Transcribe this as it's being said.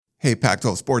Hey,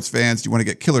 Pac-12 sports fans, do you want to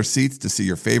get killer seats to see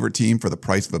your favorite team for the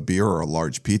price of a beer or a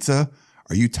large pizza?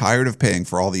 Are you tired of paying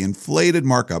for all the inflated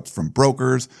markups from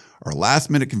brokers or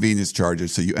last-minute convenience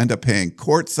charges so you end up paying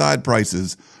courtside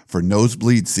prices for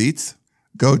nosebleed seats?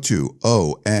 Go to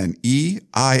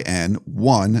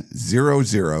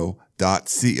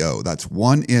onein100.co. That's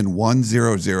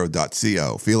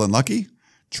onein100.co. Feeling lucky?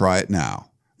 Try it now.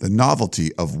 The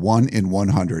novelty of 1 in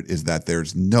 100 is that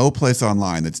there's no place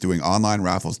online that's doing online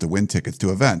raffles to win tickets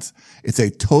to events. It's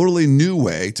a totally new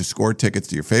way to score tickets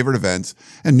to your favorite events,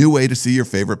 a new way to see your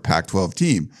favorite Pac-12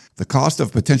 team. The cost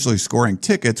of potentially scoring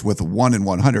tickets with 1 in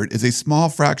 100 is a small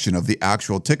fraction of the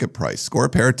actual ticket price. Score a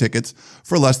pair of tickets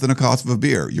for less than the cost of a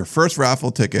beer. Your first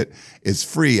raffle ticket is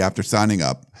free after signing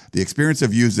up. The experience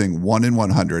of using 1 in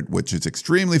 100, which is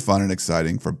extremely fun and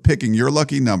exciting, from picking your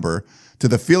lucky number to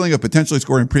the feeling of potentially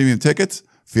scoring premium tickets,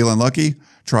 feeling lucky?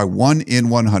 Try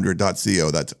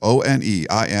onein100.co. That's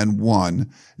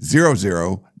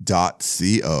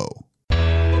onein100.co.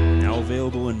 Now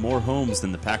available in more homes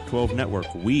than the Pac-12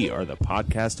 network, we are the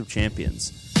podcast of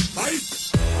champions. Fight!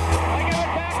 I get it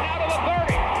back down to the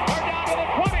 30, or down to the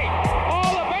 20.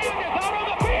 All the band is out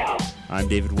on the field. I'm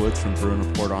David Woods from Bruin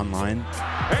Report Online.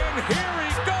 And here he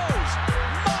goes,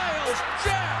 Miles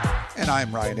Jack. And I'm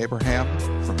Ryan Abraham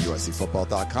from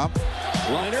USCFootball.com.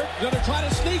 Liner going to try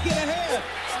to sneak it ahead.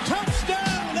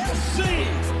 Touchdown,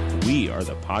 SC. We are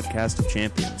the podcast of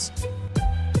champions.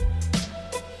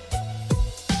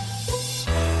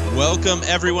 Welcome,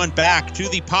 everyone, back to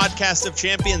the Podcast of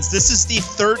Champions. This is the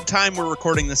third time we're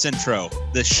recording this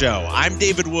show. I'm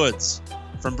David Woods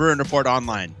from Bruin Report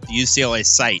Online, the UCLA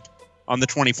site on the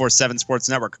 24/7 Sports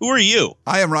Network. Who are you?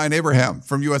 I am Ryan Abraham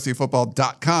from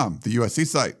USCFootball.com, the USC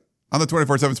site on the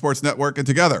 24/7 Sports Network. And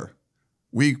together,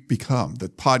 we become the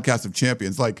Podcast of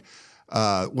Champions. Like,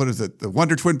 what is it? The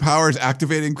Wonder Twin Powers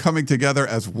activating, coming together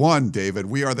as one, David.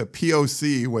 We are the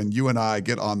POC when you and I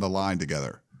get on the line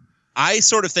together. I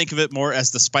sort of think of it more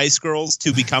as the Spice Girls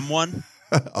to become one.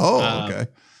 Okay.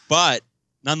 But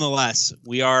nonetheless,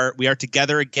 we are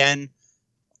together again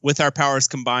with our powers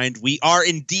combined. We are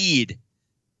indeed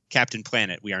Captain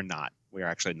Planet. We are not. We are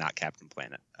actually not Captain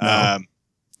Planet. No.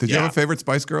 Did you have a favorite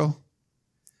Spice Girl?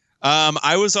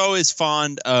 I was always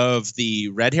fond of the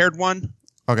red-haired one.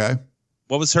 Okay.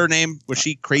 What was her name? Was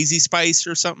she Crazy Spice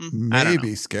or something?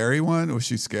 Maybe Scary one. Was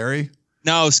she scary?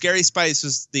 No, Scary Spice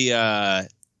was I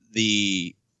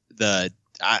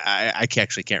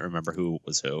actually can't remember who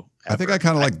was who. Ever. I think I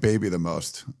kind of like Baby the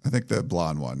most. I think the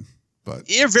blonde one, but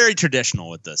you're very traditional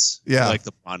with this. Yeah. I like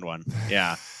the blonde one.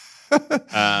 Yeah.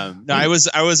 No, I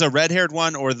was a red-haired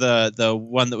one or the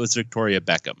one that was Victoria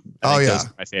Beckham. I think those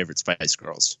are my favorite Spice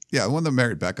Girls. Yeah, one that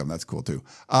married Beckham. That's cool too.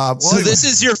 This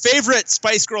is your favorite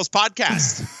Spice Girls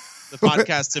podcast, the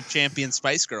Podcast of Champions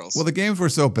Spice Girls. Well, the games were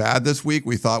so bad this week,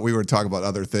 we thought we would talk about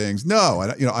other things. No,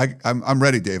 I'm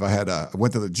ready, Dave. I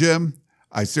went to the gym.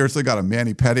 I seriously got a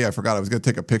mani-pedi. I forgot I was going to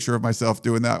take a picture of myself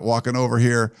doing that, walking over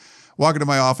here. Walking to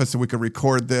my office so we could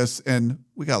record this, and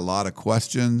we got a lot of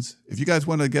questions. If you guys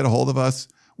want to get a hold of us,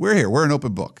 we're here. We're an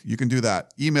open book. You can do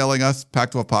that. Emailing us,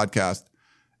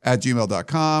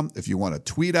 pac12podcast@gmail.com. If you want to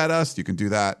tweet at us, you can do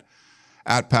that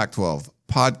at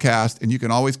pac12podcast, and you can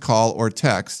always call or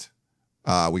text.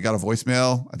 We got a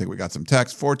voicemail. I think we got some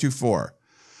text,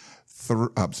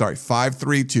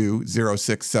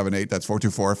 532-0678. That's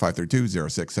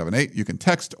 424-532-0678. You can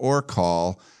text or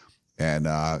call, and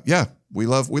we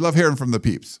love hearing from the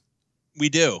peeps. We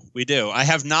do. I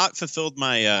have not fulfilled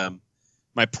my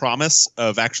my promise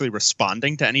of actually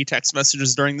responding to any text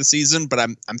messages during the season, but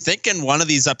I'm thinking one of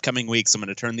these upcoming weeks I'm going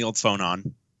to turn the old phone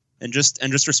on and just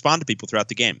respond to people throughout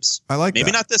the games. I like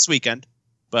maybe that. Not this weekend,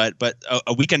 but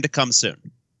a weekend to come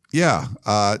soon. Yeah,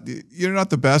 you're not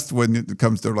the best when it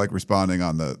comes to like responding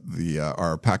on the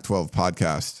our Pac-12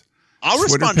 podcast. I'll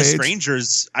Twitter respond page. to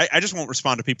strangers. I just won't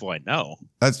respond to people I know.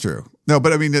 That's true. No,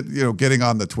 but I mean, getting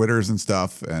on the Twitters and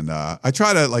stuff, and I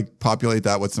try to like populate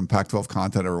that with some Pac-12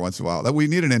 content every once in a while. That we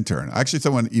need an intern. Actually,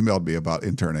 someone emailed me about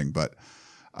interning, but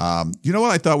you know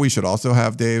what I thought we should also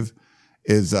have, Dave,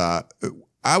 is I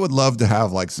would love to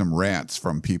have like some rants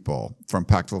from people, from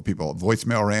Pac-12 people,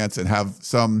 voicemail rants, and have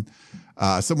someone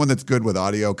that's good with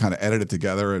audio kind of edit it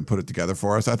together and put it together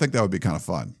for us. I think that would be kind of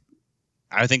fun.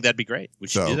 I think that'd be great. We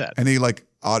should do that. Any like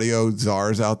audio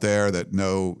czars out there that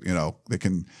know, they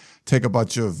can take a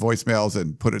bunch of voicemails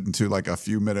and put it into like a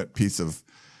few minute piece of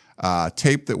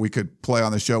tape that we could play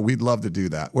on the show. We'd love to do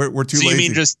that. We're too lazy. So you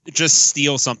mean just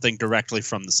steal something directly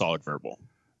from the Solid Verbal?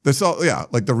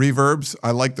 Like the reverbs.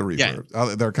 I like the reverbs.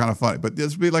 Yeah. They're kind of funny, but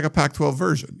this would be like a Pac-12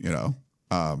 version,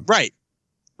 Right.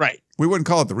 We wouldn't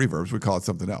call it the reverbs. We'd call it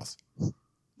something else.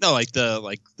 No, like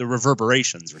the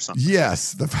reverberations or something.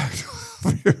 Yes, the fact.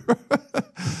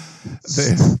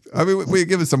 We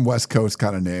give it some West Coast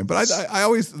kind of name, but I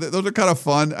always those are kind of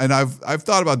fun, and I've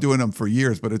thought about doing them for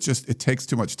years, but it takes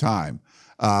too much time.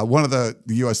 One of the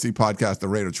USC podcasts, the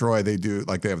Rate of Troy, they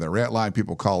have their rant line.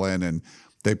 People call in and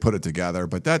they put it together,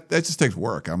 but that just takes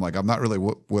work. I'm not really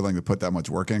willing to put that much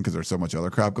work in because there's so much other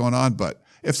crap going on. But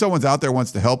if someone's out there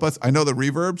wants to help us, I know the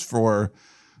reverbs for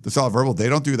the Solid Verbal, they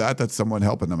don't do that. That's someone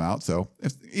helping them out. So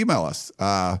email us,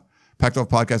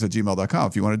 pac12podcast@gmail.com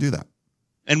if you want to do that.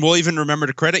 And we'll even remember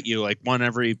to credit you like one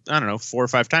every, 4 or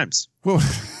 5 times. Well,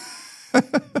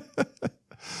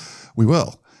 we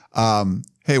will.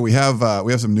 Hey, we have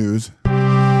some news.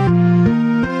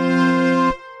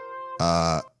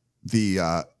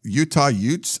 The Utah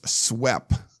Utes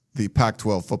swept the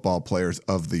Pac-12 football players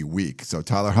of the week. So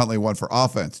Tyler Huntley won for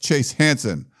offense, Chase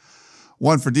Hansen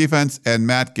won for defense, and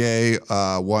Matt Gay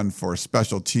won for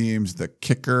special teams. The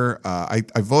kicker, I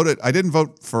didn't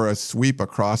vote for a sweep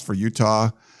across for Utah.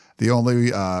 The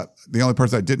only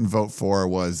person I didn't vote for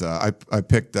was I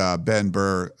picked Ben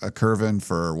Burr-Kirven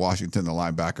for Washington, the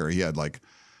linebacker. He had like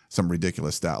some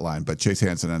ridiculous stat line, but Chase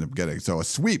Hansen ended up getting. So a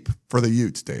sweep for the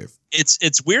Utes, Dave.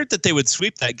 It's weird that they would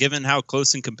sweep that given how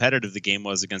close and competitive the game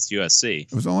was against USC.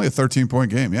 It was only a 13-point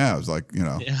game. Yeah, it was like,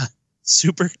 Yeah.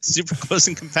 Super close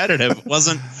and competitive. It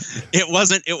wasn't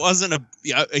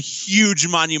a huge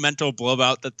monumental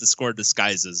blowout that the score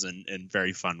disguises in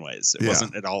very fun ways. It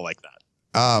wasn't at all like that.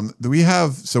 We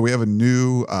have a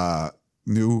new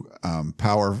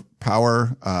power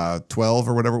 12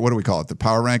 or whatever. What do we call it? The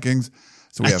power rankings.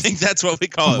 So I think that's what we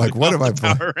call it. Like, what have I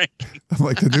power ranking? I'm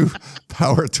like the new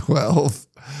power 12.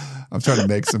 I'm trying to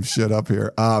make some shit up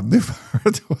here. New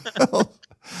power 12.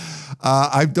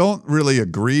 I don't really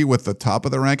agree with the top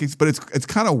of the rankings, but it's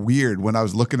kind of weird when I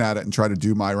was looking at it and trying to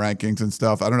do my rankings and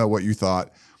stuff. I don't know what you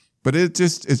thought, but it's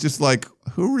just like,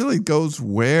 who really goes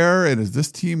where, and is this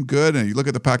team good? And you look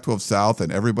at the Pac-12 South,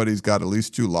 and everybody's got at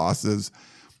least 2 losses.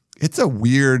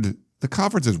 The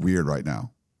conference is weird right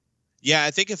now. Yeah,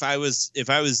 I think if I was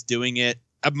doing it,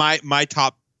 my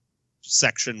top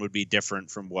section would be different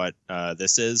from what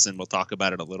this is, and we'll talk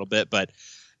about it a little bit. But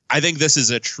I think this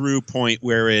is a true point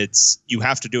where you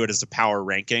have to do it as a power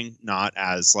ranking, not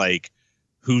as like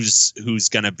who's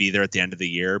going to be there at the end of the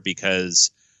year, because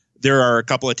there are a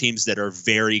couple of teams that are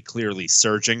very clearly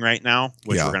surging right now,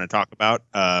 which we're going to talk about,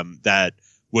 that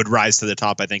would rise to the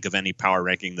top, I think, of any power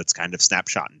ranking that's kind of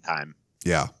snapshot in time.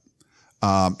 Yeah.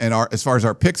 And as far as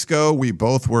our picks go, we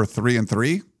both were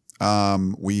 3-3.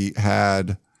 We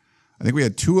had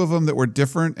 2 of them that were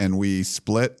different, and we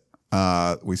split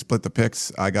the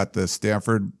picks. I got the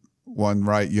Stanford one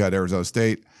right. You had Arizona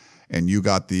State, and you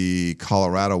got the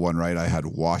Colorado one right. I had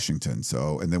Washington.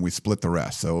 And then we split the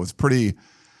rest. So it was pretty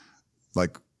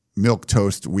like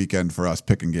milquetoast weekend for us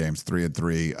picking games,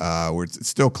 3-3. It's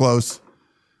still close.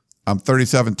 I'm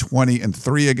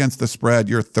 37-20-3 against the spread.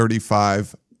 You're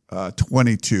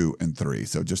 35-22-3.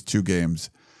 So just 2 games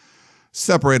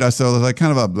separate us. So it's like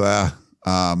kind of a blah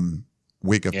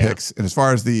week of picks. And as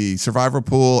far as the survivor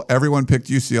pool, everyone picked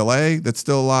UCLA that's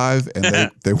still alive,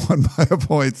 and they won by a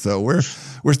point. So we're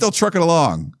still trucking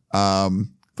along.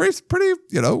 Pretty,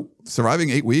 surviving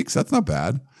 8 weeks. That's not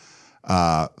bad.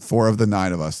 4 of the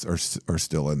 9 of us are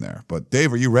still in there. But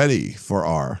Dave, are you ready for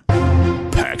our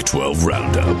Pac-12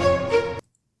 Roundup?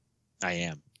 I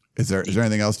am. Is there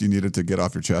anything else you needed to get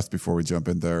off your chest before we jump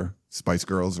in there, Spice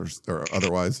Girls or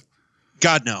otherwise?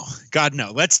 God, no.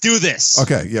 Let's do this.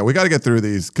 Okay, yeah, we got to get through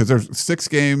these because there's 6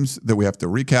 games that we have to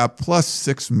recap, plus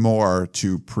 6 more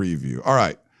to preview. All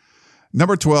right,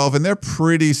 number 12, and they're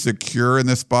pretty secure in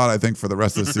this spot, I think, for the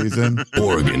rest of the season.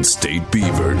 Oregon State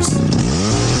Beavers.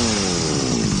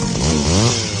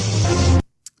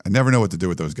 I never know what to do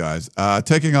with those guys.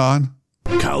 Taking on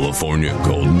California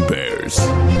Golden Bears.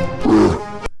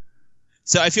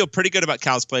 So I feel pretty good about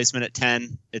Cal's placement at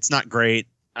 10. It's not great.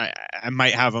 I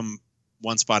might have them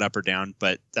 1 spot up or down,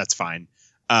 but that's fine.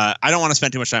 I don't want to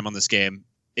spend too much time on this game.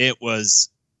 It was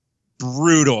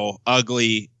brutal,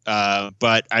 ugly,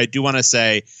 but I do want to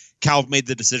say Cal made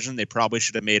the decision they probably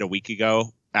should have made a week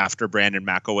ago after Brandon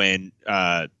McElwain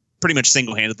pretty much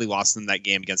single-handedly lost them that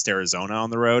game against Arizona on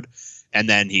the road. And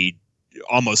then he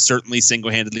almost certainly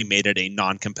single-handedly made it a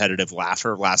non-competitive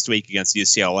laugher last week against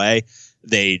UCLA.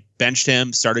 They benched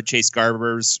him, started Chase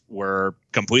Garbers, were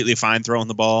completely fine throwing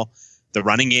the ball. The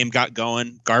running game got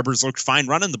going. Garbers looked fine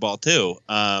running the ball too.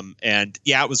 And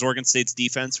yeah, it was Oregon State's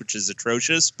defense, which is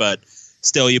atrocious, but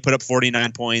still you put up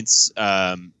 49 points.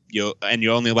 You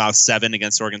only allow 7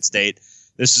 against Oregon State.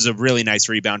 this is a really nice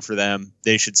rebound for them.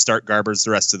 They should start Garbers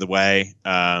the rest of the way,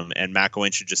 and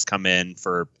McElwain should just come in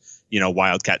for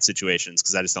wildcat situations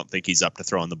because I just don't think he's up to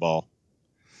throwing the ball.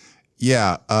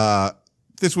 Yeah,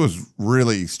 this was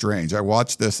really strange. I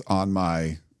watched this on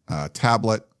my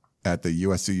tablet at the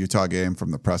USC-Utah game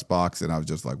from the press box, and I was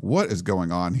just like, what is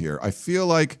going on here? I feel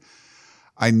like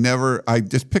I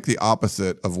just pick the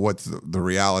opposite of what the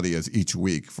reality is each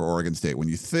week for Oregon State. When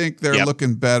you think they're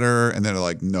looking better, and then they're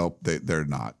like, nope, they're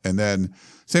not. And then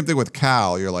same thing with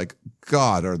Cal. You're like,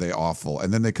 God, are they awful?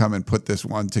 And then they come and put this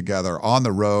one together on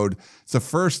the road. It's the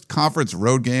first conference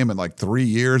road game in like 3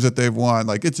 years that they've won.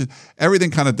 Like it's just, everything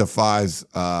kind of defies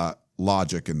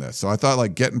logic in this. So I thought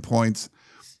like getting points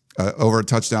over a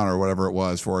touchdown or whatever it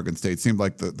was for Oregon State seemed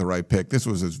like the right pick. This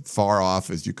was as far off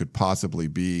as you could possibly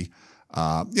be.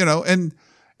 And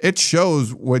it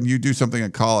shows when you do something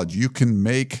in college, you can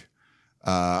make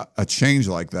a change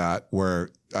like that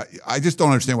where I just don't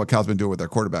understand what Cal's been doing with their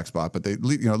quarterback spot, but at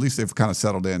least they've kind of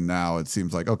settled in now. It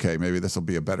seems like, okay, maybe this will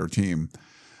be a better team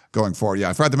going forward. Yeah.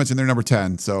 I forgot to mention they're number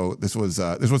 10. So this was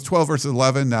 12 versus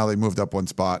 11. Now they moved up one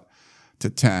spot to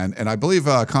 10. And I believe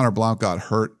Connor Blount got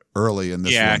hurt early in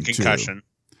this one concussion.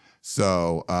 Too.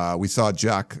 So we saw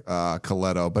Jack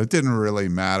Coletto, but it didn't really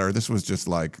matter. This was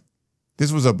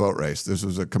a boat race. This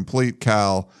was a complete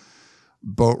Cal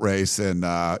boat race. And,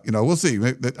 we'll see.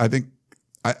 I think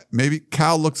maybe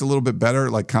Cal looks a little bit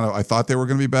better. Like I thought they were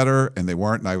going to be better and they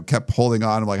weren't. And I kept holding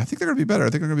on. I'm like, I think they're going to be better.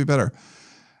 I think they're going to be better.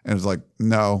 And it's like,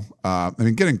 no.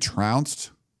 Getting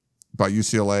trounced by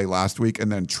UCLA last week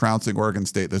and then trouncing Oregon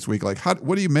State this week. Like,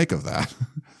 what do you make of that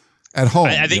at home?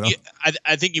 I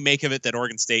think you make of it that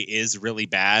Oregon State is really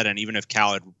bad. And even if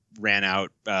Cal had ran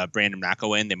out Brandon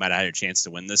McElwain, they might have had a chance to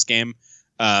win this game.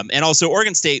 And also,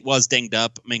 Oregon State was dinged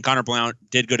up. I mean, Connor Blount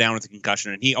did go down with a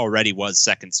concussion, and he already was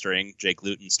second string. Jake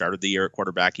Luton started the year at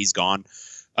quarterback. He's gone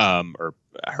or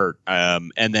hurt.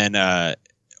 And then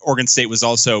Oregon State was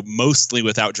also mostly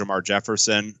without Jamar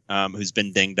Jefferson, who's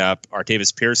been dinged up.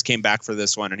 Artavis Pierce came back for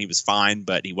this one, and he was fine,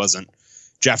 but he wasn't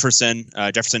Jefferson.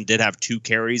 Jefferson did have 2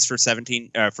 carries for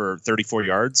 34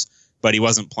 yards, but he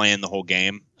wasn't playing the whole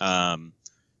game.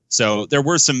 So there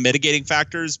were some mitigating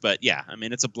factors, but yeah, I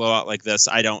mean, it's a blowout like this.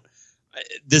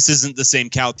 This isn't the same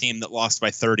Cal team that lost by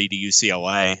 30 to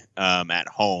UCLA at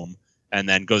home and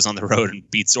then goes on the road and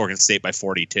beats Oregon State by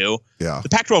 42. Yeah. The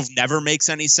Pac-12 never makes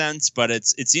any sense, but it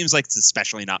seems like it's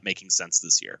especially not making sense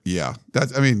this year. Yeah.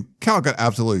 Cal got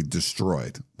absolutely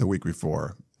destroyed the week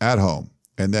before at home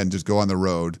and then just go on the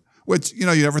road, which, you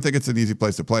never think it's an easy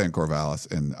place to play in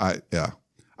Corvallis. And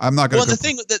I'm not going to. Well,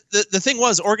 the thing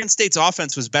was, Oregon State's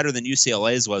offense was better than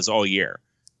UCLA's was all year.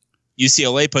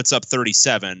 UCLA puts up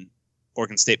 37.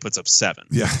 Oregon State puts up 7.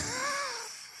 Yeah.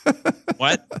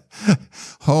 What?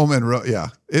 Home and road. Yeah.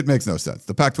 It makes no sense.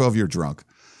 The Pac-12, you're drunk.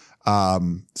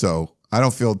 So I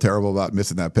don't feel terrible about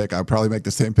missing that pick. I'll probably make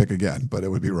the same pick again, but it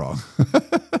would be wrong.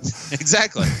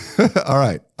 Exactly. All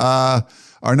right.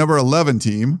 Our number 11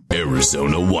 team.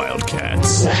 Arizona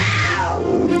Wildcats.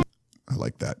 I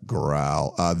like that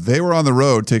growl. They were on the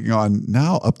road taking on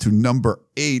now up to number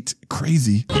 8.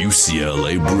 Crazy.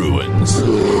 UCLA Bruins.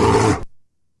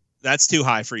 That's too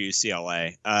high for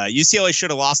UCLA. UCLA should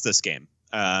have lost this game.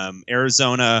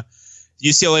 UCLA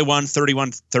won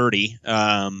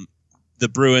 31-30. The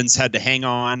Bruins had to hang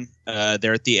on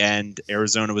there at the end.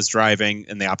 Arizona was driving,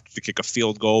 and they opted to kick a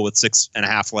field goal with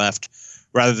 6.5 left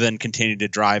rather than continue to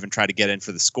drive and try to get in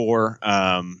for the score.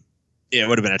 It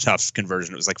would have been a tough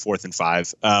conversion. It was like 4th and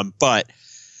 5. But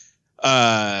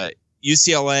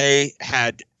UCLA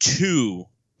had 2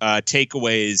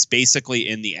 takeaways basically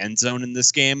in the end zone in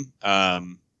this game.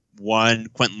 One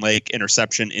Quentin Lake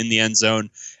interception in the end zone,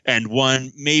 and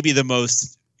one maybe the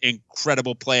most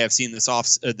incredible play I've seen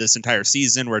this entire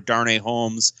season, where Darnay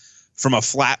Holmes from a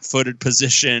flat-footed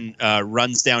position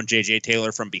runs down J.J.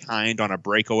 Taylor from behind on a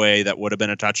breakaway that would have been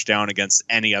a touchdown against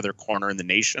any other corner in the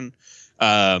nation.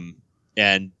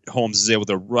 And Holmes is able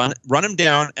to run him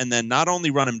down, and then not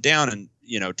only run him down and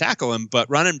tackle him, but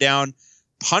run him down,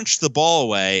 punch the ball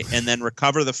away, and then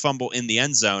recover the fumble in the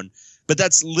end zone. But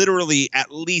that's literally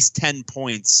at least 10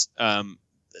 points.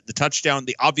 The touchdown,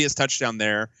 the obvious touchdown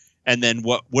there, and then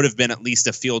what would have been at least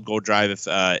a field goal drive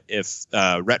if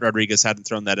Rhett Rodriguez hadn't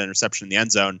thrown that interception in the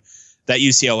end zone. That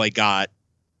UCLA got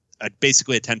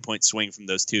basically a 10-point swing from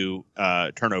those 2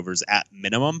 turnovers at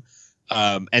minimum.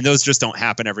 And those just don't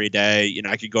happen every day.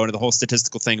 I could go into the whole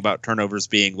statistical thing about turnovers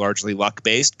being largely luck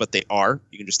based, but they are.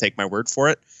 You can just take my word for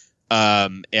it.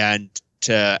 And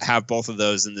to have both of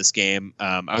those in this game,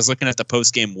 I was looking at the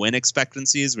post game win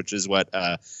expectancies, which is what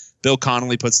Bill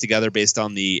Connolly puts together based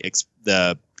on the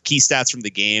key stats from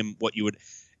the game.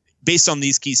 based on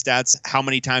these key stats, how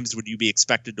many times would you be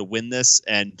expected to win this?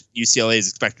 And UCLA is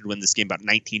expected to win this game about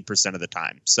 19% of the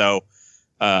time. So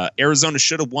Arizona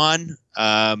should have won.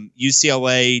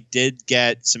 UCLA did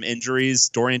get some injuries.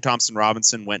 Dorian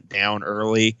Thompson-Robinson went down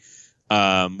early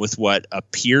with what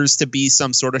appears to be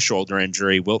some sort of shoulder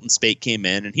injury. Wilton Speight came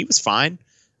in, and he was fine.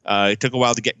 It took a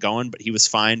while to get going, but he was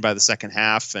fine by the second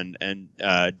half, and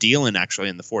Dealin actually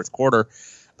in the fourth quarter.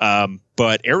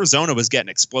 But Arizona was getting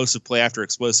explosive play after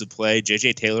explosive play.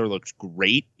 J.J. Taylor looked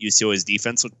great. UCLA's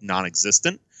defense looked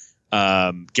non-existent.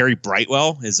 Gary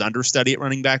Brightwell, his understudy at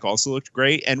running back, also looked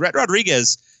great. And Rhett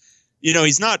Rodriguez,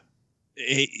 he's not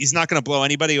going to blow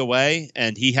anybody away,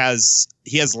 and he has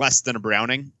less than a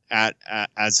Browning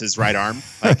as his right arm.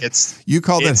 Like you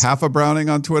called it half a Browning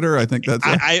on Twitter. I think that's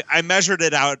I measured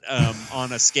it out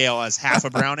on a scale as half a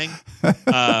Browning.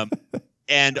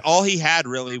 And all he had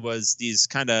really was these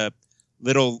kind of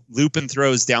little loop and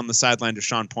throws down the sideline to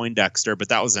Sean Poindexter, but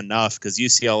that was enough because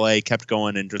UCLA kept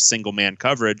going in just single man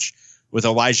coverage with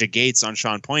Elijah Gates on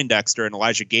Sean Poindexter, and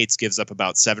Elijah Gates gives up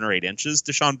about 7 or 8 inches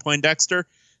to Sean Poindexter.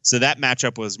 So that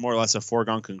matchup was more or less a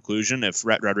foregone conclusion if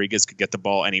Rhett Rodriguez could get the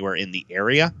ball anywhere in the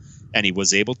area, and he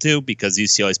was able to because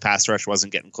UCLA's pass rush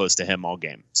wasn't getting close to him all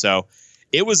game. So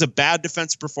it was a bad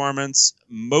defensive performance,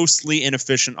 mostly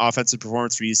inefficient offensive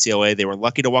performance for UCLA. They were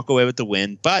lucky to walk away with the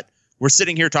win, but we're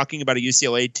sitting here talking about a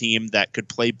UCLA team that could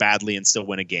play badly and still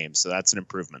win a game. So that's an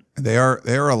improvement. They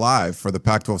are alive for the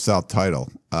Pac-12 South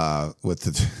title with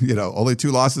only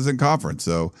 2 losses in conference.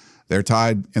 So they're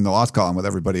tied in the loss column with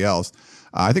everybody else.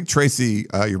 I think Tracy,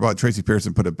 your buddy Tracy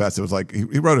Pearson put it best. It was like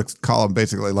he wrote a column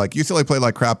basically like UCLA played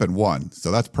like crap and won.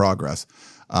 So that's progress.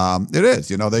 It is,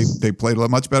 they played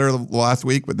much better last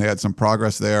week, but they had some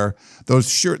progress there.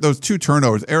 Those 2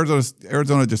 turnovers,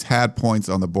 Arizona just had points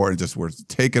on the board and just were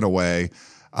taken away.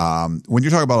 When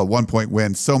you're talking about a 1-point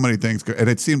win, so many things, and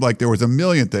it seemed like there was a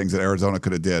million things that Arizona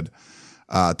could have did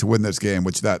to win this game,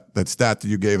 which that stat that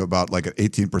you gave about like an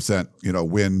 18%,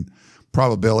 win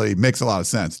probability makes a lot of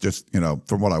sense just,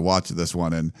 from what I watched of this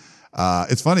one. And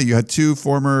it's funny, you had 2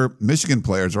 former Michigan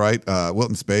players, right?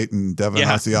 Wilton Speight and Devin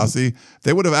Asiasi.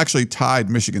 They would have actually tied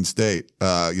Michigan State,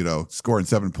 scoring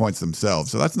 7 points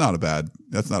themselves. So that's not a bad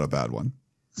one.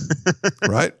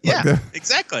 Right? Yeah,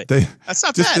 exactly. That's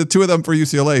not just bad. The 2 of them for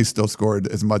UCLA still scored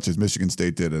as much as Michigan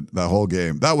State did it that whole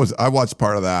game. I watched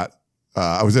part of that.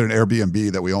 I was in an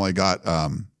Airbnb that we only got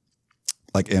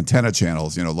like antenna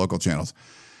channels, local channels.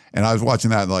 And I was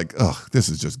watching that like, this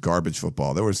is just garbage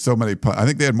football. There were so many punts. I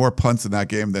think they had more punts in that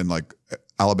game than like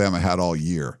Alabama had all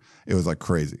year. It was like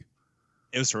crazy.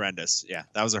 It was horrendous. Yeah,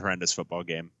 that was a horrendous football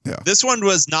game. Yeah. This one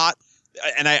was not,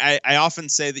 and I often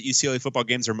say that UCLA football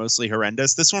games are mostly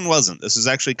horrendous. This one wasn't. This was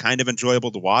actually kind of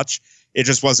enjoyable to watch. It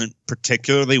just wasn't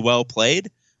particularly well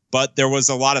played, but there was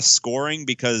a lot of scoring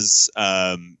because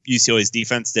UCLA's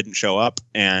defense didn't show up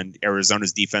and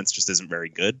Arizona's defense just isn't very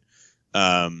good.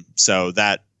 So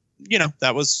that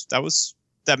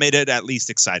made it at least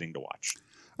exciting to watch.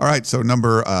 All right. So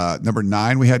number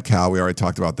 9, we had Cal. We already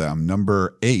talked about them.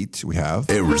 Number 8, we have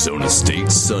Arizona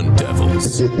State Sun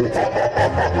Devils.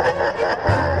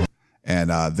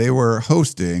 And they were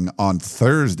hosting on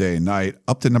Thursday night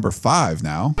up to number 5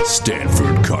 now.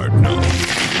 Stanford Cardinal.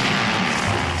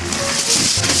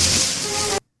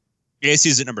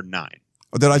 ASU's at number 9.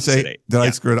 Oh, did I say? Did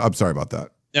I screw it up? I'm sorry about that.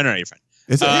 No, you're fine.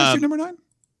 Is it ASU number 9?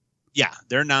 Yeah,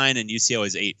 they're 9 and UCLA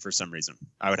is 8 for some reason.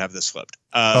 I would have this flipped.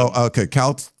 Okay.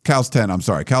 Cal's 10. I'm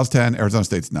sorry. Cal's 10. Arizona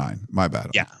State's 9. My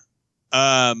bad. Yeah.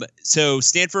 So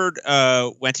Stanford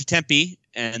went to Tempe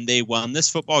and they won this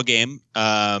football game.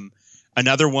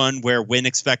 Another one where win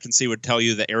expectancy would tell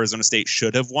you that Arizona State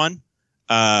should have won.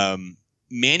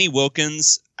 Manny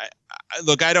Wilkins.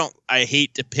 I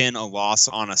hate to pin a loss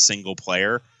on a single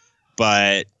player,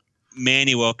 but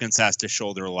Manny Wilkins has to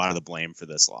shoulder a lot of the blame for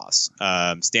this loss.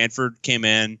 Stanford came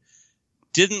in,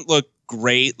 didn't look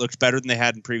great, looked better than they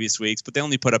had in previous weeks, but they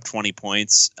only put up 20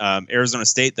 points. Arizona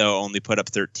State, though, only put up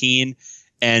 13.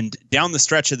 And down the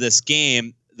stretch of this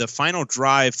game, the final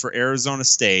drive for Arizona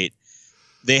State,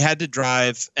 they had to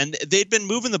drive, and they'd been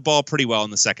moving the ball pretty well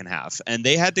in the second half, and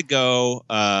they had to go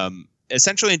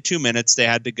essentially in 2 minutes. They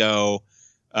had to go,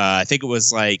 I think it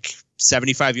was like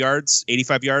 75 yards,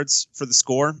 85 yards for the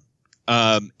score.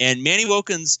 And Manny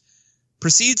Wilkins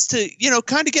proceeds to,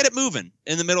 kind of get it moving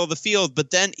in the middle of the field.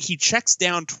 But then he checks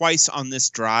down twice on this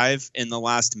drive in the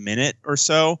last minute or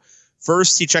so.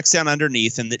 First, he checks down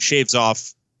underneath and it shaves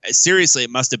off. Seriously, it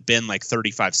must have been like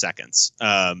 35 seconds.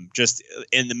 Just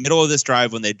in the middle of this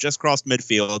drive when they just crossed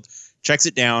midfield, checks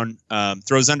it down,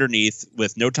 throws underneath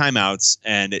with no timeouts,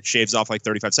 and it shaves off like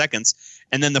 35 seconds.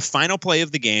 And then the final play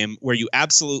of the game, where you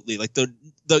absolutely like the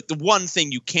one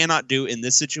thing you cannot do in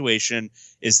this situation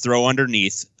is throw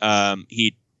underneath.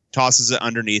 He tosses it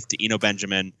underneath to Eno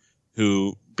Benjamin,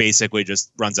 who basically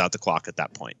just runs out the clock at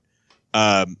that point.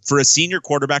 For a senior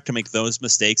quarterback to make those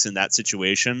mistakes in that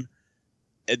situation,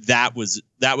 that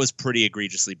was pretty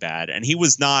egregiously bad. And he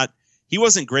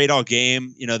wasn't great all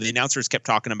game. You know, the announcers kept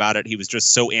talking about it. He was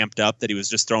just so amped up that he was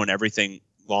just throwing everything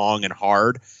long and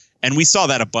hard. And we saw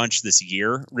that a bunch this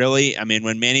year, really. I mean,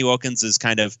 when Manny Wilkins is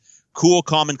kind of cool,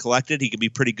 calm, and collected, he can be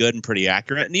pretty good and pretty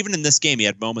accurate. And even in this game, he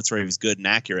had moments where he was good and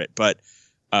accurate. But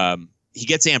he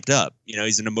gets amped up. You know,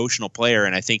 he's an emotional player,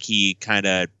 and I think he kind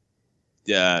of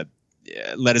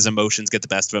let his emotions get the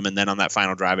best of him. And then on that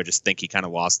final drive, I just think he kind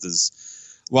of lost his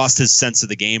sense of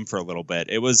the game for a little bit.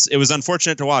 It was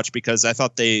unfortunate to watch because I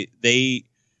thought they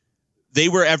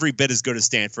were every bit as good as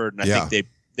Stanford, and I think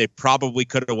they probably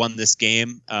could have won this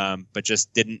game, but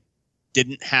just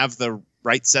didn't have the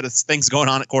right set of things going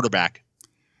on at quarterback.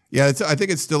 Yeah, I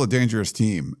think it's still a dangerous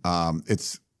team.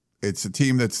 It's a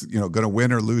team that's going to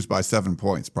win or lose by 7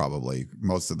 points probably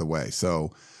most of the way.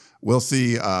 So we'll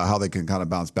see how they can kind of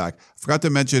bounce back. Forgot to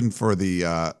mention for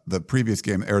the previous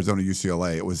game, Arizona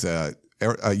UCLA. It was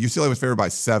UCLA was favored by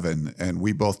 7, and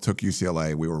we both took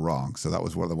UCLA. We were wrong, so that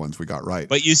was one of the ones we got right.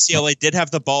 But UCLA did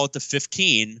have the ball at the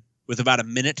 15 with about a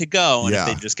minute to go, and if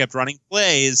they just kept running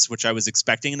plays, which I was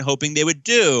expecting and hoping they would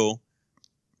do,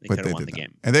 they could have won the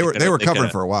game. And they were covering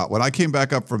for a while. When I came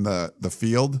back up from the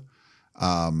field,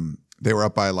 they were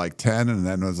up by like 10, and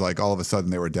then it was like all of a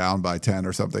sudden they were down by 10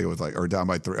 or something. It was like, or down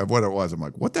by 3, what it was. I'm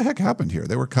like, what the heck happened here?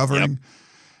 They were covering,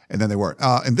 and then they weren't.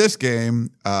 In this game,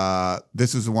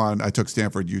 this is the one I took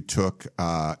Stanford. You took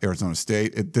Arizona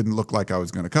State. It didn't look like I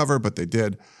was going to cover, but they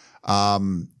did.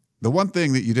 The one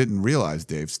thing that you didn't realize,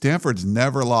 Dave, Stanford's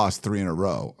never lost 3 in a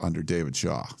row under David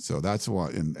Shaw. So that's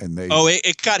one. And they. Oh,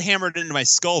 it got hammered into my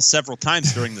skull several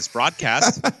times during this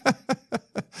broadcast.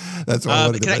 That's what I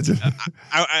wanted to mention.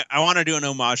 I want to do an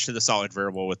homage to the solid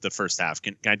variable with the first half.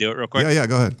 Can I do it real quick? Yeah,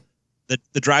 go ahead.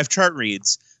 The drive chart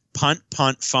reads punt,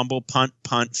 fumble, punt,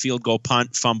 field goal,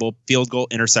 punt, fumble, field goal,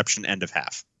 interception, end of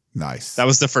half. Nice. That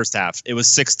was the first half. It was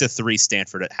 6-3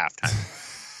 Stanford at halftime.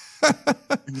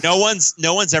 No one's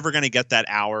ever going to get that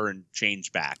hour and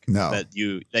change back that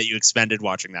you expended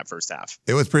watching that first half.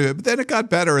 It was pretty, but then it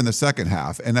got better in the second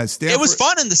half, and Stanford, it was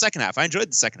fun in the second half. I enjoyed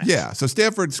the second half. Yeah, so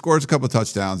Stanford scores a couple of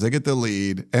touchdowns, they get the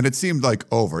lead, and it seemed like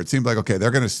over. It seemed like okay,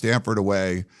 they're going to Stanford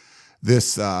away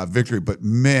this victory, but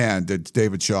man, did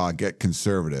David Shaw get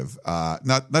conservative.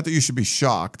 Not that you should be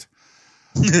shocked,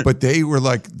 but they were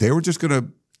just going to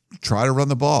try to run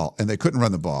the ball, and they couldn't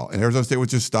run the ball, and Arizona State was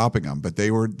just stopping them, but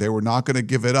they were not going to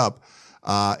give it up.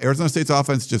 Arizona State's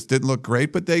offense just didn't look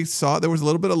great, but they saw there was a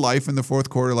little bit of life in the fourth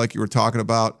quarter, like you were talking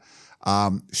about.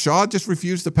 Shaw just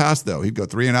refused to pass, though. He'd go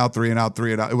 3 and out, 3 and out,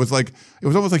 3 and out. It was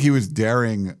almost like he was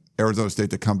daring Arizona State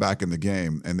to come back in the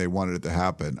game, and they wanted it to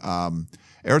happen.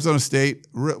 Arizona State,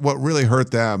 what really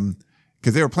hurt them,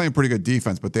 because they were playing pretty good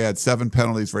defense, but they had 7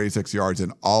 penalties for 86 yards,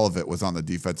 and all of it was on the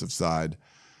defensive side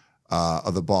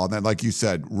of the ball. And then, like you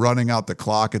said, running out the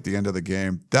clock at the end of the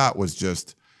game, that was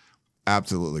just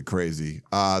absolutely crazy.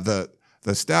 The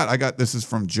stat I got, this is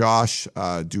from Josh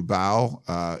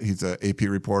Dubow. He's an AP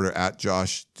reporter at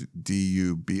Josh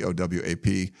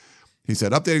DUBOWAP. He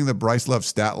said, updating the Bryce Love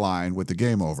stat line with the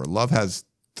game over. Love has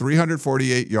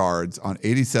 348 yards on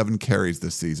 87 carries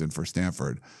this season for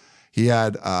Stanford. He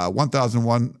had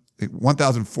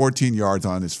 1,014 yards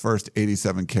on his first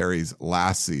 87 carries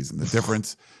last season. The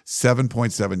difference,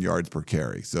 7.7 yards per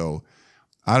carry. So,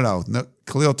 I don't know.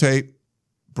 Khalil Tate,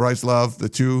 Bryce Love, the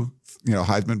two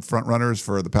Heisman front runners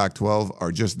for the Pac-12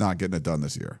 are just not getting it done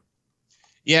this year.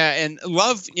 Yeah, and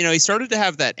Love, he started to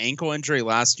have that ankle injury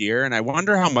last year, and I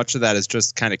wonder how much of that is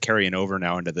just kind of carrying over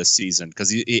now into this season because,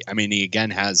 he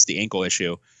again has the ankle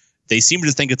issue. They seem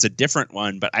to think it's a different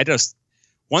one, but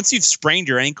once you've sprained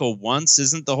your ankle once,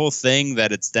 isn't the whole thing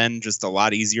that it's then just a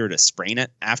lot easier to sprain it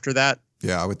after that?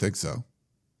 Yeah, I would think so.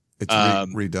 It's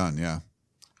redone, yeah.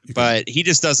 But he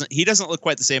doesn't look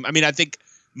quite the same. I mean, I think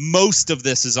most of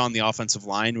this is on the offensive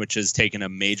line, which has taken a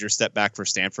major step back for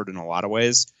Stanford in a lot of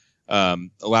ways,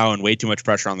 allowing way too much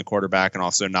pressure on the quarterback and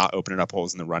also not opening up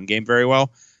holes in the run game very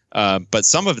well. But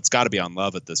some of it's got to be on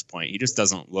Love at this point. He just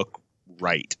doesn't look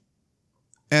right.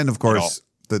 And, of course,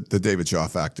 the David Shaw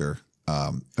factor.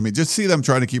 Just see them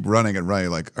trying to keep running and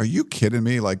running. Like, are you kidding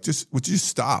me? Like, would you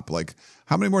stop? Like,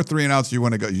 how many more 3 and outs do you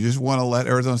want to go? You just want to let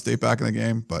Arizona State back in the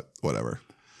game? But whatever.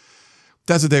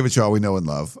 That's a David Shaw we know and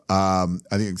love. I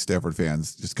think Stanford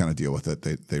fans just kind of deal with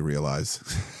it. They realize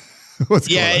What's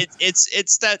Yeah, going on?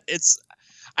 it's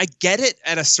I get it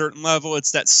at a certain level.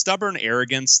 It's that stubborn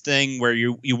arrogance thing where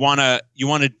you wanna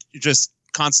just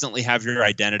constantly have your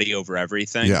identity over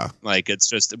everything. Yeah. Like it's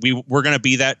just we're gonna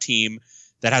be that team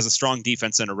that has a strong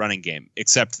defense and a running game.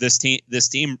 Except this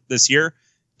team this year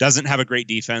doesn't have a great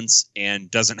defense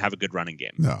and doesn't have a good running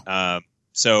game. No.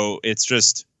 So it's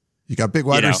just You got big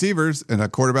wide know. receivers and a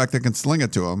quarterback that can sling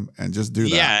it to them and just do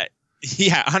that. Yeah.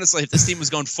 Yeah, honestly, if this team was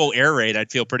going full air raid,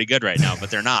 I'd feel pretty good right now, but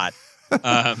they're not.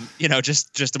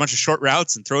 Just a bunch of short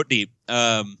routes and throw it deep.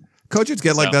 Coaches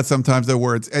get like So- that sometimes, though,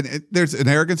 where there's an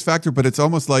arrogance factor, but it's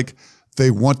almost like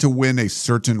they want to win a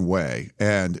certain way.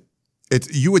 And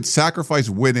you would sacrifice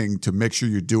winning to make sure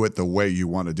you do it the way you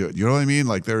want to do it. You know what I mean?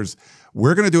 Like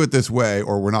we're going to do it this way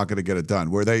or we're not going to get it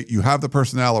done. Where you have the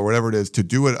personnel or whatever it is to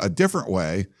do it a different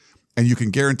way and you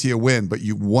can guarantee a win, but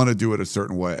you want to do it a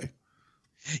certain way.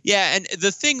 Yeah, and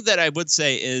the thing that I would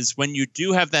say is when you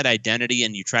do have that identity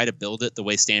and you try to build it the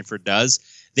way Stanford does,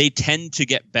 they tend to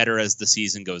get better as the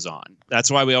season goes on. That's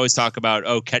why we always talk about,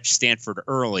 catch Stanford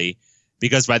early,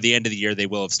 because by the end of the year, they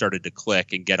will have started to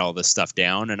click and get all this stuff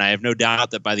down. And I have no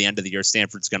doubt that by the end of the year,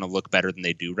 Stanford's going to look better than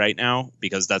they do right now,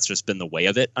 because that's just been the way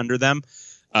of it under them.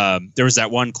 There was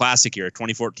that one classic year,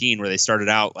 2014, where they started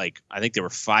out like, I think they were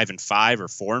 5-5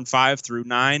 or 4-5 through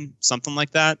 9, something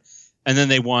like that. And then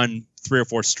they won 3 or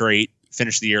 4 straight,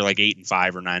 finished the year like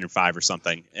 8-5 or 9-5 or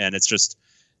something. And it's just,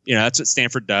 that's what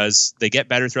Stanford does. They get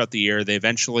better throughout the year. They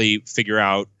eventually figure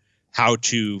out how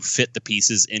to fit the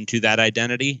pieces into that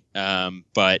identity.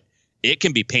 But it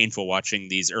can be painful watching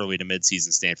these early to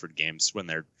mid-season Stanford games when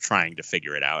they're trying to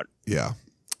figure it out. Yeah.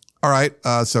 All right.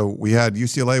 So we had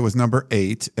UCLA was number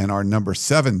 8 and our number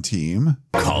 7 team.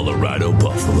 Colorado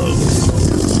Buffaloes.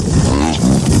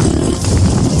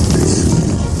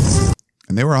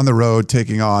 And they were on the road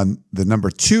taking on the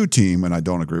number 2 team, and I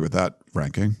don't agree with that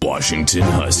ranking. Washington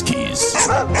Huskies.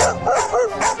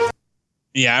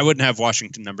 Yeah, I wouldn't have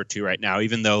Washington number 2 right now,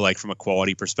 even though like from a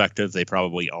quality perspective, they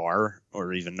probably are,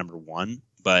 or even number 1.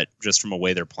 But just from a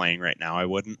way they're playing right now, I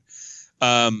wouldn't.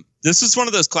 This is one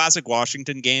of those classic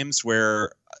Washington games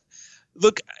where,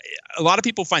 look, a lot of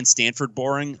people find Stanford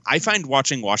boring. I find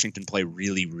watching Washington play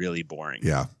really, really boring.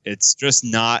 Yeah. It's just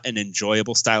not an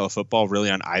enjoyable style of football really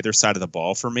on either side of the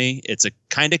ball for me. It's a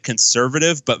kind of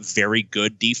conservative but very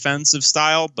good defensive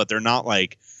style, but they're not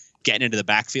like getting into the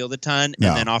backfield a ton. No.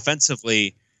 And then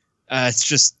offensively, it's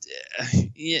just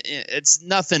it's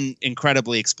nothing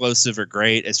incredibly explosive or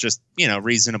great. It's just,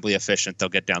 reasonably efficient. They'll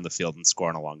get down the field and score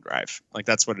on a long drive. Like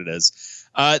that's what it is.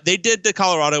 They did to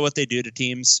Colorado what they do to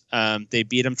teams. They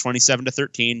beat them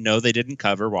 27-13. No, they didn't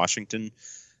cover. Washington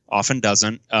often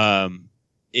doesn't.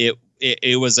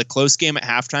 It was a close game at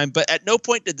halftime, but at no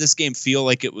point did this game feel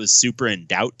like it was super in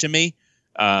doubt to me.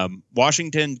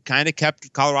 Washington kind of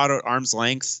kept Colorado at arm's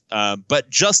length, but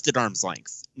just at arm's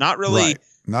length. Not really. Right.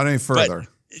 Not any further.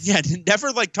 Yeah,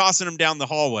 never like tossing them down the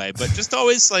hallway, but just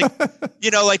always like,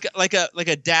 like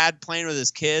a dad playing with his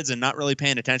kids and not really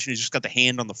paying attention. He's just got the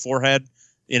hand on the forehead.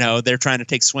 They're trying to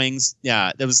take swings.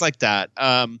 Yeah, it was like that.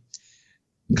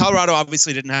 Colorado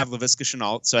obviously didn't have Laviska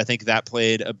Shenault, so I think that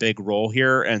played a big role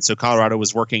here. And so Colorado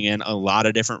was working in a lot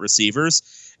of different receivers.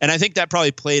 And I think that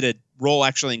probably played a role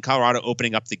actually in Colorado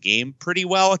opening up the game pretty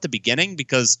well at the beginning,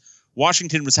 because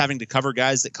Washington was having to cover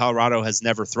guys that Colorado has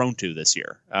never thrown to this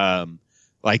year.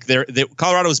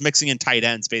 Colorado was mixing in tight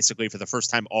ends basically for the first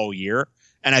time all year.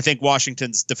 And I think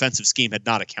Washington's defensive scheme had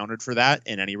not accounted for that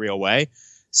in any real way.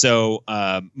 So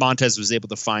Montez was able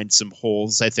to find some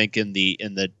holes, I think, in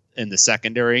the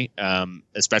secondary,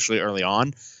 especially early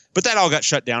on. But that all got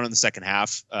shut down in the second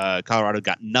half. Colorado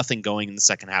got nothing going in the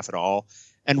second half at all.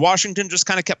 And Washington just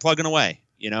kind of kept plugging away.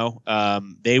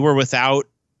 They were without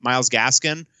Myles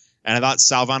Gaskin. And I thought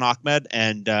Salvon Ahmed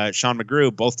and Sean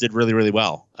McGrew both did really, really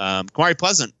well. Kamari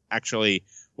Pleasant actually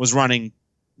was running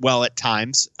well at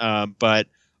times, but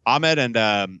Ahmed and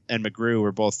McGrew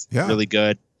were both really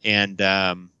good. And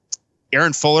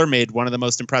Aaron Fuller made one of the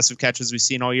most impressive catches we've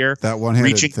seen all year. That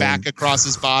one-handed reaching thing. back across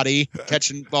his body,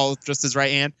 catching ball with just his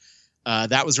right hand.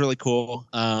 That was really cool.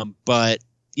 But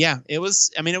yeah, it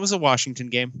was a Washington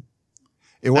game.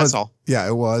 It was. That's all. Yeah,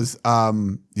 it was.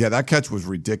 That catch was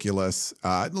ridiculous.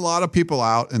 A lot of people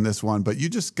out in this one, but you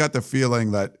just got the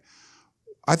feeling that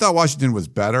I thought Washington was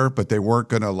better, but they weren't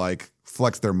going to like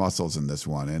flex their muscles in this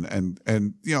one.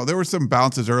 And there were some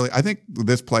bounces early. I think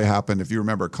this play happened. If you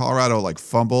remember, Colorado like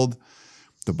fumbled.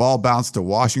 The ball bounced to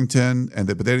Washington,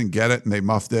 but they didn't get it, and they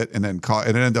muffed it, and then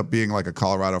it ended up being like a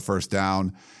Colorado first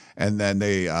down. And then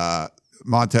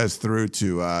Montez threw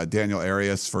to Daniel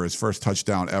Arias for his first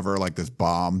touchdown ever, like this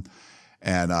bomb.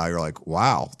 And you're like,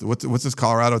 wow, what's this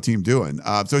Colorado team doing?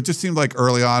 So it just seemed like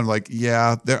early on, like,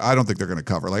 yeah, I don't think they're going to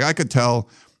cover. Like I could tell,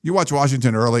 you watch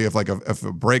Washington early, if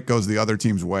a break goes the other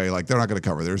team's way, like they're not going to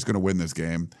cover. They're just going to win this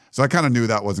game. So I kind of knew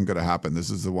that wasn't going to happen. This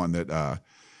is the one that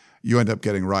you end up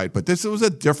getting right. But this was a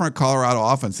different Colorado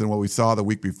offense than what we saw the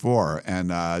week before. And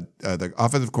the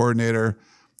offensive coordinator,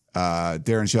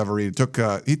 Darren Chevery,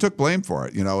 took blame for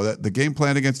it. You know, the game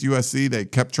plan against USC, they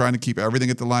kept trying to keep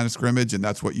everything at the line of scrimmage, and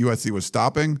that's what USC was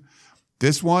stopping.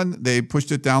 This one, they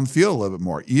pushed it downfield a little bit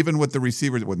more, even with the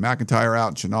receivers, with McIntyre out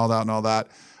and Chenault out and all that.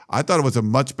 I thought it was a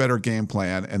much better game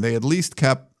plan, and they at least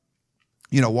kept,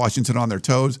 Washington on their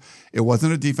toes. It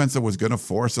wasn't a defense that was going to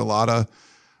force a lot of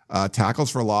tackles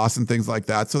for loss and things like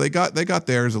that. So they got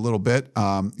theirs a little bit,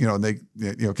 and they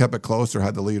kept it close or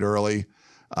had the lead early.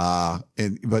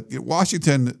 But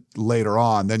Washington later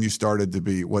on, then you started to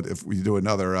be, what if we do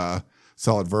another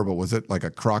solid verbal? Was it like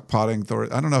a crock potting?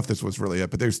 I don't know if this was really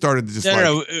it, but they started to just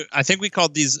no. I think we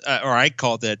called these, or I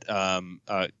called it.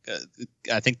 I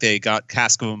think they got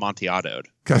cask of Amontillado.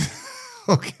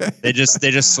 Okay. They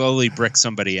just slowly brick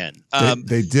somebody in.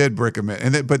 They did brick them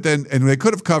in, and they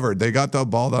could have covered. They got the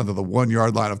ball down to the 1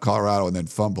 yard line of Colorado and then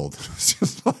fumbled. It was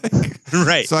just like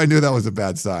right. So I knew that was a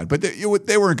bad sign. But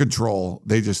they were in control.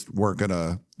 They just weren't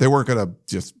gonna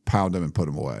just pound them and put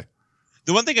them away.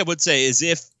 The one thing I would say is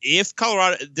if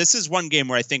Colorado, this is one game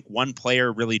where I think one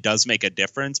player really does make a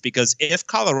difference, because if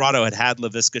Colorado had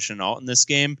Laviska Shenault in this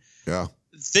game, yeah.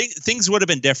 Things would have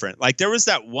been different. Like there was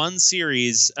that one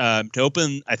series to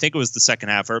open, I think it was the second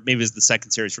half, or maybe it was the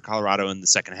second series for Colorado in the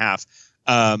second half,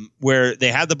 where they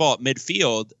had the ball at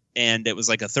midfield and it was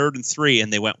like a 3rd and 3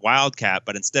 and they went Wildcat.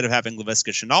 But instead of having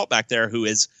Laviska Shenault back there, who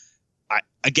is,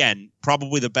 again,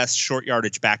 probably the best short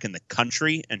yardage back in the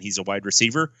country, and he's a wide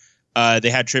receiver, they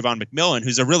had Trayvon McMillan,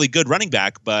 who's a really good running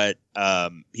back, but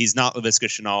he's not Laviska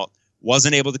Shenault,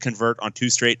 wasn't able to convert on 2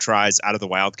 straight tries out of the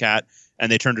Wildcat.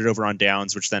 And they turned it over on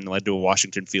downs, which then led to a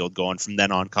Washington field goal. And from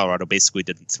then on, Colorado basically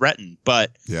didn't threaten.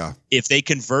 But if they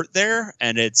convert there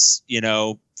and it's,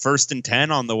 1st and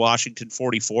 10 on the Washington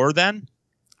 44, then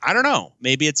I don't know.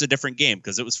 Maybe it's a different game,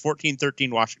 because it was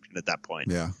 14-13 Washington at that point.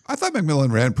 Yeah. I thought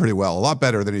McMillan ran pretty well, a lot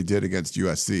better than he did against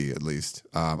USC, at least.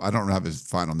 I don't have his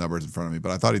final numbers in front of me, but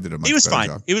I thought he did a much better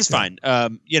job. He was fine.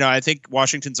 I think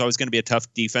Washington's always going to be a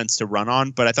tough defense to run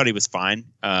on, but I thought he was fine.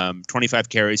 25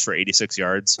 carries for 86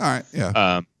 yards. All right.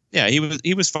 Yeah. He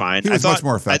was fine. He was much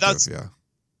more effective.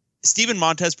 Steven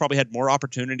Montez probably had more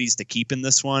opportunities to keep in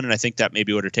this one, and I think that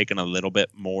maybe would have taken a little bit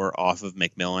more off of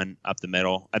McMillan up the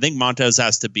middle. I think Montez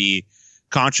has to be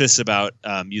conscious about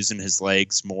using his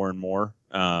legs more and more,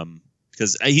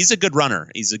 because he's a good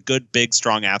runner. He's a good, big,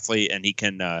 strong athlete, and he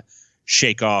can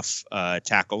shake off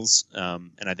tackles,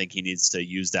 and I think he needs to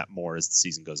use that more as the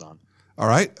season goes on. All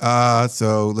right,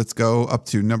 so let's go up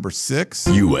to number 6.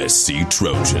 USC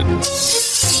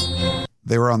Trojans.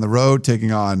 They were on the road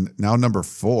taking on now number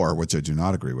 4, which I do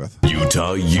not agree with.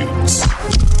 Utah Utes.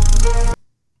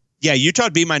 Yeah, Utah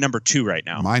would be my number 2 right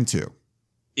now. Mine too.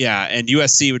 Yeah, and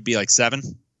USC would be like 7,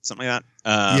 something like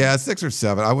that. 6 or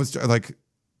 7. I was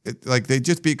like they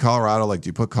just beat Colorado. Like, do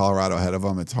you put Colorado ahead of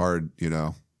them? It's hard,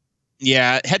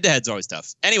 Yeah, head-to-head's always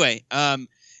tough. Anyway,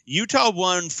 Utah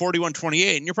won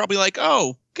 41-28, and you're probably like,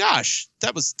 oh gosh,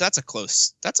 that's a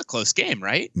close game,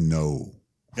 right? No.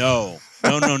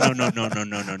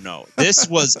 This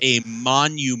was a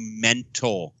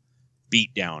monumental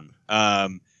beatdown.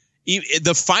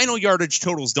 The final yardage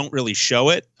totals don't really show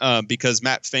it because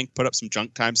Matt Fink put up some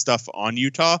junk time stuff on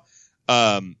Utah.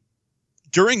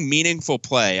 During meaningful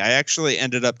play, I actually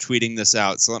ended up tweeting this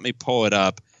out, so let me pull it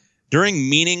up. During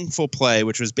meaningful play,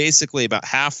 which was basically about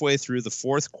halfway through the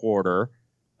 4th quarter,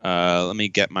 let me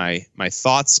get my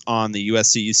thoughts on the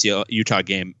USC-Utah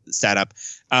game stat up.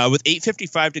 With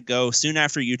 8:55 to go, soon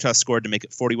after Utah scored to make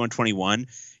it 41-21,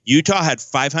 Utah had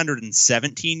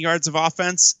 517 yards of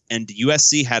offense, and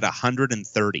USC had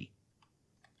 130.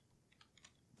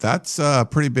 That's a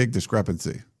pretty big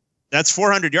discrepancy. That's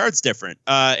 400 yards different.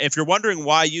 If you're wondering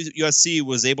why USC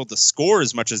was able to score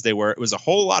as much as they were, it was a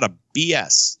whole lot of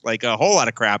BS, like a whole lot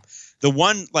of crap. The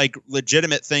one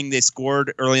legitimate thing they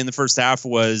scored early in the first half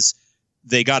was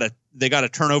they got a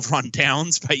turnover on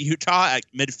downs by Utah at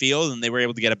midfield, and they were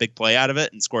able to get a big play out of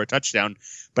it and score a touchdown.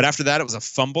 But after that, it was a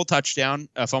fumble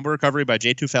recovery by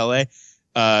Jay Tufele,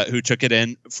 who took it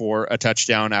in for a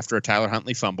touchdown after a Tyler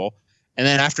Huntley fumble. And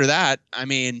then after that, I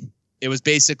mean, it was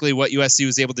basically what USC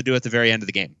was able to do at the very end of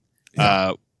the game.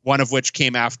 Yeah. One of which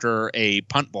came after a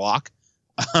punt block.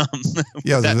 It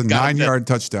was a 9-yard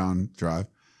touchdown drive.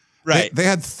 Right. They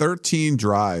had 13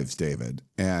 drives, David,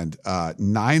 and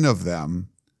 9 of them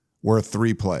were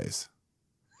 3 plays.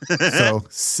 So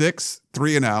 6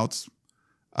 3-and-outs,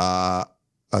 a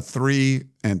 3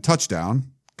 and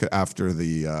touchdown after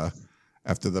the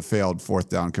failed 4th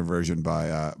down conversion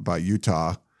by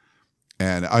Utah.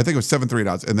 And I think it was 7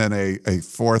 3-and-outs, and then a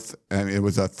 4th, and it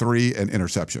was a 3 and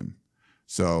interception.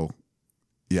 So,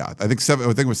 yeah, I think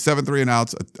it was 7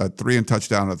 3-and-outs, a 3 and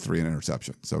touchdown, a 3 and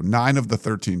interception. So 9 of the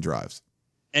 13 drives.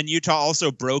 And Utah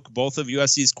also broke both of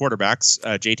USC's quarterbacks.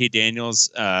 JT Daniels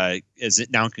is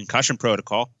now in concussion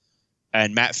protocol,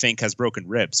 and Matt Fink has broken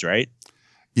ribs, right?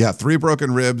 Yeah, 3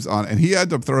 broken ribs and he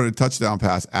had to throw a touchdown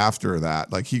pass after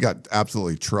that. Like, he got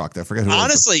absolutely trucked. I forget who.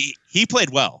 Honestly, he played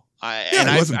well.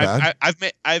 It wasn't bad.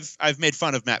 I've made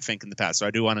fun of Matt Fink in the past, so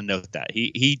I do want to note that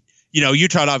he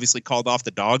Utah obviously called off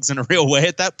the dogs in a real way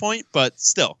at that point, but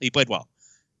still he played well.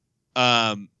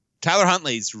 Tyler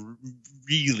Huntley's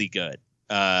really good.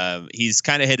 He's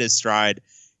kind of hit his stride.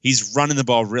 He's running the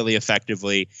ball really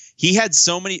effectively. He had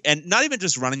so many, and not even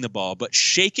just running the ball, but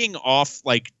shaking off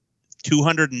like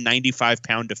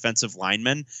 295-pound defensive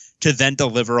linemen to then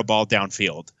deliver a ball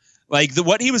downfield. Like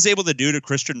what he was able to do to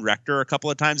Christian Rector a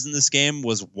couple of times in this game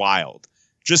was wild.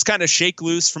 Just kind of shake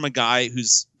loose from a guy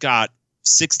who's got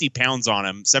 60 pounds on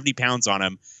him, 70 pounds on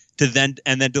him,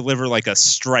 and then deliver like a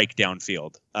strike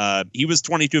downfield. He was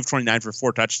 22 of 29 for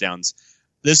 4 touchdowns.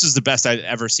 This is the best I've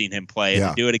ever seen him play,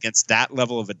 and to do it against that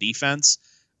level of a defense,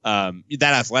 that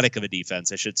athletic of a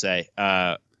defense, I should say.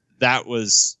 That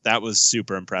was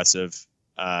super impressive.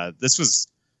 This was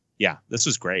great. This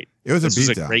was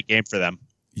a great game for them.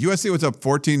 USC was up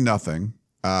 14-0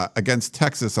 against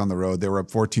Texas on the road. They were up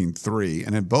 14-3,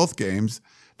 and in both games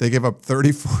they gave up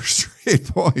 34 straight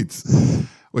points,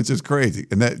 which is crazy.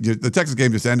 And the Texas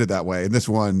game just ended that way. And this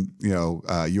one,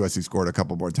 USC scored a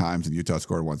couple more times, and Utah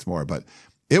scored once more. But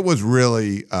it was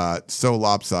really so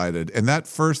lopsided. And the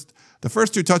first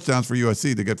 2 touchdowns for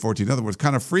USC to get 14-0 was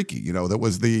kind of freaky. That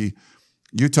was the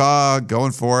Utah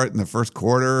going for it in the first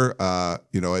quarter,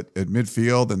 at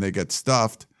midfield, and they get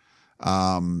stuffed.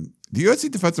 The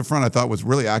USC defensive front I thought was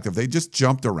really active. They just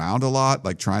jumped around a lot,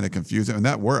 like trying to confuse it. And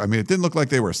that worked. I mean, it didn't look like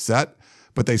they were set,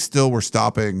 but they still were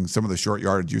stopping some of the short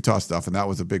yardage Utah stuff, and that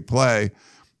was a big play.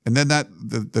 And then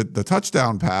the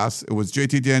touchdown pass, it was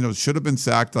JT Daniels, should have been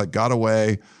sacked, like got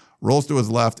away, rolls to his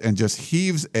left, and just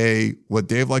heaves what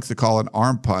Dave likes to call an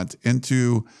arm punt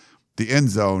into the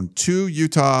end zone. 2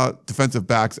 Utah defensive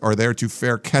backs are there to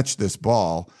fair catch this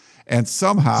ball, and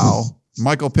somehow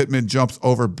Michael Pittman jumps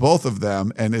over both of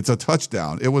them, and it's a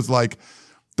touchdown. It was like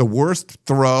the worst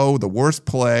throw, the worst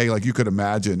play like you could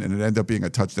imagine, and it ended up being a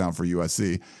touchdown for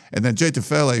USC. And then Jay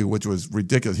Tufele, which was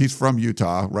ridiculous. He's from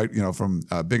Utah, right? From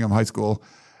Bingham High School,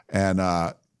 and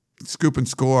scoop and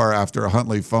score after a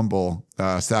Huntley fumble,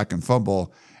 sack and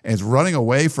fumble, and is running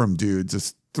away from dudes,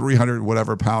 this 300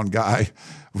 whatever pound guy,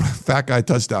 fat guy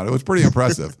touchdown. It was pretty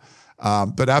impressive.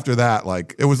 But after that,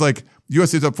 it was like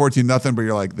USC's up 14-0, but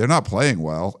you're like, they're not playing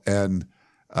well. And,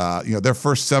 their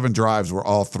first 7 drives were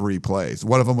all 3 plays.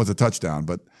 One of them was a touchdown,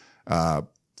 but 5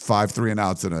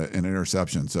 3-and-outs and an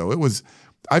interception. So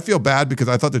I feel bad because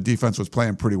I thought the defense was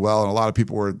playing pretty well, and a lot of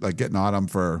people were like getting on them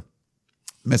for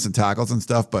missing tackles and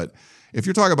stuff. But if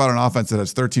you're talking about an offense that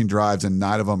has 13 drives and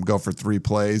 9 of them go for 3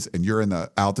 plays, and you're in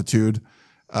the altitude,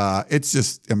 it's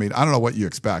just, I mean, I don't know what you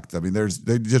expect. I mean,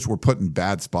 they just were put in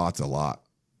bad spots a lot.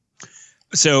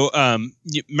 So,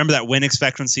 you remember that win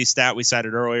expectancy stat we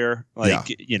cited earlier?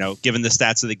 Given the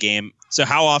stats of the game. So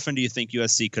how often do you think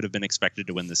USC could have been expected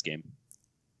to win this game?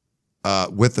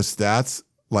 With the stats,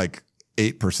 like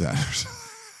 8%.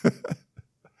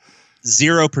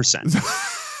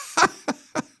 0%.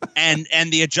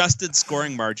 And the adjusted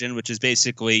scoring margin, which is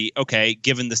basically, okay,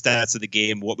 given the stats of the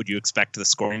game, what would you expect the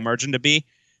scoring margin to be?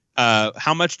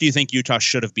 How much do you think Utah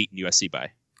should have beaten USC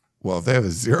by? Well, if they have a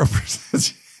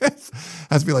 0%, it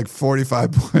has to be like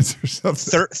 45 points or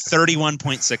something.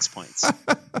 31.6 points.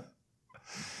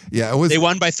 Yeah, it was. They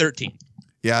won by 13.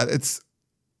 Yeah,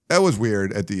 that was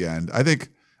weird at the end. I think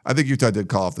Utah did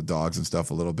call off the dogs and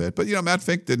stuff a little bit, but Matt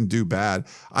Fink didn't do bad.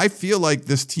 I feel like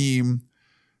this team,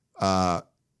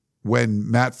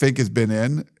 when Matt Fink has been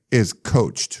in, is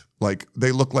coached. Like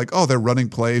they look like, they're running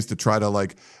plays to try to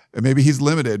maybe he's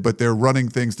limited, but they're running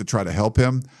things to try to help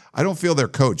him. I don't feel they're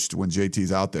coached when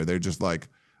JT's out there. They're just like,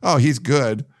 he's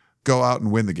good. Go out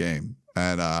and win the game.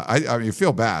 And I mean, you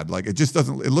feel bad. Like it just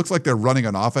doesn't. It looks like they're running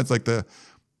an offense, like the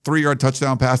 3-yard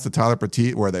touchdown pass to Tyler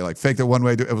Petit, where they faked it one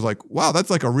way. It was like, wow, that's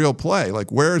like a real play.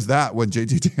 Like where is that when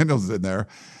JT Daniels is in there?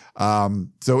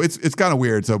 So it's kind of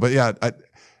weird. So, but yeah,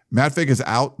 Matt Fink is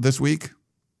out this week.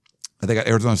 I think at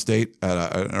Arizona State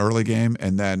at an early game.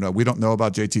 And then we don't know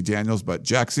about JT Daniels, but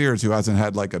Jack Sears, who hasn't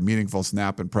had like a meaningful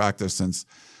snap in practice since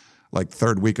like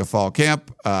third week of fall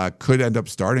camp, could end up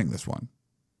starting this one.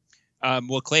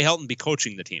 Will Clay Helton be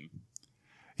coaching the team?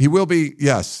 He will be,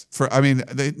 yes.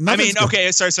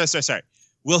 Okay. Sorry.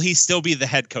 Will he still be the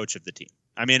head coach of the team?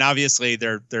 I mean, obviously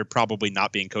they're probably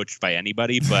not being coached by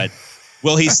anybody, but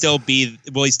will he still have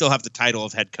the title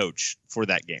of head coach for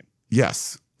that game?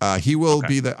 Yes. He will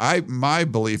be my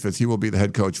belief is he will be the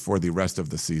head coach for the rest of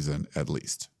the season at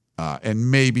least. And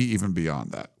maybe even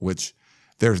beyond that, which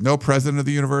there's no president of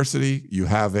the university. You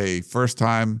have a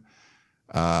first-time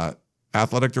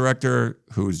athletic director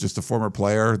who's just a former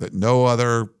player that no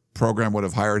other program would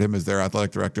have hired him as their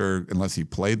athletic director unless he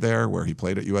played there, where he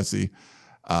played at USC.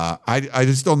 I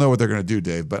just don't know what they're going to do,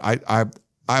 Dave, but I'm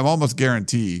almost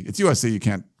guarantee it's USC. You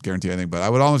can't guarantee anything, but I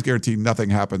would almost guarantee nothing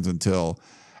happens until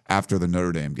after the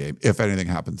Notre Dame game, if anything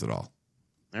happens at all.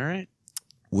 All right.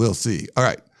 We'll see. All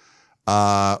right.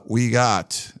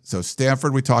 So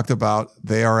Stanford, we talked about,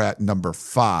 they are at number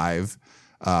 5.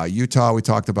 Utah, we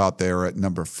talked about, they're at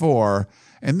number 4.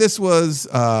 And this was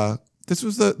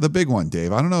the big one,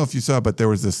 Dave. I don't know if you saw, but there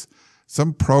was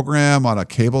some program on a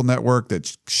cable network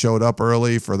that showed up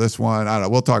early for this one. I don't know.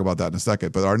 We'll talk about that in a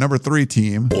second. But our number 3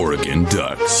 team, Oregon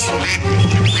Ducks.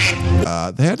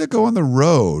 They had to go on the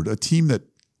road, a team that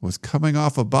was coming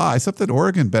off a bye, something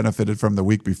Oregon benefited from the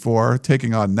week before,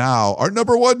 taking on now our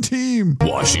number 1 team,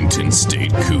 Washington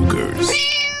State Cougars.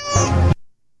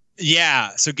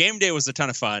 Yeah, so game day was a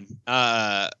ton of fun.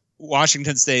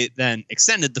 Washington State then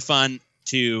extended the fun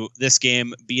to this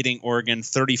game, beating Oregon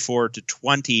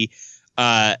 34-20.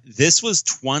 This was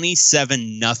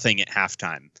 27-0 at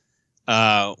halftime.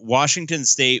 Washington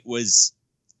State was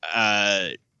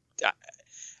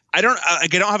I don't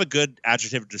have a good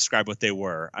adjective to describe what they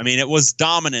were. I mean, it was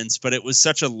dominance, but it was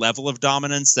such a level of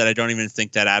dominance that I don't even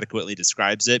think that adequately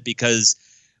describes it, because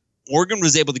Oregon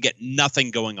was able to get nothing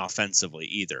going offensively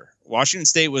either. Washington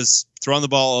State was throwing the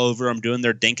ball over them, doing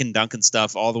their dink and dunk and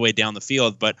stuff all the way down the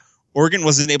field, but Oregon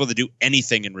wasn't able to do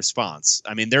anything in response.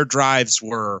 I mean, their drives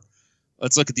were,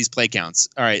 let's look at these play counts.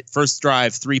 All right, first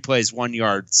drive, 3 plays, 1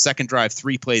 yard. Second drive,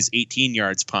 3 plays, 18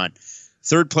 yards, punt.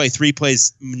 Third play, 3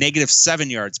 plays, -7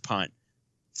 yards, punt.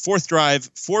 Fourth drive,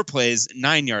 4 plays,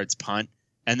 9 yards, punt.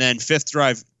 And then fifth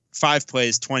drive, 5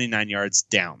 plays, 29 yards,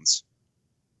 downs.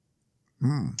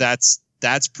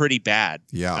 That's pretty bad.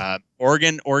 Yeah.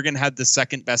 Oregon had the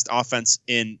second best offense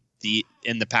in the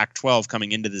Pac-12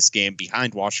 coming into this game,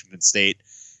 behind Washington State,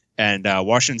 and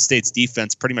Washington State's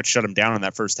defense pretty much shut them down in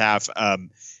that first half.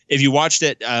 If you watched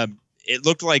it, it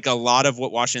looked like a lot of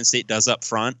what Washington State does up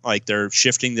front, like they're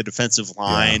shifting the defensive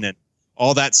line and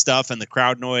all that stuff, and the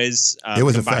crowd noise. It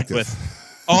was effective.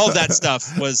 With all of that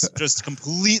stuff was just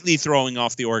completely throwing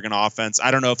off the Oregon offense.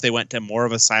 I don't know if they went to more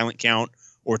of a silent count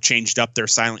or changed up their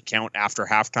silent count after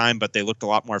halftime, but they looked a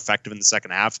lot more effective in the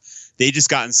second half. They just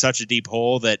got in such a deep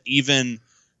hole that even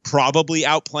probably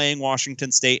outplaying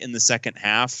Washington State in the second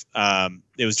half,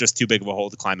 it was just too big of a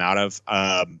hole to climb out of.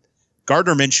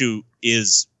 Gardner Minshew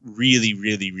is really,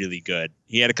 really, really good.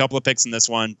 He had a couple of picks in this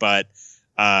one, but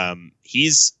I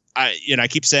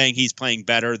keep saying he's playing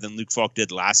better than Luke Falk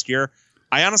did last year.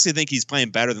 I honestly think he's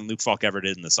playing better than Luke Falk ever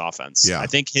did in this offense. Yeah. I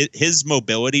think his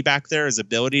mobility back there, his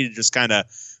ability to just kind of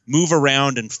move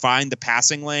around and find the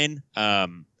passing lane,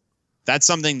 that's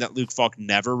something that Luke Falk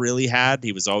never really had.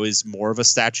 He was always more of a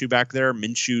statue back there.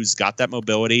 Minshew's got that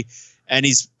mobility, and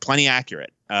he's plenty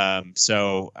accurate.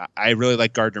 So I really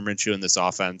like Gardner Minshew in this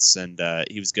offense, and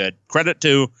he was good. Credit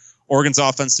to Oregon's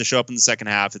offense to show up in the second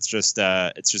half. It's just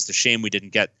a shame we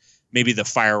didn't get maybe the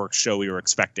fireworks show we were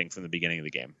expecting from the beginning of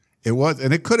the game. It was,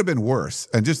 and it could have been worse.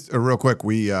 And just real quick,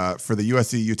 we for the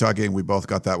USC-Utah game, we both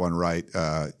got that one right.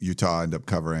 Utah ended up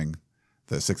covering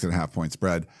the 6.5 point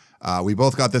spread. We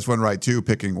both got this one right too,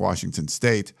 picking Washington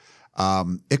State.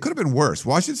 It could have been worse.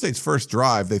 Washington State's first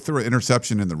drive, they threw an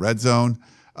interception in the red zone.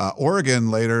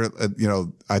 Oregon later,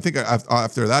 I think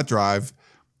after that drive,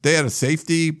 they had a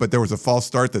safety, but there was a false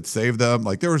start that saved them.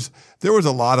 Like there was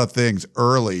a lot of things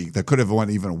early that could have went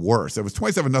even worse. It was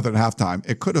 27-0 at halftime.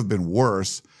 It could have been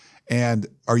worse. And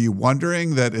are you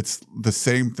wondering that it's the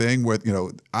same thing with,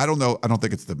 I don't know. I don't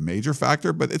think it's the major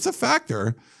factor, but it's a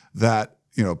factor that,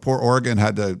 poor Oregon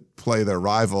had to play their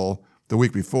rival the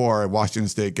week before, and Washington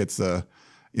State gets a,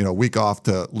 week off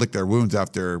to lick their wounds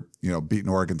after, beating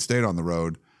Oregon State on the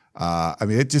road.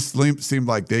 It just seemed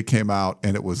like they came out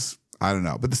and it was, I don't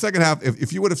know. But the second half,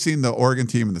 if you would have seen the Oregon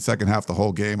team in the second half the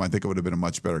whole game, I think it would have been a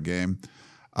much better game.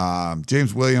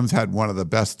 James Williams had one of the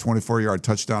best 24-yard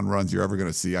touchdown runs you're ever going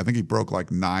to see. I think he broke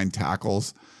like 9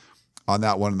 tackles on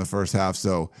that one in the first half.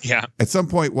 So yeah, at some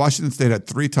point, Washington State had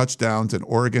 3 touchdowns and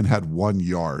Oregon had 1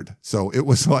 yard. So it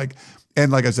was like, and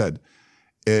like I said,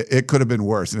 it could have been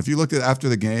worse. And if you looked at after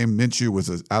the game, Minshew was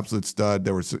an absolute stud.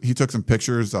 He took some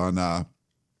pictures on, I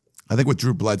think with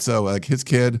Drew Bledsoe, like his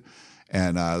kid,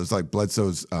 and it was like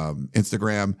Bledsoe's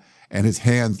Instagram, and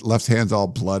his left hand's all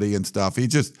bloody and stuff. He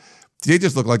just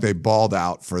looked like they balled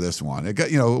out for this one. It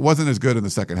wasn't as good in the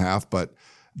second half, but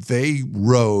they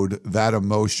rode that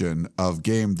emotion of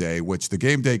game day, which the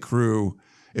game day crew,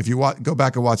 if you go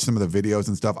back and watch some of the videos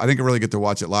and stuff, I didn't really get to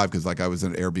watch it live because like I was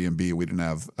in Airbnb, we didn't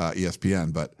have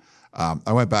ESPN, but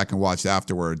I went back and watched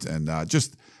afterwards, and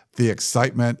just the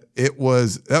excitement. It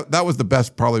was that was the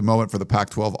best probably moment for the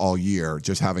Pac-12 all year,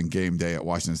 just having game day at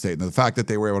Washington State, and the fact that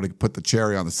they were able to put the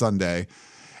cherry on the Sunday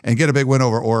and get a big win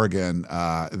over Oregon.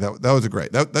 That was a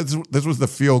great. This was the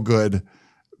feel good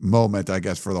moment, I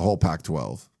guess, for the whole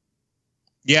Pac-12.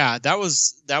 Yeah, that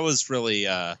was really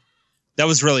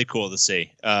cool to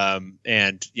see.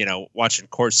 And watching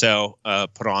Corso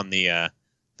put on the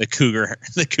Cougar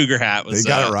hat was, they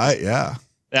got it right. Yeah,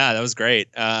 that was great.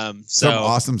 Some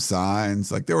awesome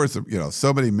signs. Like there were some,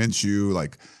 so many Minshew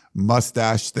like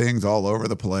mustache things all over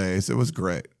the place. It was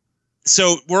great.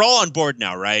 So we're all on board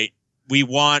now, right? We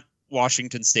want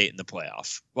Washington State in the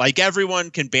playoff. Like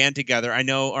everyone can band together. I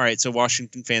know. All right. So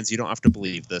Washington fans, you don't have to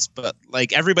believe this, but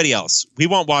like everybody else, we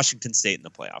want Washington State in the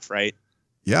playoff, right?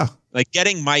 Yeah. Like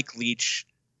getting Mike Leach,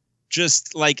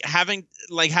 just like having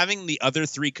the other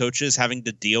three coaches having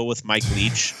to deal with Mike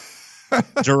Leach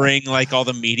during like all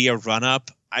the media run up.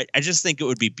 I just think it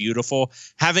would be beautiful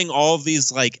having all of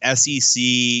these like SEC,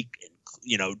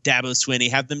 Dabo Swinney,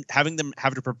 having them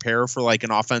have to prepare for like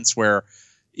an offense where,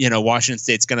 Washington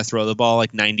State's going to throw the ball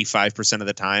like 95% of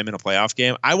the time in a playoff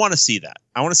game. I want to see that.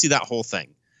 I want to see that whole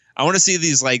thing. I want to see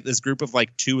this group of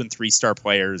like 2 and 3 star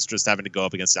players just having to go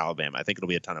up against Alabama. I think it'll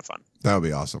be a ton of fun. That would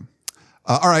be awesome.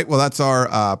 All right. Well, that's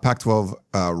our Pac-12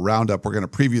 roundup. We're going to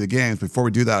preview the games. Before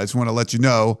we do that, I just want to let you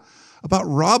know about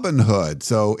Robinhood.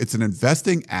 So it's an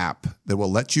investing app that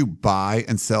will let you buy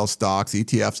and sell stocks,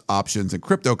 ETFs, options, and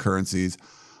cryptocurrencies,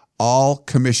 all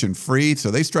commission free.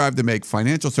 So they strive to make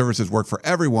financial services work for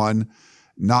everyone,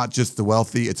 not just the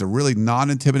wealthy. It's a really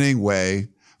non-intimidating way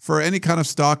for any kind of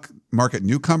stock market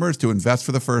newcomers to invest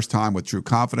for the first time with true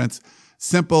confidence.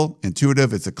 Simple,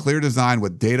 intuitive. It's a clear design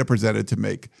with data presented to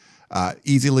make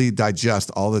easily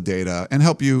digest all the data and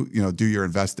help you, do your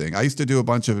investing. I used to do a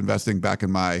bunch of investing back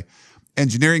in my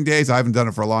engineering days. I haven't done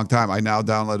it for a long time. I now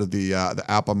downloaded the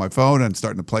app on my phone and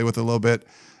starting to play with it a little bit.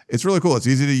 It's really cool. It's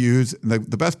easy to use. And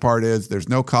the best part is there's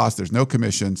no cost. There's no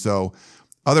commission. So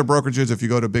other brokerages, if you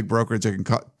go to a big brokerage, it can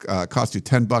cost you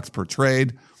 $10 per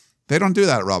trade. They don't do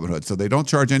that at Robinhood. So they don't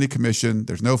charge any commission.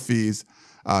 There's no fees.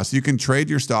 So you can trade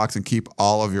your stocks and keep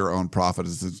all of your own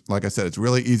profits. Like I said, it's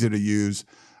really easy to use.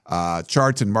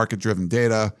 Charts and market-driven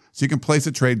data. So you can place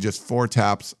a trade just 4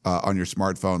 taps on your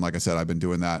smartphone. Like I said, I've been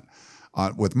doing that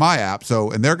with my app.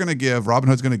 So, and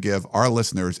Robinhood's going to give our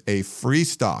listeners a free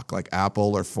stock like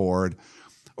Apple or Ford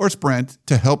or Sprint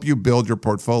to help you build your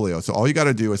portfolio. So all you got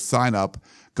to do is sign up,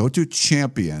 go to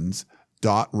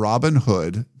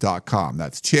champions.robinhood.com.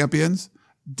 That's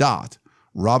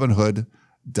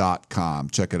champions.robinhood.com.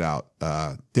 Check it out.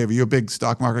 Dave, are you a big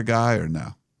stock market guy or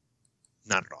no?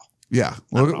 Not at all. Yeah,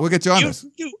 we'll get you on this.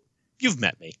 You've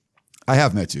met me. I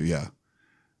have met you, yeah.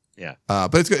 Yeah.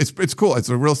 But it's good. It's cool. It's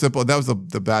a real simple. That was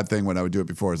the bad thing when I would do it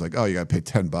before. It's like, oh, you got to pay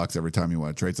 $10 every time you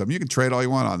want to trade something. You can trade all you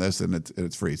want on this, and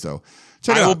it's free. So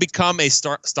check it out. I will become a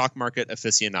stock market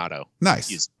aficionado.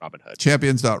 Nice. Use Robinhood.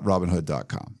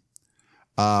 Champions.robinhood.com.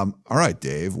 All right,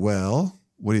 Dave. Well,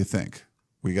 what do you think?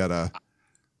 We got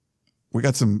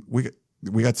some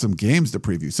games to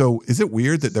preview. So is it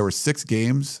weird that there were 6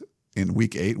 games in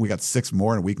week 8? We got 6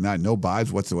 more in week 9. No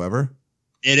buys whatsoever.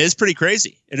 It is pretty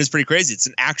crazy. It's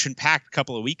an action-packed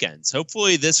couple of weekends.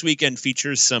 Hopefully this weekend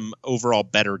features some overall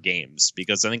better games,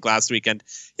 because I think last weekend,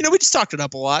 we just talked it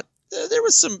up a lot. There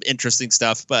was some interesting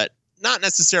stuff, but not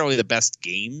necessarily the best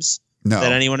games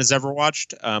that anyone has ever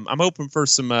watched. I'm hoping for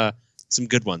some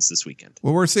good ones this weekend.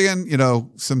 Well, we're seeing,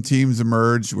 some teams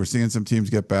emerge. We're seeing some teams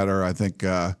get better. I think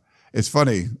it's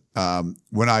funny.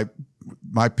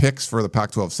 My picks for the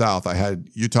Pac-12 South, I had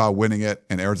Utah winning it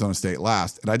and Arizona State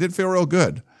last, and I did feel real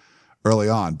good early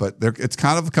on, but it's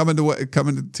kind of coming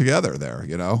together there,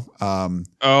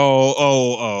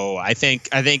 I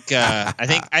think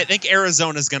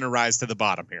Arizona's going to rise to the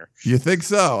bottom here. You think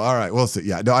so? All right, we'll see.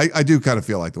 Yeah, no, I do kind of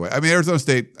feel like the way. I mean, Arizona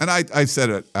State, and I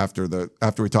said it after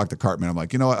we talked to Cartman. I'm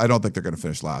like, you know what? I don't think they're going to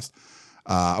finish last.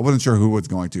 I wasn't sure who was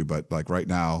going to, but like right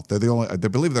now, I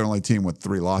believe they're the only team with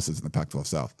 3 losses in the Pac-12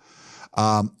 South.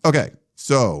 Okay,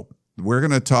 so we're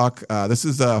going to talk. This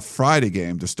is a Friday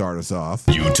game to start us off.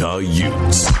 Utah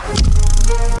Utes.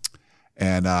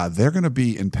 And they're going to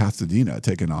be in Pasadena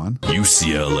taking on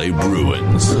UCLA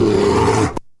Bruins.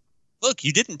 Look,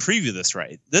 you didn't preview this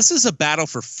right. This is a battle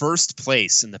for first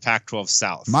place in the Pac-12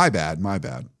 South. My bad.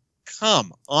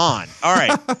 Come on. All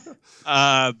right.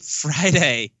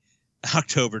 Friday,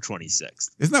 October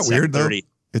 26th. Isn't that weird, though?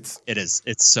 It is.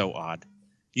 It's so odd.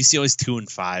 UCLA's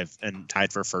 2-5 and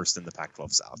tied for first in the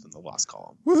Pac-12 South in the loss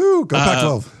column. Woohoo! Go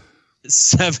Pac-12.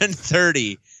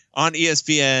 7:30 on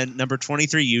ESPN. Number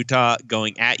 23 Utah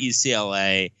going at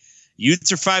UCLA.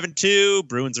 Utes are 5-2.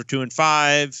 Bruins are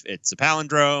 2-5. It's a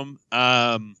palindrome.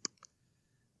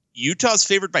 Utah's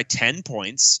favored by 10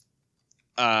 points.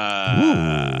 Ooh.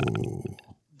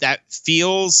 That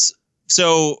feels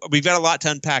so. We've got a lot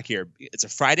to unpack here. It's a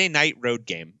Friday night road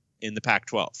game in the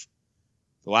Pac-12.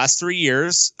 The last 3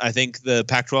 years, I think the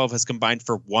Pac-12 has combined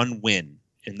for one win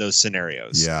in those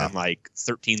scenarios, and like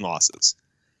 13 losses.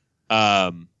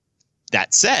 That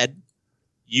said,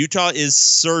 Utah is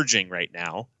surging right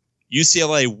now.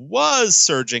 UCLA was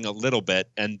surging a little bit,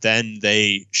 and then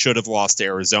they should have lost to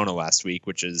Arizona last week,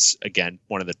 which is, again,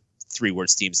 one of the 3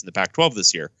 worst teams in the Pac-12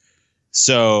 this year.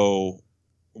 So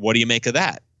what do you make of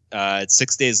that? It's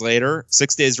 6 days later,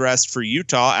 6 days rest for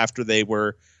Utah after they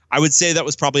were, I would say that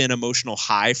was probably an emotional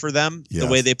high for them, the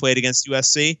way they played against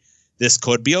USC. This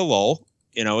could be a lull.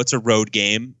 You know, it's a road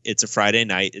game. It's a Friday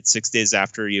night. It's 6 days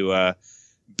after you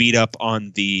beat up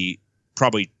on the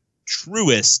probably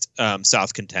truest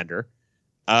South contender.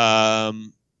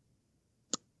 I'm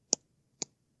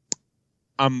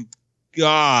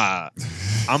gonna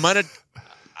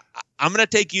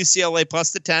take UCLA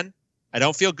plus the 10. I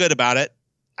don't feel good about it.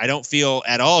 I don't feel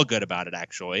at all good about it,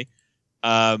 actually.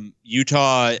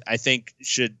 Utah, I think,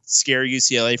 should scare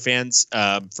UCLA fans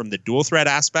from the dual threat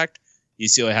aspect.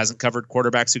 UCLA hasn't covered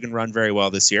quarterbacks who can run very well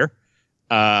this year.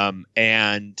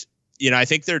 And, you know, I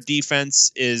think their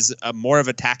defense is a more of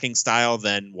attacking style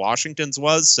than Washington's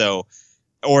was,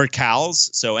 or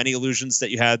Cal's. So any illusions that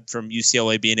you had from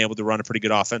UCLA being able to run a pretty good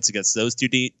offense against those two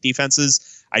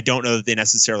defenses, I don't know that they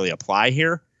necessarily apply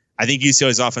here. I think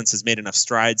UCLA's offense has made enough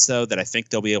strides, though, that I think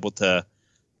they'll be able to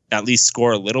at least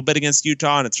score a little bit against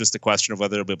Utah, and it's just a question of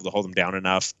whether they'll be able to hold them down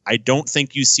enough. I don't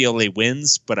think UCLA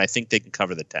wins, but I think they can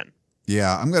cover the 10.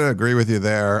 Yeah, I'm going to agree with you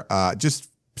there. Just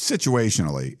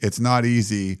situationally, it's not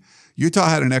easy. Utah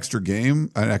had an extra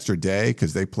game, an extra day,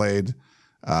 because they played,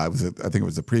 I think it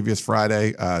was the previous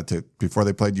Friday before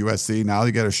they played USC. Now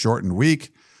you get a shortened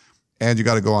week, and you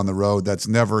got to go on the road. That's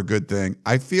never a good thing.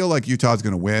 I feel like Utah's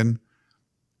going to win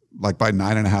like by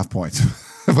 9.5 points.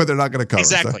 But they're not going to cover.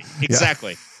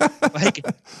 Exactly. Like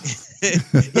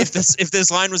if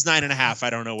this line was 9.5, I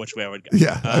don't know which way I would go.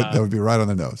 Yeah, that would be right on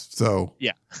the nose. So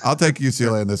yeah, I'll take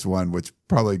UCLA in this one, which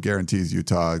probably guarantees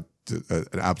Utah an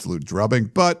absolute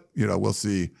drubbing. But you know, we'll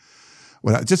see.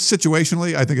 Just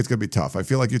situationally, I think it's going to be tough. I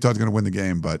feel like Utah's going to win the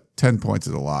game, but 10 points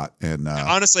is a lot. And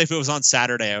honestly, if it was on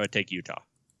Saturday, I would take Utah.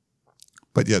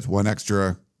 But yes, one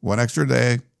extra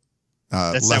day.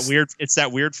 It's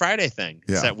that weird Friday thing.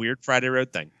 It's that weird Friday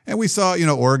road thing. And we saw,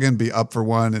 Oregon be up for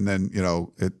one and then,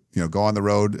 go on the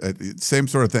road. Same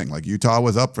sort of thing. Like Utah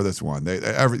was up for this one.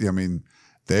 The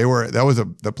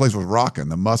place was rocking.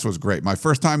 The muss was great. My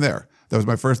first time there.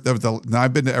 Now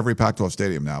I've been to every Pac-12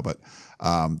 stadium now, but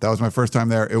that was my first time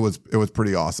there. It was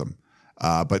pretty awesome.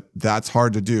 But that's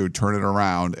hard to do. Turn it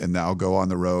around and now go on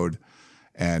the road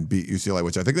and beat UCLA,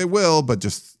 which I think they will, but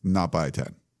just not by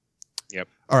 10. Yep.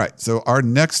 All right. So our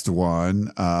next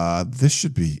one, this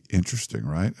should be interesting,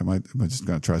 right? Am I just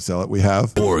going to try to sell it? We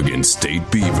have Oregon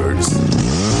State Beavers.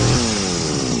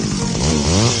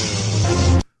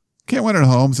 Can't win at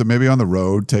home, so maybe on the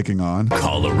road taking on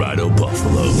Colorado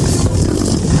Buffaloes.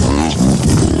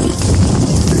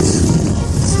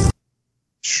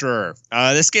 Sure.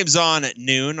 This game's on at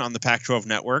noon on the Pac-12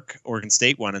 network. Oregon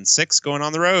State 1-6 going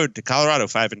on the road to Colorado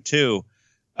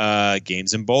 5-2.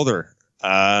 Games in Boulder.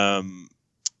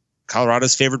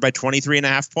 Colorado's favored by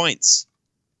 23.5 points.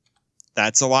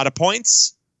 That's a lot of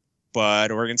points,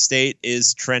 but Oregon State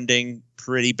is trending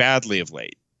pretty badly of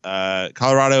late.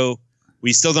 Colorado,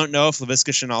 we still don't know if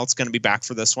Laviska Shenault's going to be back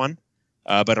for this one.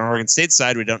 But on Oregon State's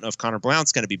side, we don't know if Connor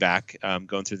Blount's going to be back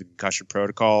going through the concussion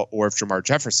protocol or if Jamar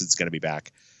Jefferson's going to be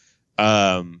back.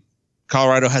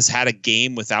 Colorado has had a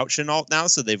game without Shenault now,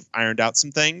 so they've ironed out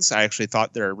some things. I actually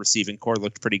thought their receiving core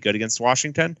looked pretty good against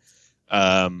Washington.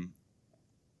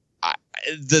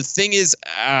 The thing is,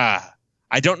 I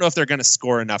don't know if they're going to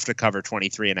score enough to cover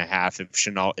 23.5 if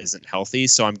Shenault isn't healthy.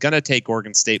 So I'm going to take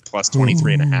Oregon State plus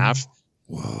 23.5.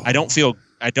 Whoa. I don't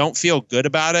feel good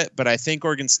about it, but I think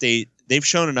Oregon State, they've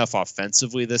shown enough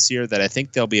offensively this year that I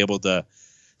think they'll be able to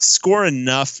score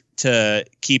enough to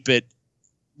keep it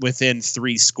within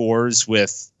 3 scores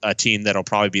with a team that'll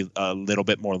probably be a little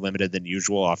bit more limited than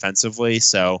usual offensively.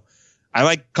 So I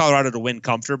like Colorado to win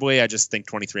comfortably. I just think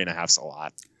 23.5 is a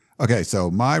lot. Okay, so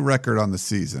my record on the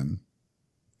season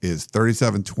is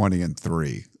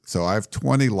 37-20-3. So I have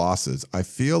 20 losses. I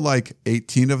feel like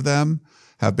 18 of them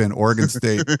have been Oregon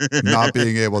State not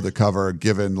being able to cover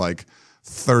given like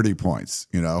 30 points,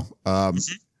 you know?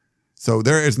 So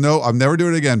there is I'm never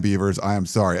doing it again, Beavers. I am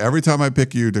sorry. Every time I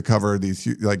pick you to cover these,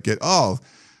 like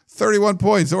 31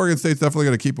 points, Oregon State's definitely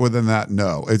going to keep within that.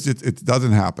 No, it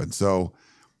doesn't happen. So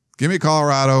give me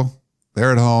Colorado.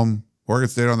 They're at home. Oregon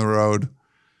State on the road.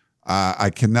 I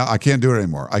can't do it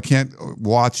anymore. I can't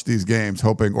watch these games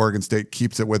hoping Oregon State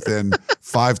keeps it within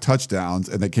 5 touchdowns,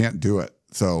 and they can't do it.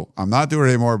 So I'm not doing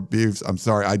it anymore, Beavs. I'm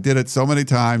sorry. I did it so many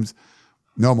times.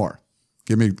 No more.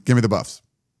 Give me the Buffs.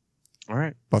 All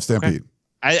right. Buff Stampede. Okay.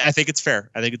 I think it's fair.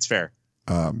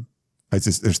 It's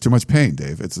just there's too much pain,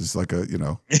 Dave. It's just like I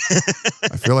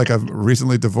feel like I'm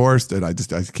recently divorced and I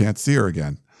can't see her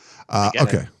again.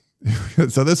 Okay.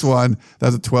 So this one,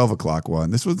 that's a 12 o'clock one.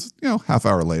 This was, half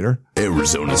hour later.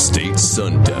 Arizona State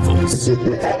Sun Devils.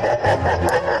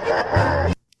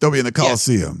 They'll be in the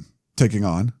Coliseum taking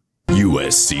on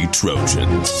USC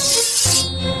Trojans.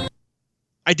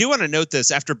 I do want to note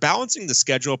this. After balancing the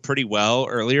schedule pretty well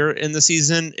earlier in the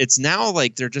season, it's now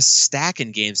like they're just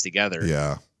stacking games together.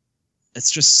 Yeah. It's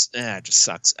just, it just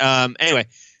sucks. Anyway,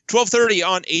 12:30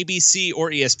 on ABC or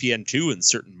ESPN2 in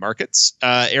certain markets.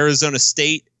 Arizona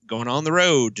State going on the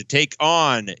road to take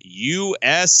on USC.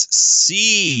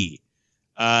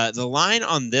 The line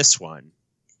on this one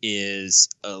is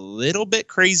a little bit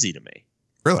crazy to me.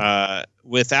 Really?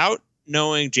 Without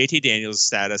knowing JT Daniels'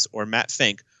 status or Matt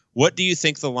Fink, what do you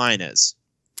think the line is?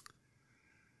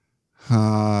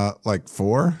 Like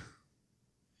 4?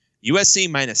 USC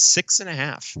minus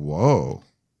 6.5. Whoa.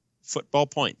 Football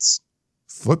points.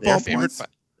 Football points?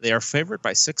 They are favored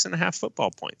by 6.5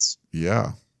 football points.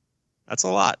 Yeah. That's a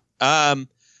lot. All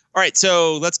right,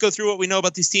 so let's go through what we know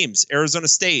about these teams. Arizona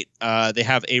State, they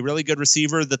have a really good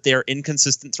receiver that they're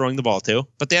inconsistent throwing the ball to,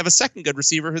 but they have a second good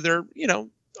receiver who they're,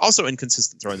 also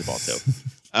inconsistent throwing the ball to.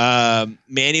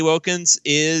 Manny Wilkins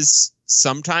is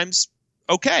sometimes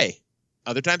okay,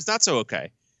 other times not so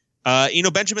okay.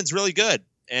 Eno Benjamin's really good,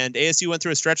 and ASU went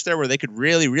through a stretch there where they could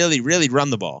really, really, really run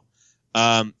the ball.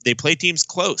 They play teams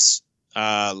close.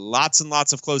 Lots and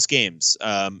lots of close games.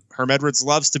 Herm Edwards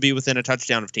loves to be within a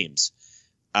touchdown of teams.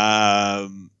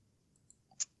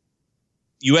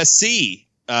 USC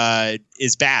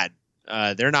is bad.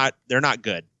 They're not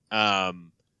good.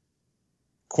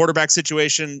 Quarterback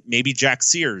situation, maybe Jack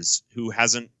Sears, who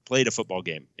hasn't played a football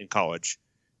game in college.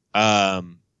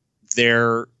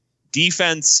 Their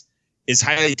defense is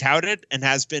highly touted and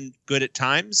has been good at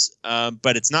times,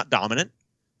 but it's not dominant.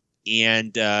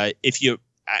 And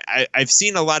I've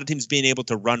seen a lot of teams being able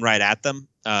to run right at them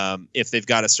if they've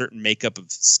got a certain makeup of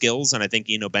skills, and I think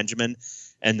Eno Benjamin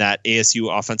and that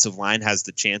ASU offensive line has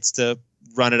the chance to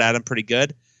run it at them pretty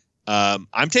good.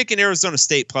 I'm taking Arizona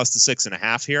State plus the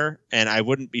 6.5 here, and I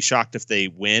wouldn't be shocked if they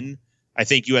win. I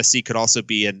think USC could also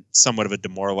be in somewhat of a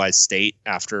demoralized state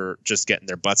after just getting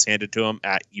their butts handed to them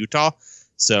at Utah.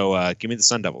 So give me the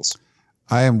Sun Devils.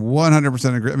 I am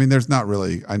 100% agree. I mean, there's not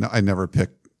really, I never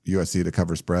picked USC to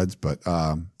cover spreads, but they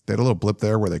had a little blip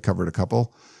there where they covered a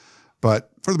couple.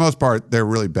 But for the most part, they're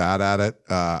really bad at it.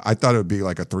 I thought it would be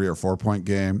like a 3 or 4 point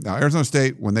game. Now, Arizona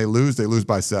State, when they lose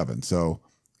by 7. So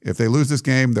if they lose this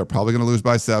game, they're probably going to lose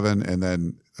by 7, and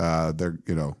then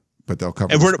but they'll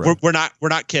cover. And we're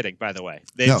not kidding, by the way.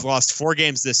 They've lost 4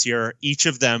 games this year, each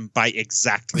of them by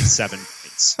exactly 7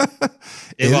 points.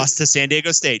 They lost to San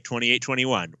Diego State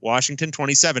 28-21, Washington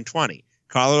 27-20,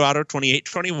 Colorado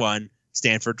 28-21,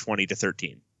 Stanford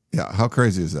 20-13. Yeah, how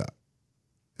crazy is that?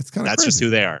 It's kind of that's crazy. Just who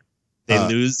they are.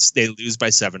 They lose by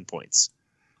 7 points.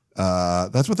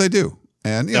 That's what they do.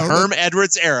 And the Herm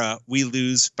Edwards era, we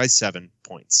lose by 7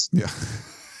 points. Yeah.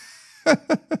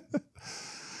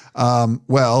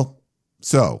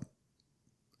 So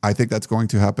I think that's going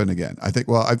to happen again. I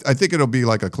think it'll be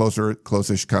like a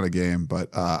close-ish kind of game, but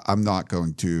I'm not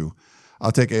going to.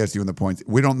 I'll take ASU in the points.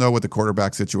 We don't know what the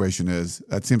quarterback situation is.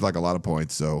 That seems like a lot of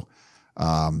points. So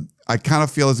I kind of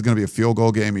feel it's going to be a field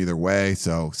goal game either way.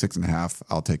 So 6.5,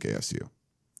 I'll take ASU.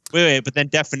 Wait, but then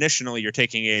definitionally you're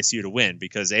taking ASU to win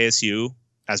because ASU,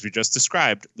 as we just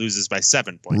described, loses by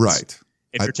 7 points. Right.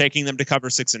 If you're taking them to cover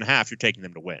 6.5, you're taking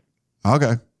them to win.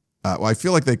 Okay. Well, I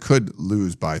feel like they could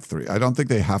lose by 3. I don't think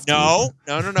they have to.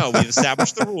 No. We've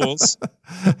established the rules.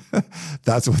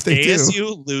 That's what they do.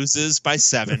 ASU loses by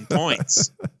 7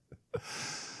 points.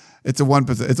 It's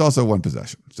also one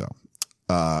possession. So,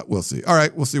 we'll see. All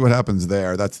right, we'll see what happens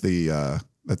there. That's the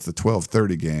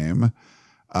 12:30 game.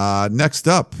 Next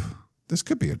up, this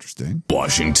could be interesting.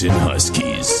 Washington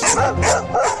Huskies.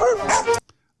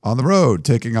 On the road,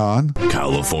 taking on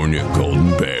California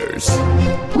Golden Bears.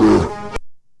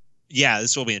 Yeah,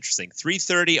 this will be interesting.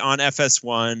 3:30 on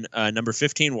FS1. Number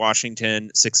 15, Washington,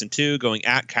 6-2, going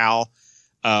at Cal.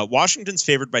 Washington's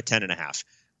favored by 10.5.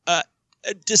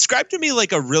 Describe to me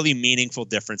like a really meaningful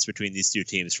difference between these two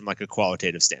teams from like a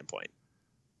qualitative standpoint.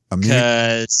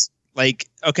 Because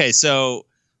okay, so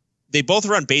they both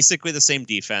run basically the same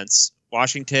defense.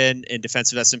 Washington in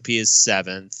defensive S&P is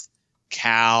 7th.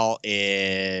 Cal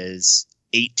is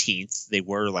 18th. They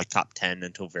were like top 10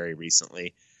 until very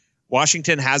recently.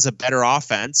 Washington has a better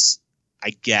offense,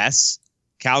 I guess.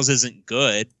 Cal's isn't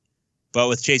good, but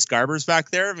with Chase Garbers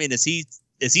back there, I mean, is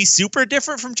he super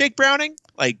different from Jake Browning?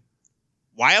 Like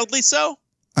wildly so?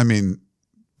 I mean,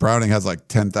 Browning has like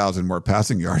 10,000 more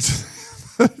passing yards.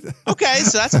 Okay,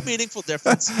 so that's a meaningful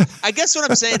difference. I guess what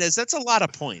I'm saying is that's a lot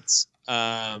of points.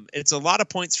 It's a lot of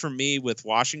points for me with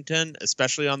Washington,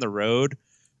 especially on the road,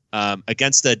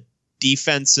 against a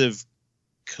defensive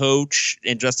coach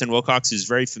in Justin Wilcox, who's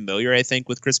very familiar, I think,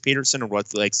 with Chris Peterson and what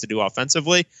he likes to do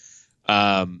offensively.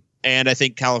 And I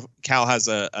think Cal has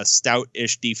a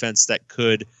stout-ish defense that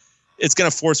it's going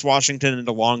to force Washington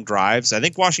into long drives. I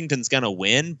think Washington's going to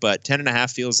win, but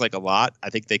 10.5 feels like a lot.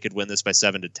 I think they could win this by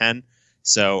 7-10.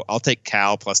 So I'll take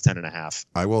Cal plus 10.5.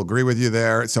 I will agree with you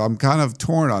there. So I'm kind of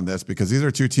torn on this because these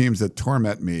are two teams that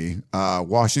torment me.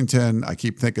 Washington, I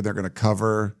keep thinking they're going to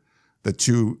cover the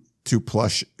two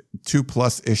plus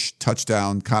ish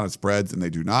touchdown kind of spreads, and they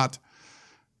do not.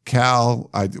 Cal,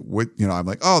 I'm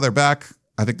like, oh, they're back.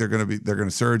 I think they're going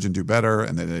to surge and do better,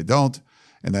 and then they don't.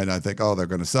 And then I think, oh, they're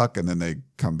going to suck, and then they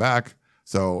come back.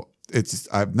 So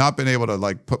I've not been able to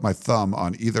like put my thumb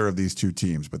on either of these two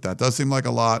teams, but that does seem like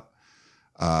a lot.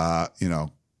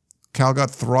 Cal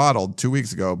got throttled 2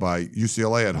 weeks ago by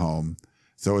UCLA at home.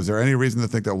 So is there any reason to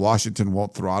think that Washington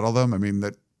won't throttle them? I mean,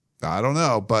 I don't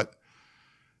know, but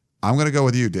I'm going to go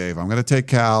with you, Dave. I'm going to take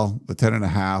Cal, the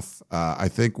 10.5. I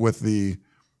think with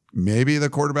maybe the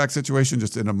quarterback situation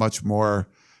just in a much more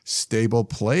stable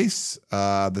place,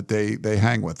 that they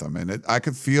hang with them. And I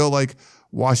could feel like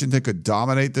Washington could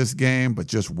dominate this game, but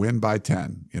just win by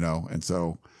 10, And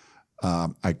so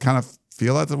I kind of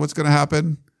feel that's what's going to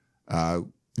happen.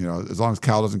 As long as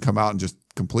Cal doesn't come out and just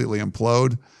completely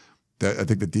implode, I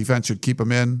think the defense should keep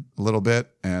them in a little bit.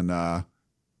 And,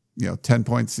 10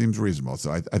 points seems reasonable.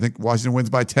 So I think Washington wins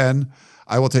by 10.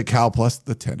 I will take Cal plus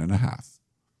the 10.5.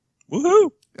 Woohoo!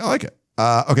 I like it.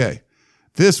 Okay.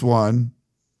 This one,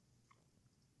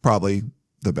 probably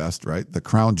the best, right? The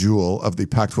crown jewel of the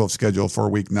Pac-12 schedule for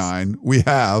week 9. We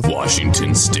have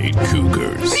Washington State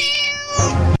Cougars.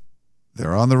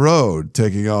 They're on the road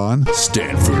taking on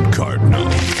Stanford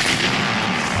Cardinal.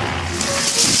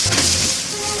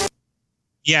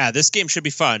 Yeah, this game should be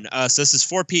fun. So this is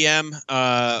 4 p.m.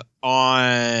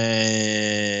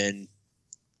 on.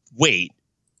 Wait,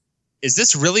 is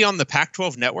this really on the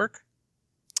Pac-12 network?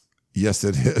 Yes,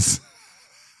 it is.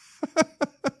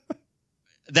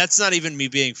 That's not even me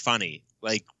being funny.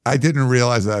 Like, I didn't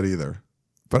realize that either,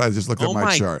 but I just looked at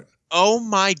my chart. Oh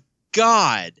my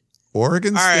God.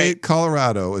 Oregon All State, right.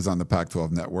 Colorado is on the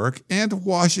Pac-12 network, and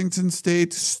Washington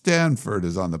State, Stanford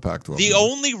is on the Pac-12 The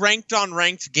network. only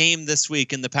ranked game this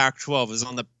week in the Pac-12 is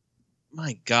on the.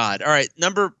 My God. All right.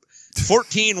 Number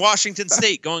 14, Washington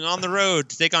State going on the road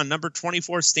to take on number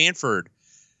 24, Stanford.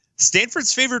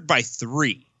 Stanford's favored by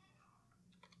 3.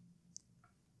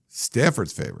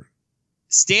 Stanford's favored.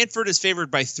 Stanford is favored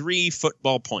by 3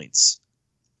 football points.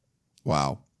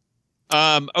 Wow.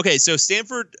 Okay, so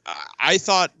Stanford, I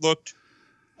thought looked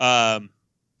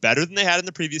better than they had in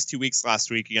the previous 2 weeks last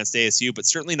week against ASU, but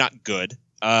certainly not good.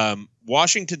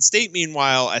 Washington State,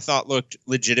 meanwhile, I thought looked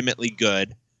legitimately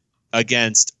good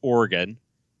against Oregon.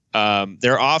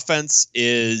 Their offense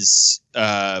is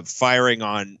firing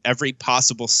on every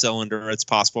possible cylinder it's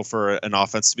possible for an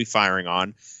offense to be firing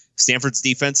on. Stanford's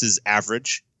defense is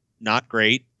average, not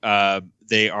great.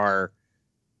 They are...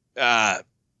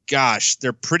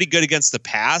 they're pretty good against the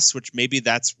pass, which maybe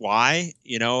that's why,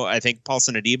 I think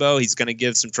Paulson Adebo, he's going to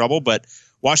give some trouble, but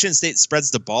Washington State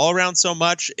spreads the ball around so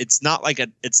much. It's not like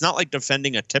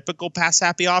defending a typical pass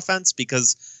happy offense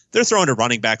because they're throwing to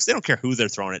running backs. They don't care who they're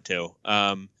throwing it to.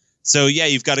 So yeah,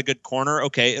 you've got a good corner.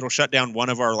 Okay. It'll shut down one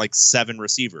of our 7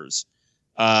 receivers.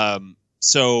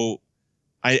 So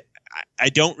I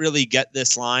don't really get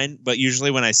this line, but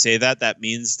usually when I say that, that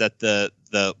means that the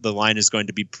line is going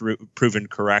to be proven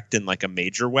correct in a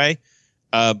major way.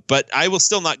 But I will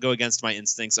still not go against my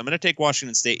instincts. I'm going to take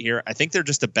Washington State here. I think they're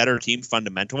just a better team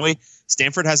fundamentally.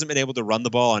 Stanford hasn't been able to run the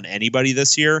ball on anybody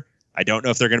this year. I don't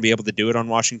know if they're going to be able to do it on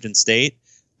Washington State.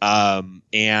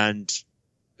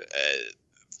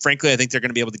 Frankly, I think they're going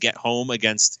to be able to get home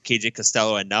against KJ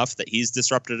Costello enough that he's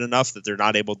disrupted enough that they're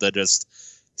not able to just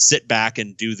sit back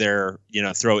and do their,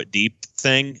 throw it deep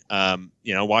thing.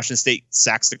 Washington State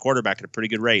sacks the quarterback at a pretty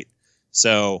good rate.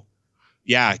 So,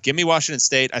 yeah, give me Washington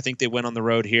State. I think they win on the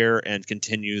road here and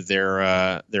continue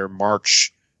their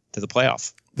march to the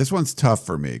playoff. This one's tough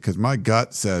for me because my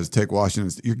gut says take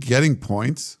Washington State. You're getting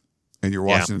points and you're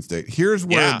Washington State. Here's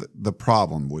where the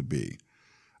problem would be.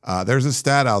 There's a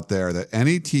stat out there that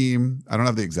any team, I don't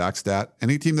have the exact stat,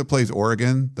 any team that plays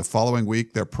Oregon the following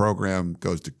week, their program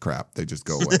goes to crap. They just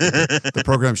go away. The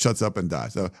program shuts up and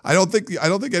dies. So I don't think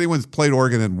anyone's played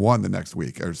Oregon and won the next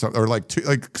week or something, or like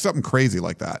something crazy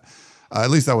like that. At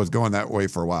least I was going that way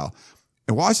for a while.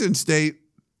 In Washington State,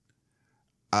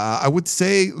 I would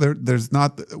say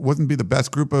wouldn't be the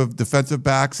best group of defensive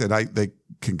backs, and they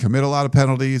can commit a lot of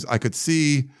penalties. I could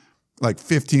see like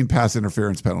 15 pass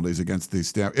interference penalties against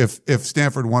these if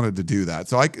Stanford wanted to do that.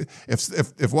 So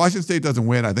if Washington State doesn't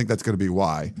win, I think that's going to be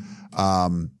why.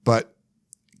 But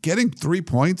getting 3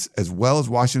 points as well as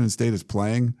Washington State is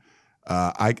playing,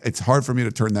 it's hard for me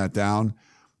to turn that down.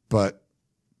 But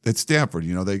it's Stanford,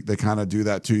 they kind of do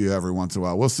that to you every once in a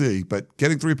while. We'll see. But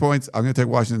getting 3 points, I'm going to take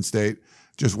Washington State.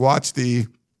 Just watch if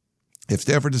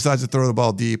Stanford decides to throw the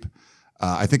ball deep,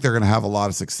 I think they're going to have a lot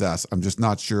of success. I'm just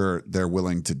not sure they're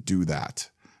willing to do that.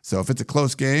 So if it's a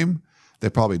close game, they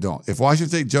probably don't. If Washington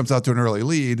State jumps out to an early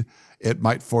lead, it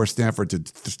might force Stanford to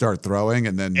start throwing,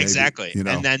 and then exactly,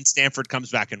 and then Stanford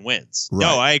comes back and wins. Right.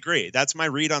 No, I agree. That's my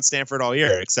read on Stanford all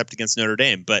year, except against Notre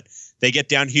Dame. But they get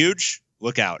down huge.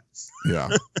 Look out. Yeah,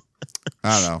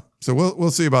 I don't know. So we'll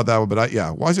see about that one. But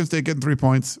Washington State getting 3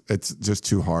 points. It's just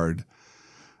too hard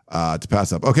to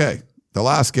pass up. Okay. The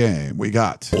last game we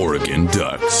got Oregon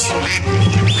Ducks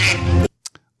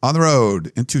on the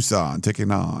road in Tucson,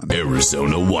 taking on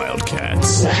Arizona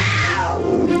Wildcats.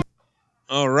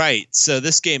 All right, so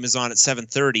this game is on at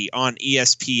 7:30 on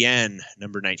ESPN.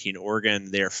 Number 19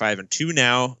 Oregon, they're 5-2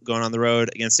 now, going on the road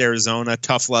against Arizona.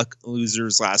 Tough luck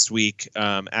losers last week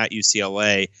at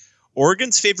UCLA.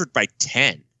 Oregon's favored by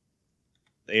 10.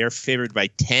 They are favored by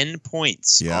 10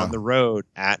 points on the road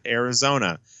at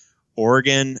Arizona.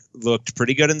 Oregon looked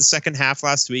pretty good in the second half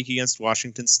last week against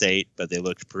Washington State, but they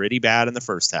looked pretty bad in the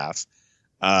first half.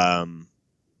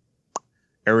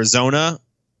 Arizona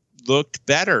looked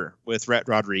better with Rhett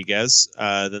Rodriguez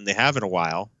than they have in a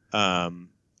while,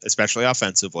 especially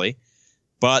offensively.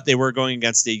 But they were going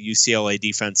against a UCLA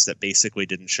defense that basically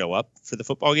didn't show up for the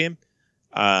football game.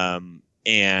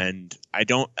 And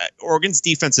Oregon's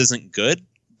defense isn't good,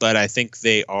 but I think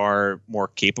they are more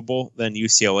capable than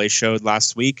UCLA showed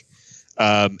last week.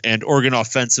 And Oregon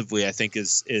offensively, I think,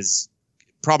 is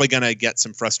probably going to get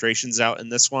some frustrations out in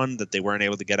this one that they weren't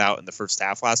able to get out in the first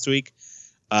half last week.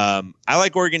 I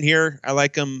like Oregon here. I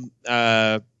like them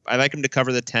to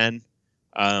cover the 10.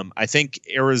 I think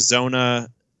Arizona,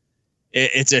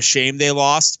 it's a shame they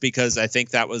lost because I think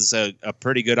that was a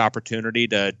pretty good opportunity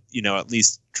to, at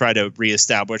least try to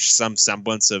reestablish some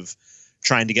semblance of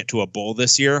trying to get to a bowl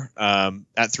this year. At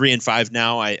 3-5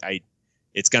 now,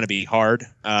 it's going to be hard.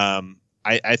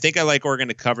 I think I like Oregon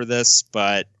to cover this,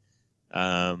 but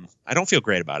I don't feel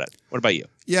great about it. What about you?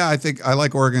 Yeah, I think I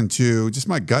like Oregon too. Just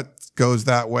my gut goes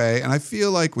that way. And I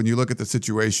feel like when you look at the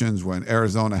situations when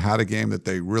Arizona had a game that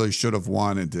they really should have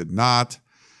won and did not,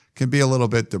 can be a little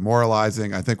bit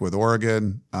demoralizing. I think with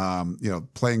Oregon,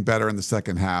 playing better in the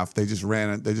second half, they just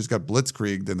got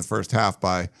blitzkrieged in the first half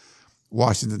by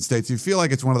Washington State. So you feel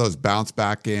like it's one of those bounce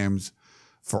back games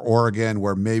for Oregon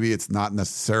where maybe it's not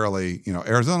necessarily,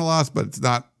 Arizona lost, but it's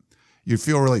not, you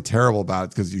feel really terrible about it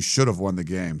because you should have won the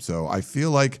game. So I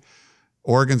feel like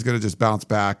Oregon's going to just bounce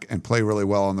back and play really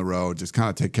well on the road, just kind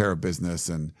of take care of business.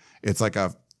 And it's like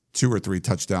a 2 or 3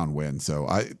 touchdown win. So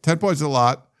 10 points is a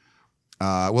lot.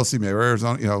 We'll see. Maybe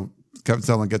Arizona, Kevin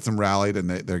Sutherland gets them rallied and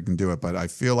they can do it. But I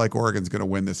feel like Oregon's going to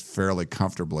win this fairly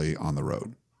comfortably on the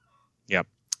road. Yep.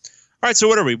 All right, so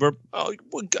what are we? We're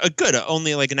good.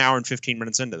 Only like an hour and 15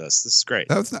 minutes into this. This is great.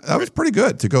 That was pretty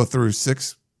good to go through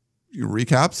 6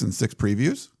 recaps and 6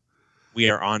 previews. We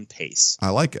are on pace. I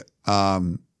like it.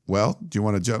 Well, do you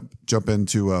want to jump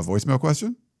into a voicemail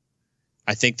question?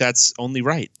 I think that's only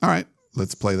right. All right,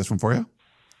 let's play this one for you.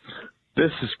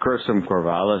 This is Chris from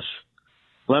Corvallis.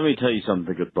 Let me tell you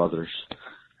something, good brothers.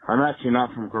 I'm actually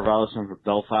not from Corvallis. I'm from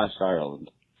Belfast,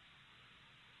 Ireland.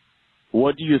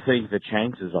 What do you think the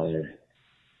chances are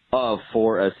of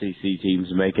 4 SEC teams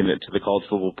making it to the college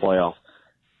football playoff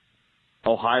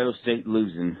Ohio State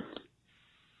losing.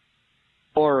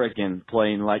 Oregon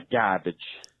playing like garbage.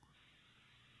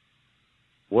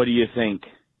 What do you think,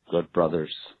 good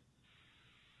brothers?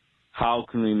 How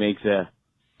can we make the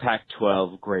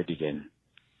Pac-12 great again?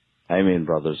 Amen,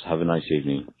 brothers. Have a nice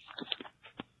evening.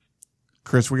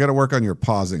 Chris, we got to work on your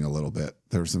pausing a little bit.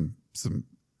 There's some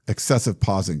excessive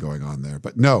pausing going on there,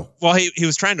 but no. Well, he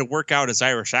was trying to work out his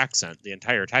Irish accent the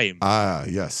entire time. Ah,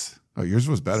 yes. Oh, yours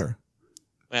was better.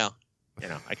 Well,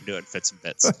 I can do it in fits and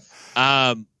bits.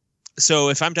 So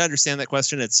if I'm to understand that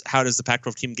question, it's how does the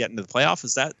Pac-12 team get into the playoff?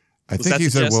 Is that? I think he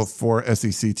said, will 4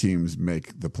 SEC teams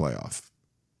make the playoff?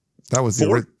 That was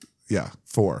 4?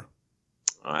 4.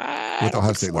 With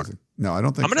Ohio State losing. No, I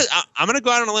don't think I'm gonna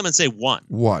go out on a limb and say 1.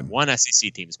 1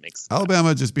 SEC teams makes the playoff.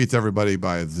 Alabama just beats everybody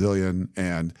by a zillion,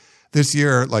 and this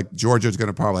year, like, Georgia's going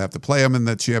to probably have to play them in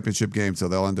the championship game, so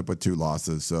they'll end up with 2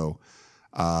 losses. So,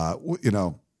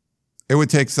 it would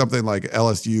take something like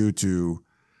LSU to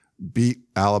beat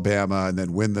Alabama and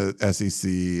then win the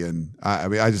SEC. And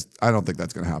I don't think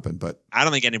that's going to happen, but I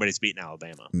don't think anybody's beaten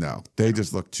Alabama. No, they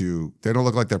just they don't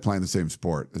look like they're playing the same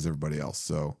sport as everybody else.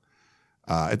 So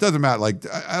it doesn't matter. Like,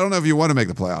 I don't know if you want to make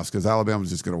the playoffs because Alabama's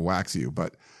just going to wax you,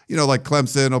 but like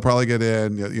Clemson will probably get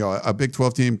in, a Big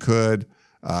 12 team could,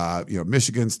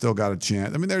 Michigan's still got a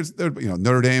chance. I mean, there's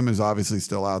Notre Dame is obviously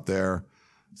still out there.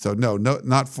 So no,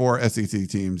 not 4 SEC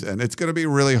teams. And it's going to be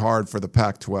really hard for the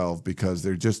Pac-12 because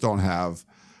they just don't have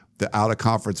the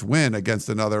out-of-conference win against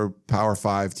another Power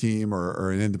 5 team or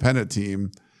an independent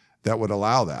team that would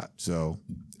allow that. So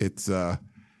it's not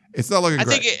looking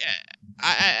great.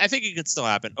 I think it could still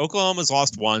happen. Oklahoma's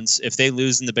lost once. If they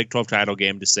lose in the Big 12 title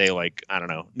game to say, like, I don't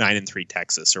know, 9-3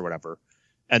 Texas or whatever,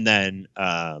 and then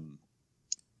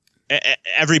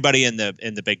everybody in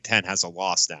the Big 10 has a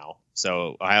loss now.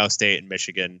 So Ohio State and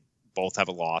Michigan both have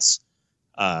a loss.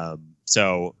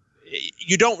 So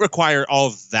you don't require all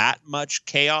of that much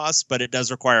chaos, but it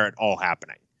does require it all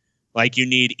happening. Like, you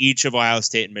need each of Ohio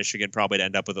State and Michigan probably to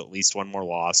end up with at least one more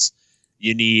loss.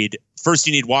 You need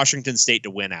Washington State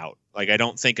to win out. Like, I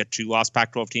don't think a 2-loss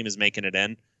Pac-12 team is making it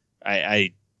in.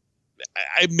 I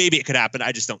maybe it could happen.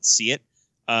 I just don't see it.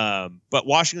 But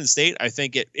Washington State, I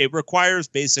think it requires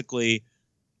basically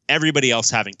everybody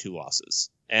else having 2 losses.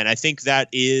 And I think that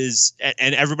is,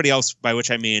 and everybody else, by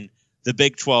which I mean the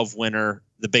Big 12 winner,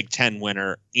 the Big 10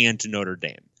 winner, and to Notre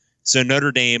Dame. So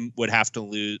Notre Dame would have to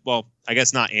lose. Well, I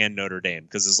guess not and Notre Dame,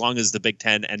 because as long as the Big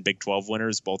 10 and Big 12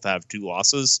 winners both have 2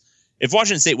 losses, if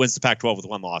Washington State wins the Pac-12 with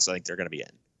 1 loss, I think they're going to be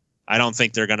in. I don't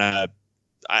think they're going to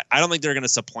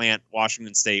supplant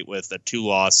Washington State with a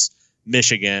 2-loss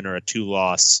Michigan or a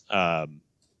 2-loss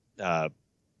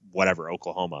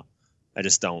Oklahoma. I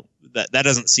just don't. That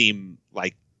doesn't seem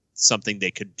like something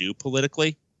they could do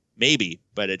politically. Maybe,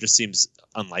 but it just seems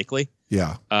unlikely.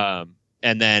 Yeah.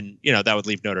 And then that would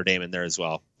leave Notre Dame in there as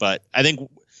well. But I think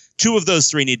 2 of those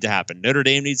 3 need to happen. Notre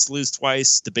Dame needs to lose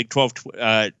twice. The Big 12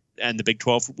 and the Big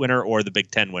 12 winner or the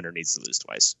Big 10 winner needs to lose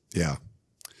twice. Yeah.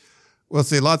 We'll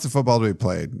see. Lots of football to be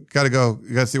played. Got to go.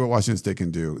 You got to see what Washington State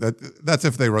can do. That's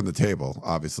if they run the table,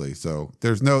 obviously. So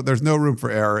there's no room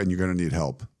for error, and you're going to need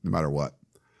help no matter what.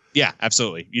 Yeah,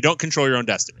 absolutely. You don't control your own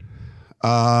destiny.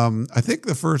 I think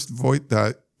the first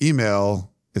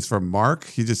email is from Mark.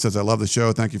 He just says, "I love the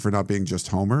show. Thank you for not being just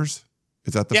homers."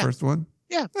 Is that the first one?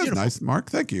 Yeah, that's beautiful. Nice,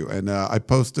 Mark. Thank you. And I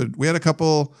posted. We had a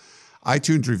couple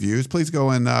iTunes reviews. Please go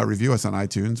and review us on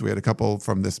iTunes. We had a couple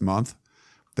from this month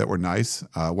that were nice.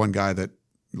 One guy that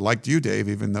liked you, Dave,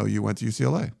 even though you went to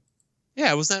UCLA.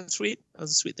 Yeah, wasn't that sweet? That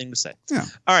was a sweet thing to say. Yeah.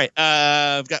 All right.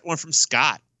 I've got one from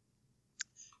Scott.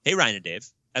 Hey, Ryan and Dave.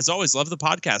 As always, love the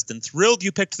podcast and thrilled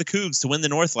you picked the Cougs to win the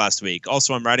North last week.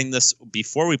 Also, I'm writing this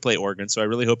before we play Oregon, so I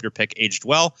really hope your pick aged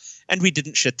well and we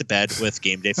didn't shit the bed with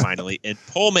game day finally in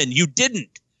Pullman. You didn't.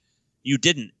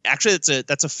 Actually,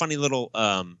 that's a funny little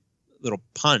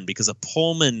pun because a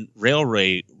Pullman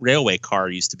railway car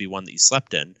used to be one that you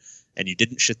slept in, and you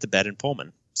didn't shit the bed in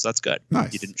Pullman. So that's good.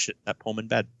 Nice. You didn't shit that Pullman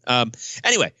bed.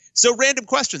 Anyway, so random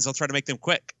questions. I'll try to make them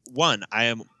quick. 1, I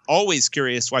am always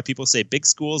curious why people say big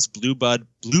schools, blue blood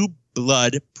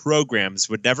programs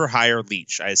would never hire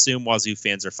Leach. I assume Wazoo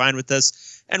fans are fine with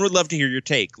this and would love to hear your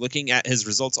take. Looking at his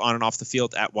results on and off the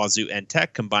field at Wazoo and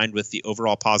Tech, combined with the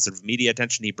overall positive media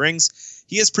attention he brings,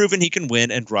 he has proven he can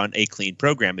win and run a clean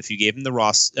program. If you gave him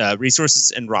the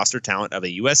resources and roster talent of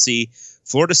a USC,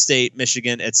 Florida State,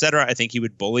 Michigan, etc., I think he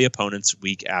would bully opponents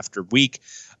week after week.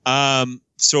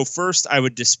 So first, I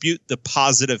would dispute the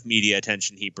positive media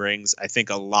attention he brings. I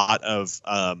think a lot of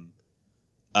I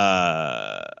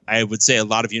would say a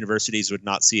lot of universities would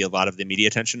not see a lot of the media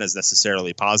attention as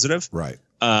necessarily positive. Right.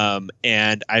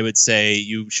 And I would say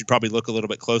you should probably look a little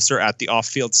bit closer at the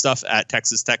off-field stuff at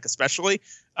Texas Tech, especially,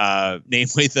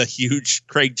 namely the huge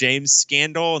Craig James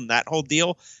scandal and that whole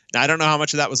deal. Now, I don't know how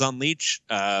much of that was on Leach.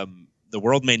 The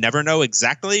world may never know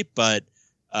exactly, but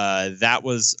that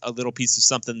was a little piece of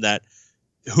something that,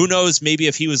 who knows, maybe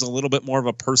if he was a little bit more of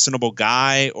a personable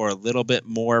guy or a little bit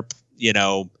more,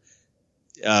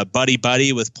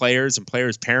 buddy with players and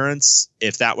players' parents,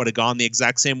 if that would have gone the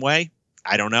exact same way,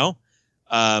 I don't know.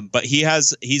 But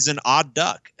he's an odd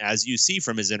duck, as you see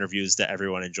from his interviews that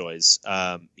everyone enjoys.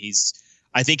 He's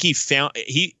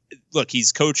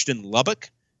coached in Lubbock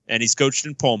and he's coached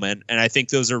in Pullman, and I think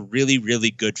those are really,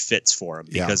 really good fits for him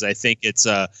because I think it's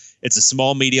a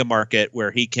small media market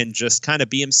where he can just kind of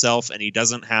be himself and he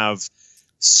doesn't have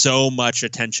so much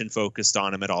attention focused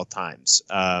on him at all times.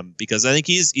 Because I think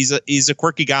he's a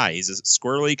quirky guy. He's a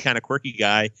squirrely kind of quirky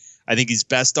guy. I think he's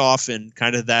best off in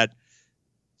kind of that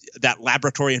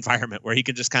laboratory environment where he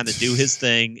can just kind of do his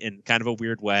thing in kind of a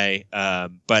weird way.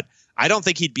 But I don't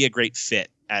think he'd be a great fit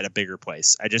at a bigger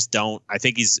place. I just don't. I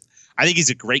think he's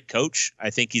a great coach. I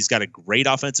think he's got a great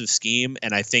offensive scheme.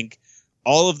 And I think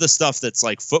all of the stuff that's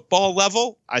like football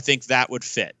level, I think that would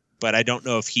fit. But I don't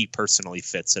know if he personally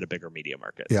fits at a bigger media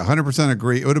market. Yeah, 100%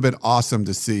 agree. It would have been awesome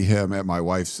to see him at my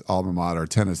wife's alma mater,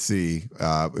 Tennessee,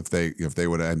 if they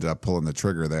would have ended up pulling the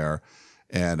trigger there.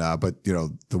 And but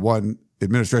the one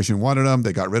administration wanted him,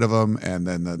 they got rid of him, and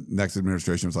then the next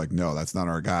administration was like, no, that's not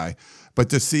our guy.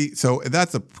 But to see, so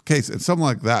that's the case. It's something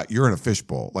like that. You're in a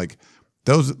fishbowl, like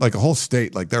those, like a whole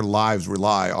state, like their lives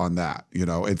rely on that.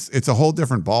 It's a whole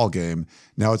different ball game.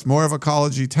 Now it's more of a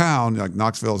collegey town. Like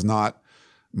Knoxville's not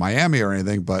Miami or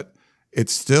anything, but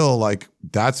it's still like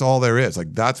that's all there is.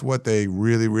 Like that's what they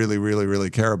really, really, really, really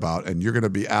care about. And you're going to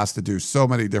be asked to do so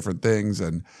many different things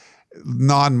and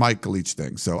non-Mike Leach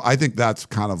things. So I think that's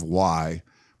kind of why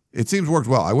it seems worked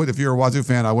well. I would, if you're a Wazoo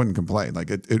fan, I wouldn't complain. Like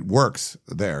it works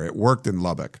there. It worked in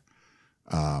Lubbock.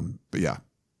 But yeah.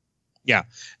 Yeah.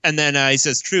 And then he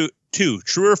says, true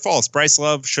or false? Bryce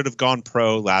Love should have gone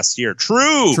pro last year.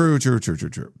 True. 3,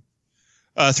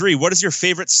 what is your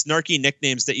favorite snarky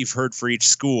nicknames that you've heard for each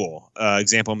school?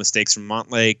 Example, mistakes from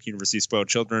Montlake, University of Spoiled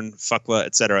Children, Fuckla,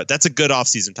 etc. That's a good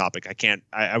off-season topic.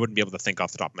 I wouldn't be able to think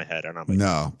off the top of my head. I don't know.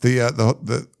 No,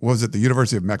 the what was it? The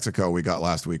University of Mexico we got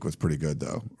last week was pretty good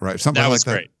though, right? Something that like was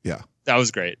that. Great. Yeah, that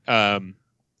was great.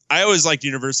 I always liked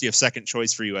University of Second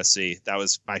Choice for USC. That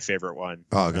was my favorite one.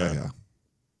 Oh, okay, yeah.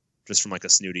 Just from like a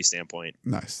snooty standpoint.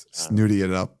 Nice, snooty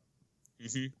it up.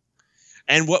 Mm-hmm.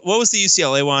 And what was the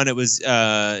UCLA one? It was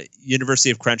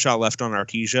University of Crenshaw left on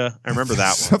Artesia. I remember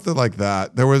that one. Something like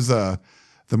that. There was the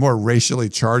more racially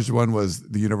charged one was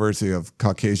the University of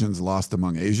Caucasians lost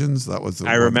among Asians. That was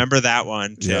I remember that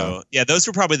one too. Yeah, those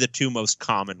were probably the two most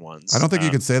common ones. I don't think you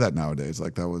could say that nowadays.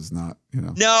 Like that was not,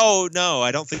 No,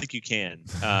 I don't think you can.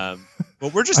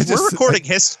 But we're recording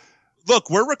history. Look,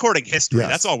 we're recording history. Yes.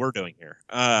 That's all we're doing here.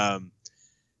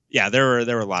 Yeah, there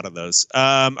were a lot of those.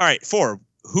 All right, 4.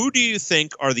 Who do you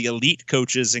think are the elite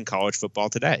coaches in college football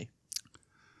today?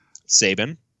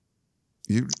 Saban.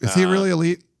 Is he really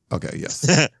elite? Okay, yes.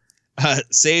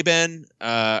 Saban,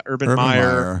 Urban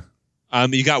Meyer.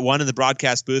 You got one in the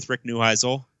broadcast booth, Rick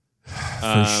Neuheisel.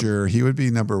 For sure. He would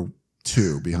be number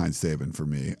 2 behind Saban for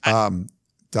me. Dabo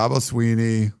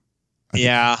Swinney. I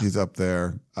think he's up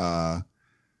there.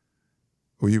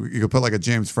 You could put like a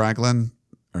James Franklin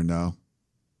or no?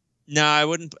 No, I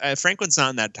wouldn't. Franklin's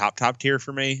not in that top tier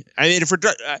for me. I mean, if we're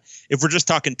just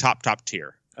talking top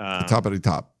tier, the tippity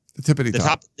top. The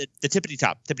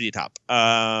tippity top.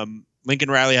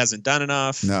 Lincoln Riley hasn't done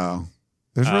enough. No,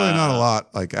 there's really not a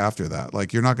lot like after that.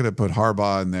 Like you're not going to put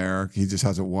Harbaugh in there. He just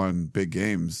hasn't won big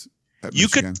games. You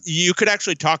could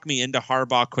actually talk me into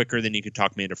Harbaugh quicker than you could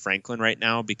talk me into Franklin right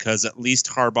now because at least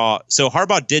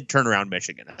Harbaugh did turn around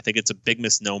Michigan. I think it's a big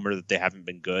misnomer that they haven't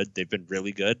been good. They've been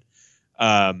really good.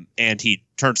 And he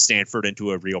turned Stanford into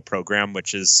a real program,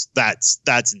 which is that's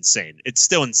insane. It's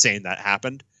still insane that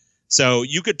happened. So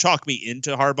you could talk me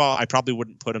into Harbaugh. I probably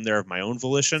wouldn't put him there of my own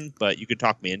volition, but you could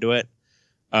talk me into it.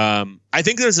 I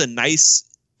think there's a nice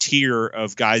tier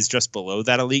of guys just below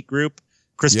that elite group.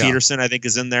 Chris Peterson, I think,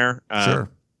 is in there. Sure.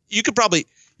 You could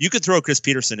throw Chris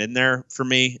Peterson in there for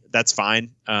me. That's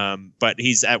fine. But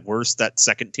he's at worst that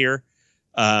second tier.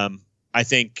 I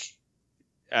think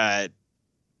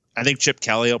Chip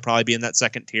Kelly will probably be in that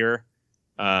second tier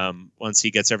once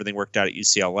he gets everything worked out at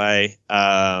UCLA.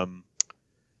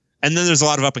 And then there's a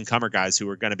lot of up-and-comer guys who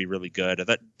are going to be really good.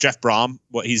 That Jeff Brom,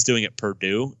 what he's doing at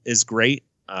Purdue is great.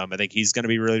 I think he's going to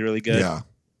be really, really good. Yeah.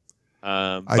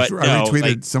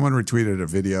 Someone retweeted a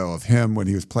video of him when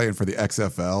he was playing for the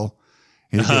XFL,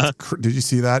 He gets, did you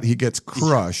see that? He gets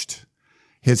crushed.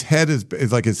 His head is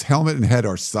like his helmet and head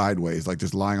are sideways, like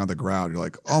just lying on the ground. You're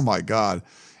like, oh my God.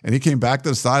 And he came back to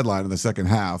the sideline in the second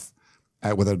half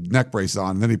with a neck brace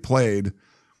on. And then he played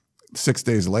 6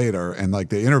 days later, and like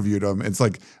they interviewed him. It's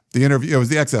like the interview, it was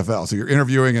the XFL. So you're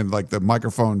interviewing and like the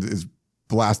microphone is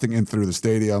blasting in through the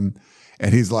stadium.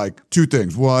 And he's like, two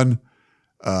things. One,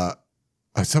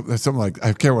 something like,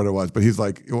 I can't remember what it was, but he's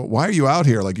like, why are you out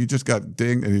here? Like you just got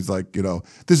dinged. And he's like,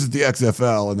 this is the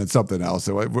XFL, and then something else.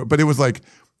 So, but it was like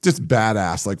just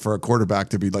badass, like for a quarterback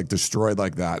to be like destroyed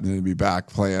like that and then be back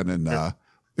playing. And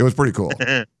it was pretty cool.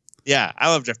 Yeah. I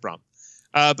love Jeff Brom.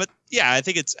 But yeah, I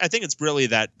think it's really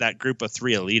that group of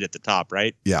 3 elite at the top,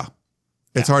 right? Yeah.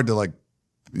 It's hard to like,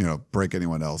 break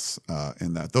anyone else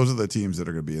in that. Those are the teams that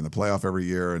are going to be in the playoff every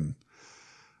year and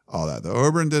all that. The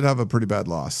Auburn did have a pretty bad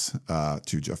loss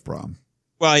to Jeff Brom.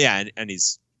 Well, yeah, and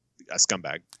he's a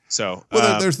scumbag. So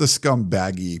there's the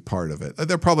scumbaggy part of it.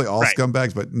 They're probably all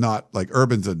scumbags, but not like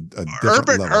Urban's a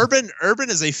different level. Urban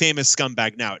is a famous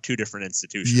scumbag now at 2 different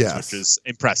institutions, which is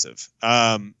impressive.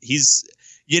 He's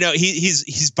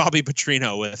Bobby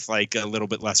Petrino with like a little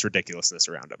bit less ridiculousness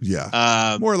around him.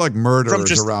 Yeah. More like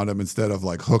murderers around him instead of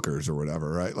like hookers or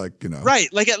whatever, right? Like,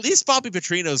 Right. Like at least Bobby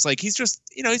Petrino's like, he's just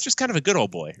kind of a good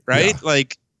old boy, right? Yeah.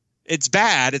 Like it's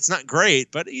bad. It's not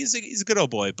great, but he's a good old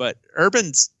boy. But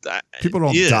Urban's people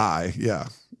don't die. Yeah.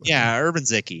 Yeah.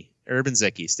 Urban's icky.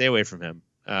 Stay away from him.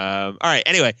 All right.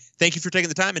 Anyway, thank you for taking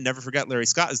the time, and never forget Larry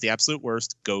Scott is the absolute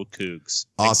worst. Go Cougs.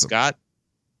 Awesome. Thanks, Scott.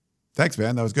 Thanks,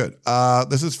 man. That was good.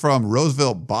 This is from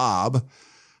Roseville Bob.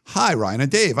 Hi, Ryan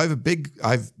and Dave. I've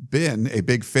been a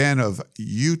big fan of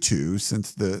you two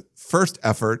since the first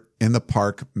effort in the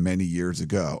park many years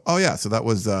ago. Oh yeah, so that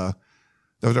was our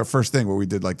first thing where we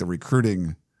did like the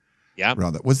recruiting. Yeah.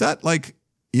 Around that. Was that like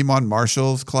Iman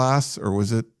Marshall's class, or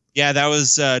was it? Yeah, that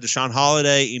was Deshaun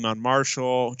Holiday, Iman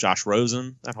Marshall, Josh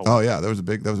Rosen. That was a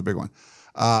big one.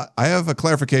 I have a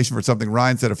clarification for something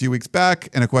Ryan said a few weeks back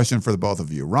and a question for the both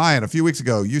of you. Ryan, a few weeks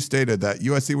ago, you stated that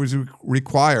USC was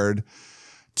required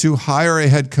to hire a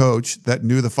head coach that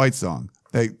knew the fight song.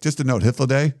 Hey, just a note,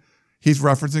 Hitler he's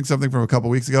referencing something from a couple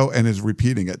weeks ago and is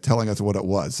repeating it, telling us what it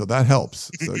was. So that helps.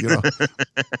 So,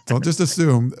 don't just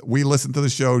assume we listened to the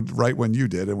show right when you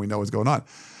did and we know what's going on.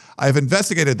 I have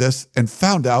investigated this and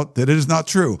found out that it is not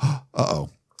true. Uh-oh.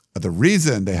 The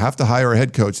reason they have to hire a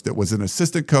head coach that was an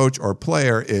assistant coach or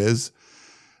player is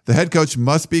the head coach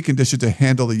must be conditioned to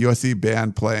handle the USC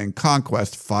band playing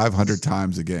Conquest 500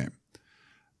 times a game.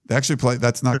 They actually play,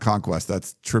 that's not Conquest,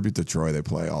 that's Tribute to Troy. They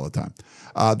play all the time.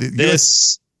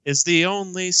 This is the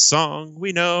only song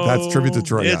we know. That's Tribute to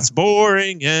Troy. It's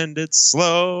boring and it's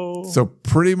slow. So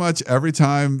pretty much every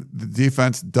time the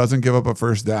defense doesn't give up a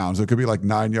first down, so it could be like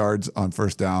 9 yards on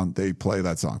first down, they play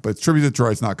that song. But it's Tribute to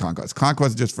Troy. It's not Conquest.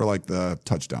 Conquest is just for like the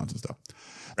touchdowns and stuff.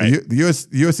 Right. The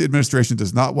USC administration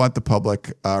does not want the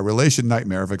public relation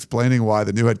nightmare of explaining why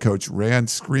the new head coach ran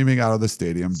screaming out of the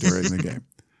stadium during the game.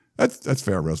 That's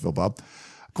fair, Roseville Bob.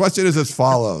 Question is as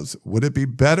follows. Would it be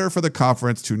better for the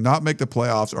conference to not make the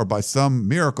playoffs or by some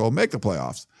miracle make the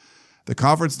playoffs? The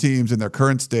conference teams in their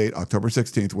current state, October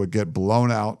 16th, would get blown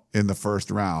out in the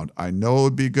first round. I know it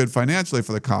would be good financially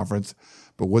for the conference,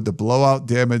 but would the blowout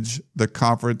damage the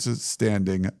conference's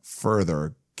standing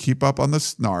further? Keep up on the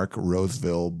snark,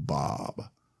 Roseville Bob.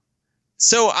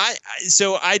 So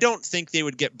I don't think they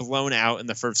would get blown out in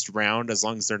the first round as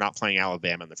long as they're not playing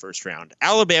Alabama in the first round.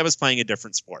 Alabama's playing a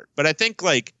different sport, but I think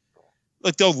like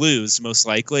they'll lose most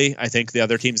likely. I think the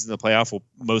other teams in the playoff will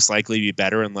most likely be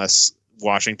better unless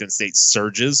Washington State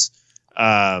surges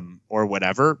or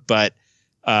whatever. But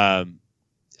I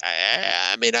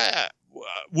mean,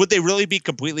 would they really be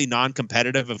completely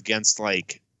non-competitive against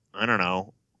like, I don't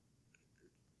know,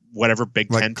 whatever Big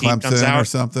Ten team Clemson comes out or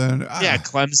something? Yeah,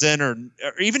 Clemson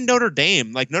or even Notre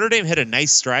Dame. Like Notre Dame hit a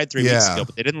nice stride 3 weeks ago,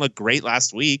 but they didn't look great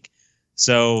last week.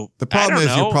 So the problem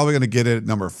is you're probably going to get it at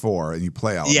number 4 and you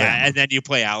play Alabama. Yeah, and then you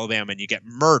play Alabama and you get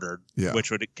murdered, which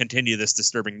would continue this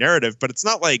disturbing narrative. But it's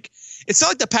not like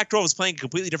the Pac-12 is playing a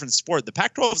completely different sport. The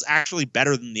Pac-12 is actually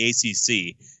better than the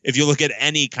ACC. If you look at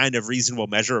any kind of reasonable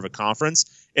measure of a conference,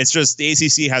 it's just the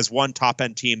ACC has one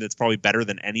top-end team that's probably better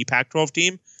than any Pac-12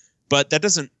 team. But that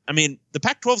doesn't, I mean, the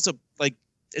Pac-12's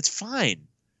it's fine.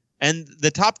 And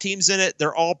the top teams in it,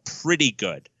 they're all pretty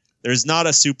good. There's not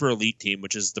a super elite team,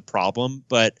 which is the problem.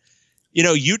 But,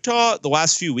 Utah the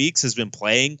last few weeks has been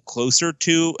playing closer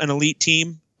to an elite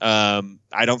team. I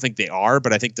don't think they are,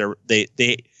 but I think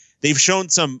they've shown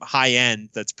some high end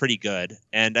that's pretty good.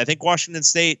 And I think Washington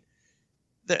State,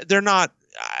 they're not,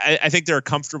 I think they're a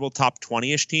comfortable top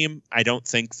 20-ish team. I don't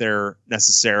think they're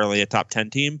necessarily a top 10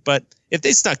 team, but if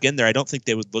they snuck in there, I don't think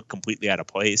they would look completely out of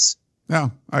place.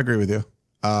 No, I agree with you.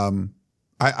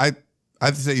 I'd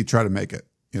say you try to make it,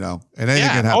 and anything can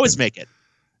happen. Always make it.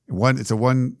 It's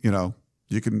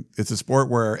a sport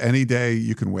where any day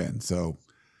you can win. So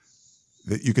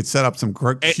that you could set up some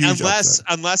huge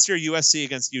unless you're USC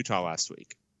against Utah last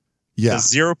week. Yeah.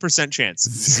 0% chance.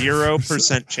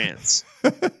 0% chance.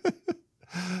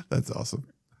 That's awesome.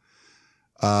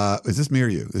 Is this me or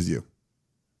you? This is you.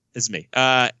 It's me.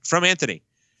 From Anthony.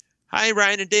 Hi,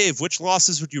 Ryan and Dave. Which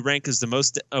losses would you rank as the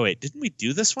most? Oh, wait. Didn't we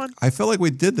do this one? I feel like we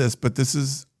did this, but this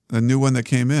is a new one that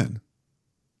came in.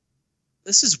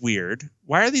 This is weird.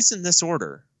 Why are these in this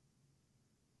order?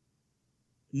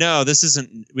 No, this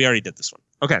isn't. We already did this one.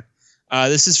 Okay.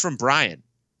 This is from Brian.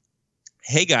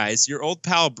 Hey, guys. Your old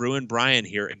pal Bruin Brian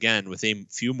here again with a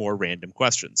few more random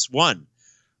questions. 1.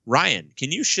 Ryan,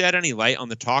 can you shed any light on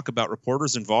the talk about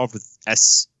reporters involved with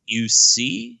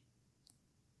SUC?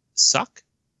 Suck?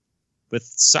 With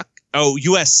Suck? Oh,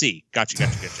 USC. Gotcha.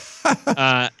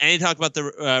 Any talk about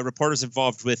the reporters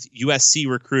involved with USC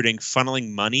recruiting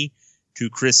funneling money to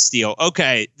Chris Steele?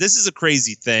 Okay, this is a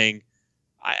crazy thing.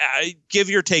 I give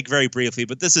your take very briefly,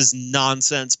 but this is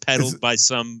nonsense peddled by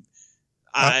some...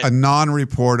 a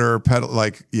non-reporter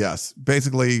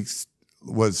basically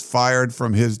was fired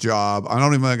from his job. I'm not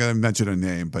even going to mention a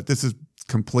name, but this is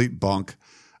complete bunk.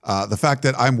 The fact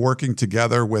that I'm working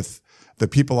together with the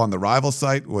people on the rival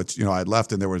site, which, I'd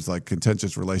left and there was like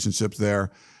contentious relationships there,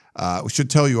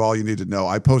 should tell you all you need to know.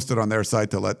 I posted on their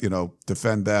site to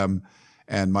defend them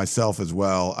and myself as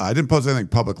well. I didn't post anything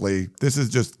publicly. This is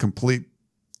just complete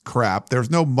crap. There's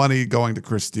no money going to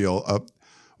Chris Steele.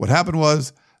 What happened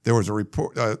was there was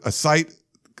a site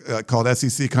called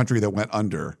SEC Country that went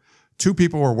under. 2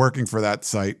 people were working for that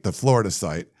site, the Florida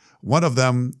site. One of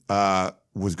them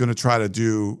was going to try to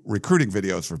do recruiting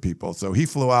videos for people. So he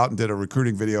flew out and did a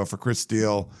recruiting video for Chris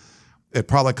Steele. It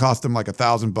probably cost him like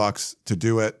 $1,000 to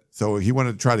do it. So he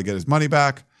wanted to try to get his money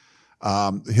back.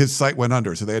 His site went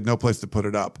under, so they had no place to put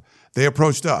it up. They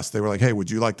approached us. They were like, hey, would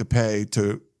you like to pay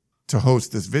to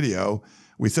host this video?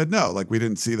 We said no, we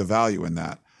didn't see the value in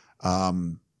that.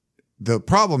 The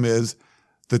problem is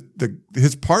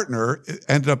his partner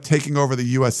ended up taking over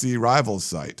the USC Rivals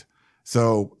site.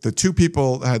 So the 2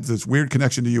 people had this weird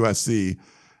connection to USC.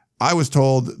 I was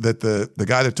told that the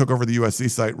guy that took over the USC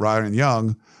site, Ryan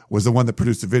Young, was the one that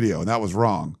produced the video, and that was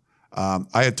wrong.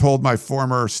 I had told my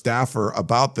former staffer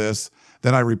about this.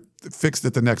 Then I fixed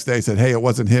it the next day, said, hey, it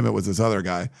wasn't him, it was this other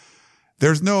guy.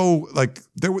 There's no,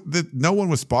 no one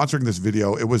was sponsoring this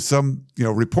video. It was some,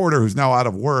 reporter who's now out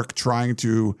of work trying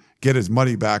to get his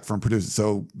money back from producing.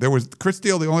 So there was Chris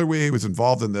Steele. The only way he was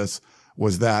involved in this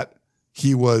was that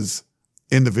he was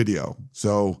in the video.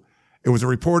 So it was a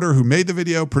reporter who made the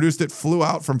video, produced it, flew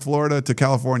out from Florida to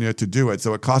California to do it.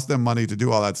 So it cost them money to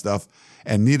do all that stuff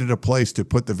and needed a place to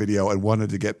put the video and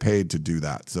wanted to get paid to do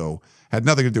that. So had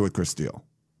nothing to do with Chris Steele.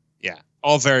 Yeah.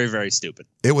 All very, very stupid.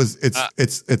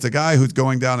 It's a guy who's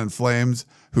going down in flames,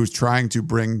 who's trying to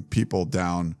bring people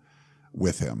down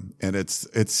with him. And it's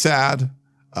sad.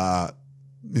 Someone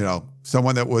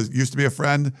that used to be a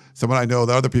friend, someone I know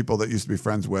the other people that used to be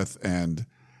friends with. And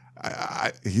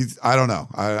I don't know.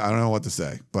 I don't know what to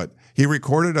say, but he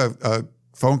recorded a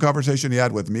phone conversation he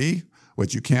had with me,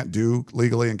 which you can't do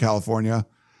legally in California.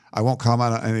 I won't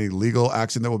comment on any legal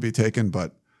action that will be taken,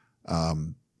 but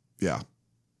yeah.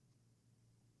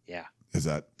 Yeah. Is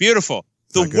that beautiful?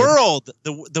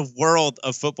 The world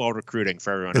of football recruiting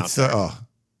for everyone out there.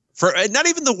 For not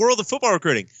even the world of football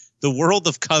recruiting, the world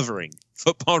of covering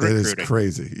football recruiting. It is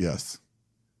crazy. Yes.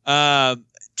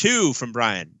 2 from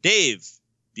Brian. Dave,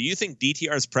 do you think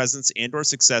DTR's presence and/or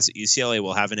success at UCLA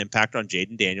will have an impact on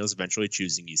Jaden Daniels eventually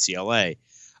choosing UCLA?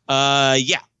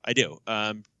 Yeah, I do.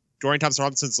 Dorian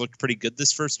Thompson-Robinson's looked pretty good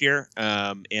this first year,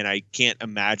 and I can't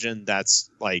imagine that's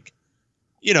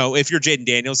if you're Jaden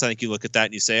Daniels, I think you look at that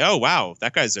and you say, oh, wow,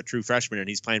 that guy's a true freshman and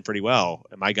he's playing pretty well.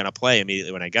 Am I going to play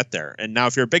immediately when I get there? And now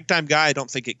if you're a big-time guy, I don't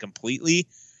think it completely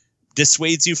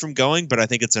dissuades you from going, but I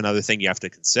think it's another thing you have to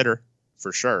consider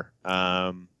for sure.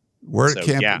 Word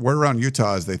around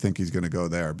Utah is they think he's going to go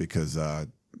there because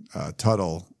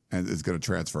Tuttle is going to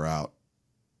transfer out.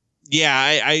 Yeah,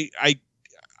 I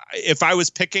if I was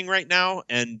picking right now,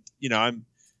 and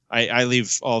I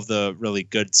leave all of the really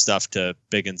good stuff to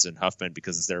Biggins and Huffman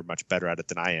because they're much better at it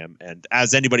than I am. And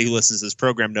as anybody who listens to this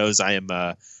program knows, I am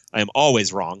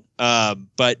always wrong.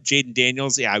 But Jaden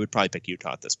Daniels, yeah, I would probably pick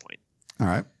Utah at this point. All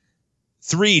right.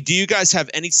 3, do you guys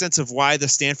have any sense of why the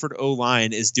Stanford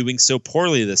O-line is doing so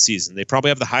poorly this season? They probably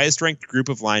have the highest ranked group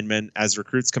of linemen as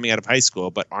recruits coming out of high school,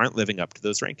 but aren't living up to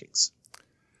those rankings.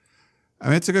 I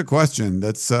mean, it's a good question.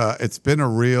 That's it's been a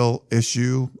real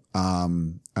issue.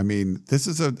 I mean, this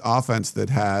is an offense that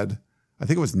had, I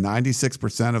think it was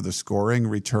 96% of the scoring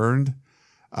returned.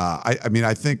 I mean,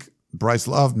 I think Bryce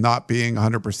Love not being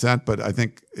 100%, but I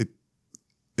think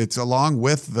it's along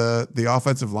with the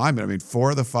offensive linemen. I mean,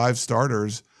 4 of the 5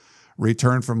 starters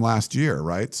returned from last year,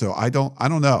 right? So I don't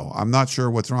know. I'm not sure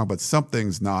what's wrong, but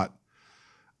something's not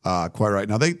quite right.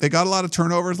 Now they got a lot of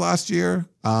turnovers last year.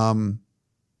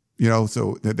 You know,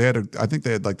 so they had I think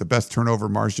they had like the best turnover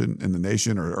margin in the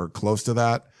nation or close to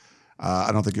that.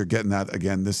 I don't think you're getting that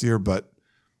again this year, but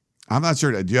I'm not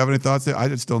sure. Do you have any thoughts there? I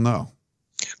just don't know.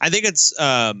 I think it's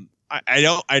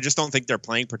I just don't think they're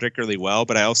playing particularly well,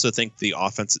 but I also think the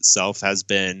offense itself has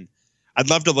been, I'd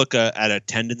love to look at a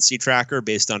tendency tracker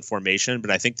based on formation,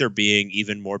 but I think they're being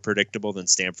even more predictable than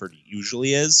Stanford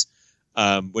usually is,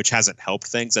 which hasn't helped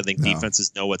things. I think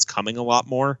defenses know what's coming a lot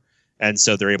more, and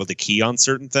so they're able to key on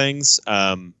certain things.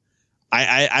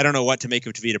 I don't know what to make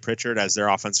of Tavita Pritchard as their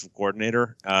offensive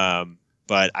coordinator,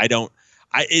 but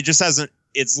it just hasn't.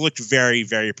 It's looked very,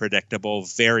 very predictable,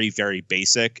 very, very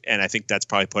basic, and I think that's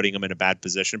probably putting them in a bad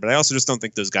position. But I also just don't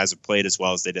think those guys have played as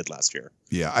well as they did last year.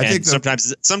 Yeah, I think sometimes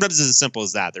it's as simple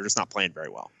as that. They're just not playing very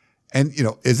well. And you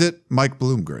know, is it Mike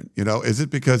Bloomgren? You know, is it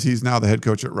because he's now the head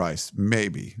coach at Rice?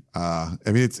 Maybe. I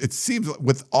mean, it seems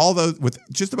with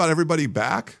just about everybody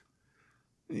back,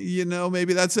 you know,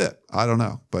 maybe that's it. I don't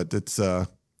know, but it's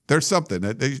there's something.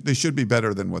 They should be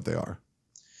better than what they are.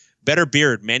 Better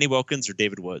beard, Manny Wilkins or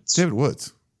David Woods? David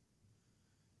Woods.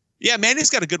 Yeah, Manny's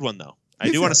got a good one, though.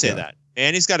 I do want to say that.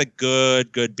 Manny's got a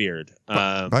good beard.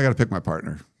 But I got to pick my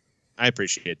partner. I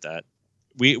appreciate that.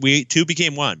 We 2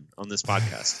 became 1 on this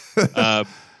podcast.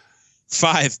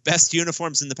 5, best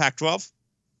uniforms in the Pac-12?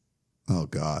 Oh,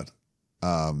 God.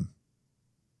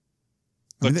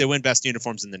 Look, they win best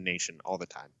uniforms in the nation all the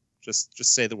time. Just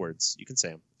say the words. You can say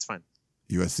them. It's fine.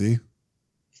 USC?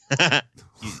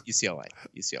 UCLA.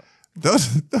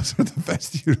 Those are the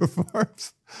best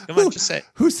uniforms. Come on, just say it.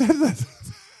 Who said that?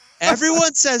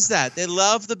 Everyone says that. They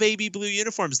love the baby blue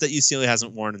uniforms that UCLA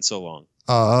hasn't worn in so long.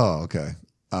 Oh, okay.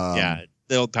 Yeah,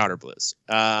 the old powder blues.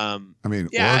 I mean,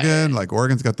 yeah,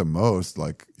 Oregon's got the most.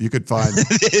 Like you could find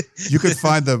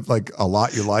the like a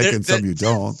lot you like and some you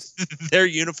don't. Their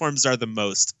uniforms are the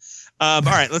most. All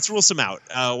right, let's rule some out.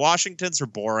 Washingtons are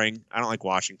boring. I don't like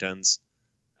Washingtons.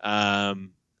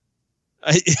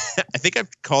 I think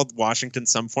I've called Washington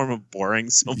some form of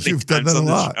boring so many You've times done that on a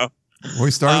the lot. show. When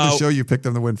we started the show, you picked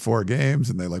them to win 4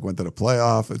 games, and they like went to the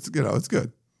playoff. It's it's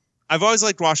good. I've always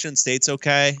liked Washington State's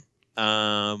okay.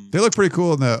 They look pretty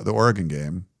cool in the Oregon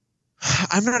game.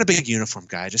 I'm not a big uniform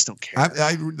guy. I just don't care.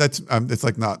 It's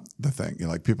like not the thing. You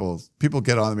know, like people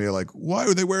get on me like, why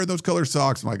are they wearing those color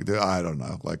socks? I'm like, I don't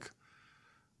know. Like,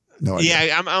 no idea.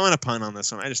 Yeah, I'm gonna punt on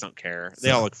this one. I just don't care.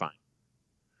 They all look fine.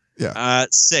 Yeah.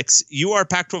 6. You are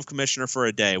Pac-12 commissioner for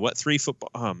a day. What 3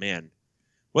 football? Oh man,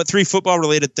 what 3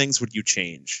 football-related things would you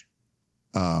change?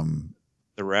 The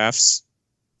refs,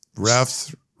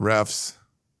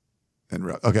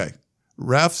 and okay,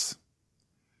 refs.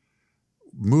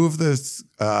 Move this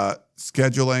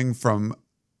scheduling from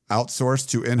outsourced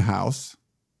to in-house.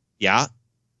 Yeah.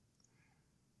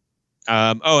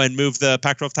 And move the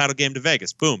Pac-12 title game to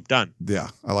Vegas. Boom, done. Yeah,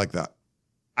 I like that.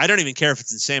 I don't even care if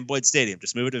it's in Sam Boyd Stadium.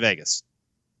 Just move it to Vegas.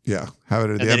 Yeah, have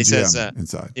it at the MGM he says,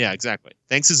 inside. Yeah, exactly.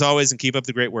 Thanks as always, and keep up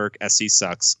the great work. SC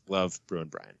sucks. Love, Brew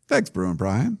and Brian. Thanks, Brew and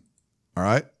Brian. All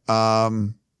right.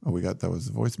 That was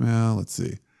the voicemail. Let's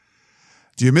see.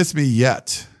 Do you miss me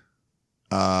yet?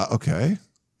 Okay.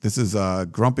 This is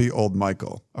grumpy old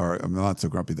Michael. Or I'm not so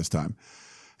grumpy this time.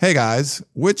 Hey guys,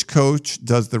 which coach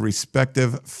does the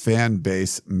respective fan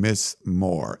base miss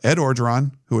more? Ed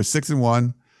Orgeron, who is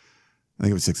 6-1. I think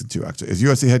it was 6-2 actually, is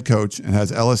USC head coach and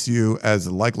has LSU as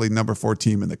the likely number 4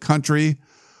 team in the country,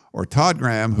 or Todd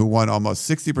Graham, who won almost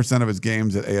 60% of his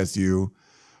games at ASU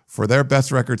for their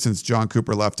best record since John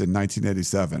Cooper left in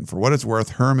 1987. For what it's worth,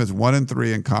 Herm is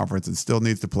 1-3 in conference and still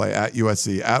needs to play at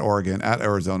USC, at Oregon, at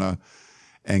Arizona,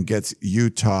 and gets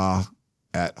Utah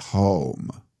at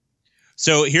home.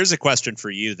 So here's a question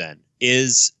for you then.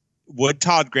 Would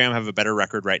Todd Graham have a better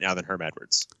record right now than Herm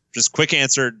Edwards? Just quick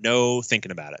answer, no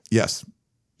thinking about it. Yes.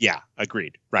 Yeah,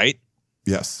 agreed, right?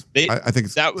 Yes. I think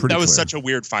it's that was clear. such a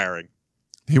weird firing.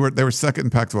 They were second in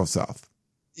Pac-12 South.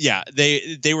 Yeah,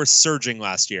 they were surging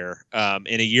last year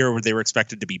in a year where they were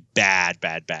expected to be bad,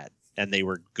 and they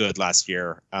were good last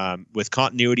year. With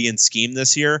continuity and scheme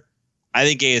this year, I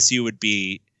think ASU would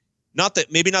be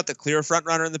maybe not the clear front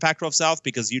runner in the Pac-12 South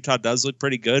because Utah does look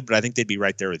pretty good, but I think they'd be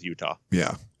right there with Utah.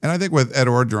 Yeah. And I think with Ed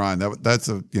Orgeron, that's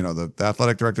the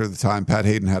athletic director at the time, Pat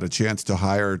Hayden, had a chance to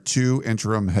hire 2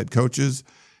 interim head coaches.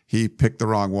 He picked the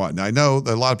wrong one. Now, I know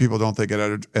that a lot of people don't think Ed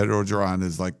Orgeron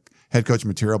is like head coach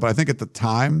material, but I think at the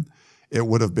time it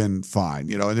would have been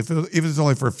fine. And if it's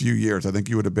only for a few years, I think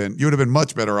you would have been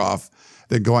much better off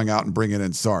than going out and bringing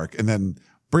in Sark. And then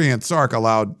bringing in Sark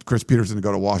allowed Chris Peterson to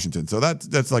go to Washington. So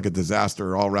that's like a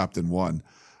disaster all wrapped in one.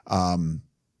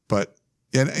 But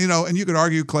you could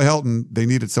argue Clay Helton, they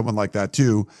needed someone like that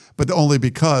too, but only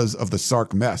because of the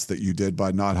Sark mess that you did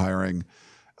by not hiring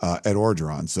Ed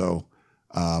Orgeron. So,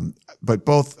 but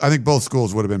I think both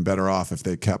schools would have been better off if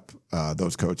they kept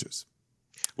those coaches.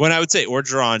 When I would say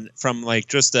Orgeron, from like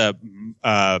just a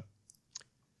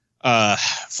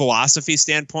philosophy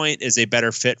standpoint, is a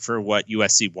better fit for what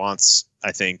USC wants,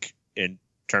 I think, in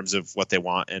terms of what they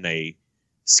want in a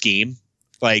scheme.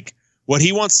 Like, what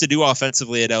he wants to do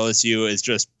offensively at LSU is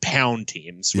just pound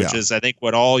teams, which is, I think,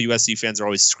 what all USC fans are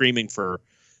always screaming for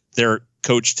their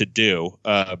coach to do.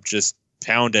 Just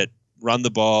pound it, run the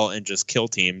ball, and just kill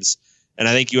teams. And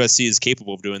I think USC is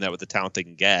capable of doing that with the talent they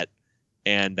can get.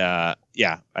 And, I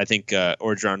think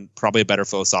Orgeron probably a better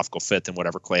philosophical fit than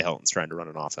whatever Clay Helton's trying to run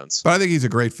an offense. But I think he's a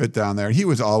great fit down there. He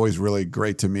was always really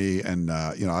great to me. And,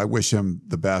 I wish him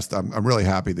the best. I'm really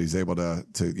happy that he's able to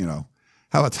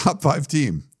have a top 5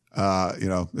 team.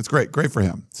 It's great for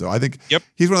him. So I think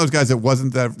he's one of those guys that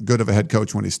wasn't that good of a head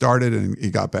coach when he started, and he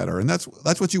got better. And that's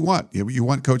what you want. You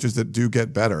want coaches that do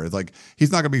get better. It's like,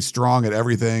 he's not going to be strong at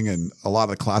everything and a lot of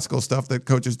the classical stuff that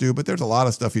coaches do, but there's a lot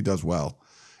of stuff he does well.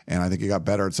 And I think he got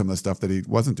better at some of the stuff that he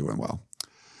wasn't doing well.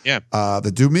 Yeah.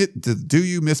 The Do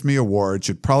You Miss Me award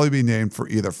should probably be named for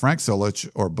either Frank Solich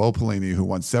or Bo Pelini, who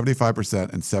won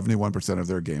 75% and 71% of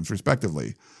their games,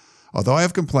 respectively. Although I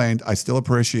have complained, I still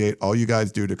appreciate all you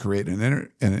guys do to create an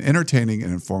entertaining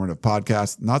and informative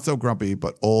podcast. Not so grumpy,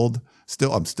 but old.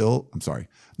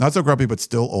 Not so grumpy, but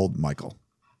still old, Michael.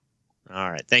 All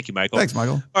right. Thank you, Michael. Thanks,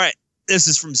 Michael. All right. This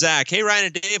is from Zach. Hey, Ryan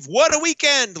and Dave. What a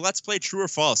weekend. Let's play True or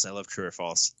False. I love True or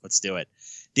False. Let's do it.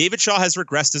 David Shaw has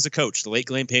regressed as a coach. The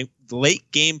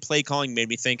late game play calling made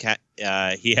me think he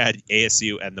had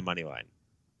ASU and the money line.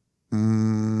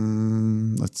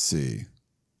 Let's see.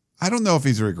 I don't know if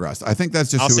he's regressed. I think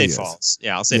that's just who he is. False.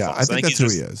 Yeah, I'll say false. I think that's who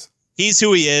he is. He's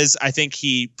who he is. I think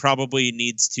he probably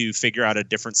needs to figure out a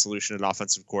different solution at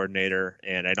offensive coordinator,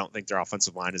 and I don't think their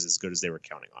offensive line is as good as they were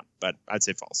counting on, but I'd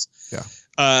say false. Yeah.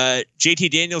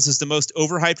 JT Daniels is the most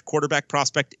overhyped quarterback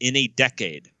prospect in a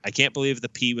decade. I can't believe the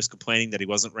P was complaining that he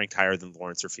wasn't ranked higher than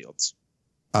Lawrence or Fields.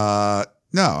 No,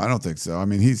 I don't think so. I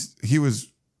mean, he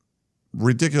was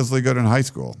ridiculously good in high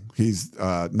school. He's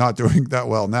not doing that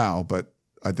well now, but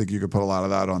I think you could put a lot of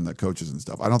that on the coaches and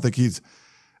stuff. I don't think he's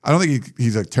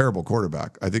a terrible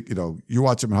quarterback. I think, you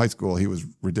watch him in high school, he was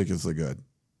ridiculously good.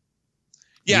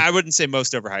 Yeah, I wouldn't say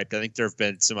most overhyped. I think there have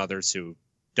been some others who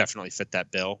definitely fit that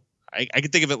bill. I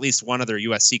can think of at least one other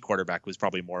USC quarterback who was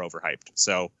probably more overhyped.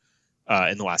 So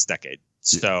in the last decade.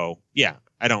 So yeah,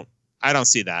 I don't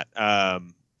see that.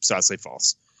 So I'll say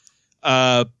false.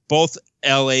 Both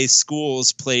LA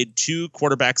schools played 2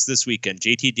 quarterbacks this weekend.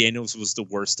 JT Daniels was the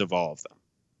worst of all of them.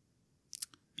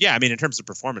 Yeah, I mean, in terms of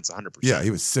performance, 100%. Yeah, he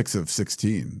was 6 of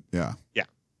 16. Yeah. Yeah.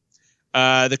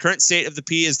 The current state of the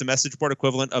P is the message board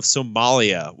equivalent of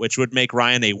Somalia, which would make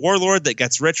Ryan a warlord that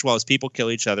gets rich while his people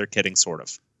kill each other. Kidding, sort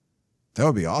of. That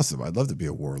would be awesome. I'd love to be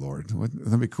a warlord.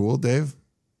 Wouldn't that be cool, Dave?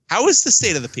 How is the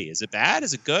state of the P? Is it bad?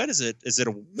 Is it good? Is it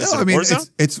a war zone?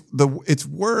 It's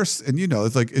worse, and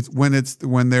it's like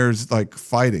when there's like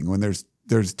fighting, when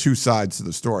there's 2 sides to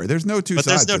the story. There's no two sides.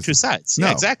 But there's no 2 sides.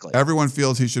 Yeah, exactly. Everyone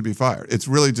feels he should be fired. It's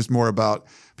really just more about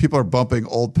people are bumping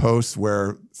old posts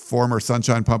where former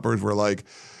Sunshine Pumpers were like,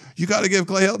 you got to give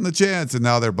Clay Helton a chance. And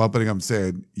now they're bumping him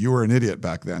saying, you were an idiot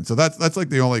back then. So that's like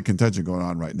the only contention going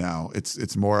on right now.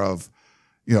 It's more of,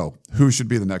 who should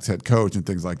be the next head coach and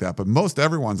things like that. But most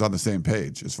everyone's on the same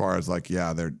page as far as like,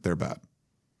 yeah, they're bad.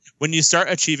 When you start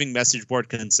achieving message board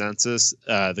consensus,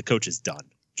 the coach is done.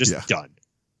 Done.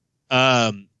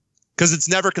 Because it's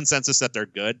never consensus that they're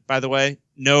good, by the way.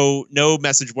 No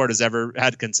message board has ever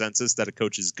had consensus that a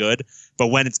coach is good. But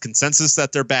when it's consensus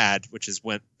that they're bad, which is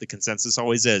when the consensus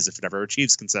always is, if it ever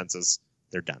achieves consensus,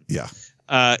 they're done. Yeah.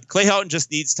 Clay Helton just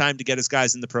needs time to get his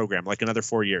guys in the program, like another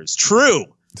 4 years. True.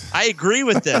 I agree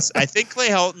with this. I think Clay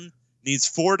Helton needs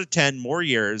 4 to 10 more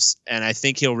years, and I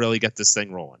think he'll really get this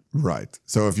thing rolling. Right.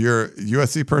 So if you're a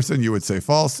USC person, you would say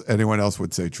false. Anyone else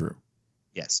would say true.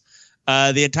 Yes.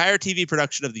 The entire TV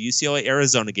production of the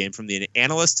UCLA-Arizona game, from the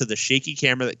analyst to the shaky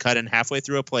camera that cut in halfway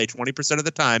through a play 20% of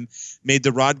the time, made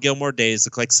the Rod Gilmore days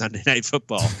look like Sunday Night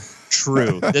Football.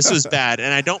 true. This was bad.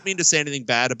 And I don't mean to say anything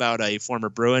bad about a former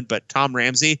Bruin, but Tom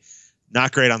Ramsey,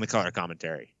 not great on the color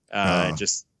commentary.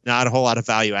 Just not a whole lot of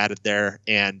value added there.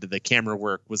 And the camera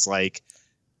work was like,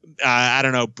 I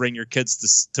don't know, bring your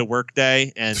kids to work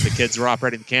day. And the kids were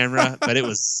operating the camera, but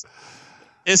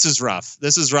this was rough.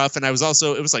 This was rough. And it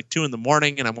was like 2 a.m.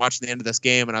 and I'm watching the end of this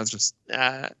game. And I was just,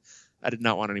 I did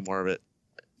not want any more of it.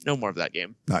 No more of that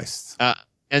game. Nice.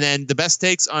 And then the best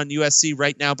takes on USC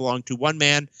right now belong to one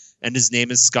man, and his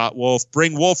name is Scott Wolf.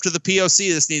 Bring Wolf to the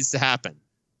POC. This needs to happen.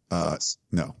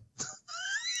 No.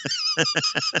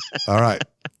 All right.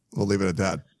 We'll leave it at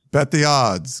that. Bet the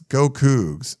odds. Go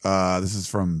Cougs. This is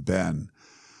from Ben.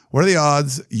 What are the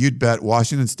odds you'd bet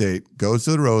Washington State goes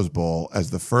to the Rose Bowl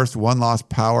as the first one-loss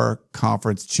power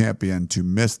conference champion to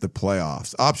miss the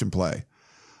playoffs? Option play.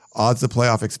 Odds the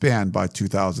playoff expand by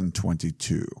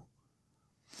 2022.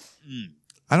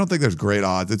 I don't think there's great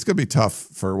odds. It's going to be tough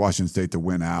for Washington State to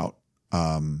win out.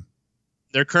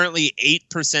 They're currently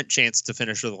 8% chance to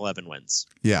finish with 11 wins.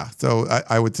 Yeah. So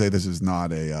I would say this is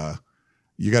not a,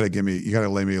 you got to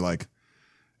lay me like,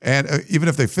 and even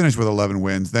if they finish with 11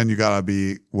 wins, then you got to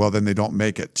be, well, then they don't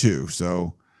make it too.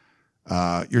 So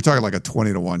you're talking like a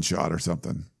 20-1 shot or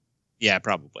something. Yeah,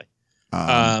 probably.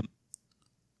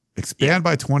 Expand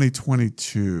by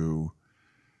 2022.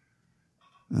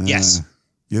 Yes.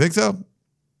 You think so?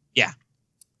 Yeah.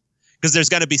 Because there's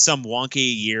going to be some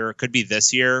wonky year, could be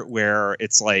this year, where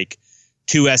it's like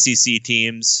 2 SEC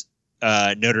teams,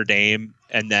 Notre Dame,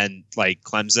 and then like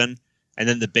Clemson, and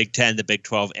then the Big 10, the Big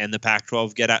 12, and the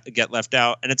Pac-12 get left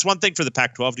out. And it's one thing for the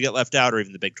Pac-12 to get left out, or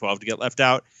even the Big 12 to get left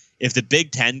out. If the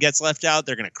Big 10 gets left out,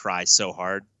 they're going to cry so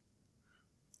hard.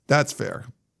 That's fair.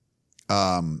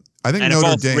 I think and Notre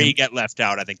if all Dame 3 get left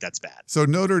out, I think that's bad. So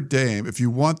Notre Dame, if you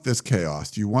want this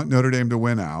chaos, you want Notre Dame to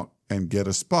win out and get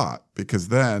a spot, because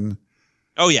then,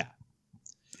 oh yeah,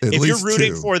 if you're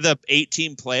rooting 2. for the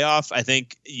 8-team playoff, I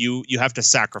think you have to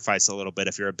sacrifice a little bit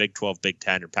if you're a Big 12, Big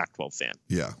 10, or Pac-12 fan.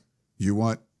 Yeah, you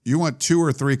want 2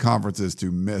 or 3 conferences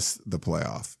to miss the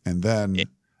playoff, and then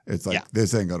it's like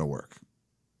this ain't gonna work.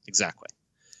 Exactly.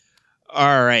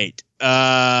 All right.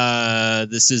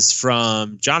 This is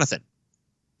from Jonathan.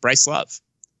 Bryce Love.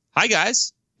 Hi,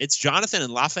 guys. It's Jonathan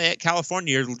in Lafayette,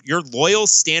 California, your loyal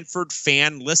Stanford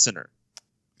fan listener.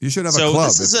 You should have a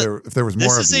club if there was more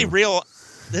of you.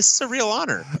 This is a real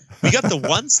honor. We got the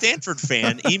one Stanford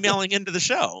fan emailing into the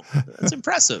show. That's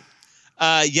impressive.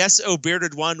 Yes, oh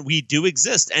bearded one, we do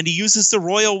exist. And he uses the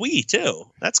royal we, too.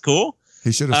 That's cool.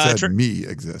 He should have said me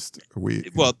exist. We.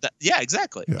 Well, yeah,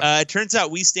 exactly. Yeah. It turns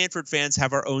out we Stanford fans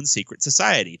have our own secret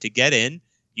society. To get in,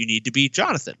 you need to be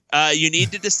Jonathan. You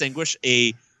need to distinguish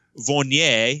a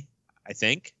Viognier, I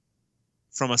think,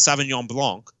 from a Sauvignon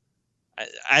Blanc.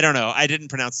 I don't know. I didn't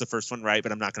pronounce the first one right,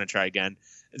 but I'm not going to try again.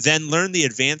 Then learn the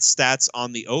advanced stats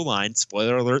on the O-line.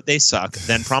 Spoiler alert, they suck.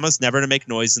 Then promise never to make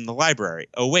noise in the library.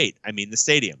 Oh, wait, I mean the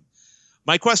stadium.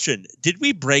 My question, did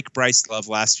we break Bryce Love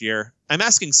last year? I'm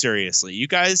asking seriously. You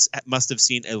guys must have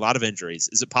seen a lot of injuries.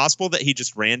 Is it possible that he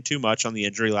just ran too much on the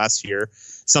injury last year?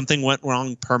 Something went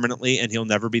wrong permanently and he'll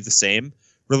never be the same?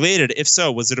 Related, if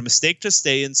so, was it a mistake to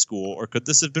stay in school, or could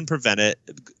this have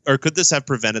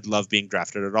prevented Love being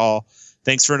drafted at all?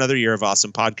 Thanks for another year of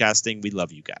awesome podcasting. We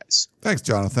love you guys. Thanks,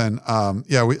 Jonathan.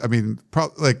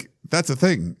 That's the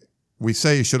thing. We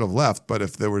say he should have left, but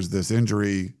if there was this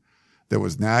injury that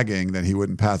was nagging, then he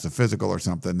wouldn't pass a physical or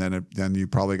something, then you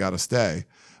probably got to stay.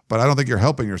 But I don't think you're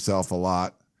helping yourself a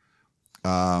lot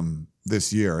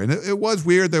this year. And it was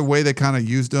weird the way they kind of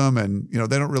used him, and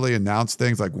they don't really announce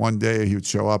things. Like one day he would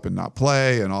show up and not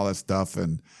play and all that stuff,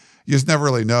 and you just never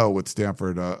really know with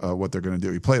Stanford what they're going to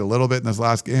do. He played a little bit in this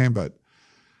last game, but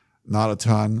not a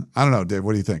ton. I don't know, Dave,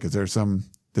 what do you think?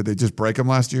 Did they just break him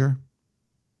last year?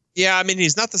 Yeah, I mean,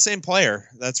 he's not the same player,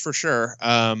 that's for sure.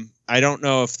 I don't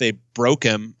know if they broke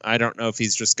him. I don't know if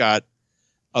he's just got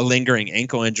a lingering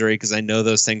ankle injury, because I know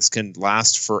those things can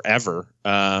last forever.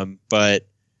 But,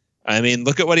 I mean,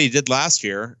 look at what he did last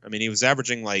year. I mean, he was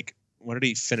averaging what did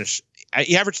he finish?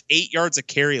 He averaged 8 yards a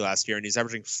carry last year, and he's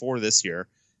averaging 4 this year.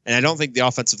 And I don't think the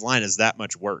offensive line is that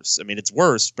much worse. I mean, it's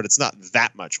worse, but it's not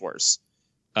that much worse.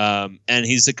 And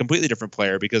he's a completely different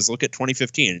player, because look at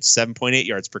 2015, it's 7.8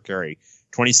 yards per carry.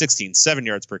 2016, 7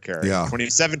 yards per carry. Yeah.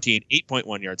 2017,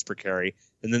 8.1 yards per carry.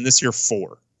 And then this year,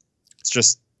 4. It's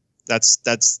just,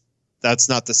 that's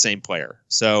not the same player.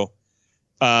 So,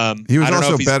 he was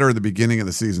also better at the beginning of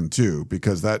the season too,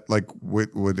 because that,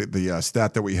 with the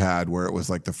stat that we had where it was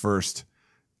like the first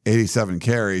 87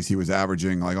 carries, he was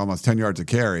averaging almost 10 yards a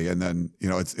carry. And then,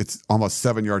 it's almost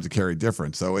 7 yards a carry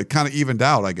difference. So it kind of evened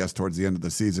out, I guess, towards the end of the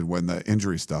season when the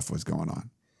injury stuff was going on.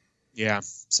 Yeah.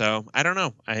 So I don't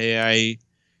know.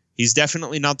 He's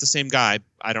definitely not the same guy.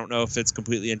 I don't know if it's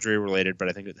completely injury related, but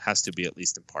I think it has to be at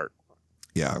least in part.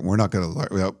 Yeah, we're not going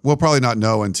to. We'll probably not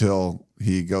know until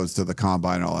he goes to the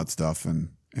combine and all that stuff and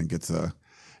gets an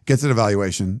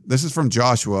evaluation. This is from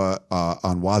Joshua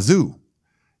on Wazoo.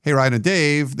 Hey, Ryan and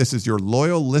Dave, this is your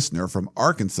loyal listener from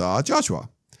Arkansas, Joshua.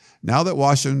 Now that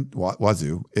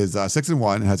Wazoo is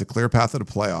 6-1 and has a clear path to the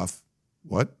playoff.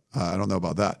 What? I don't know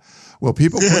about that. Will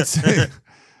people quit saying?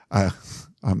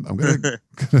 I'm going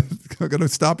to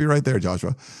stop you right there,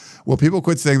 Joshua. Will people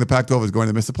quit saying the Pac-12 is going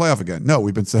to miss the playoff again? No,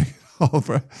 we've been saying all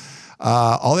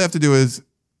they have to do is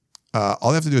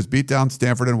beat down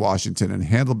Stanford and Washington and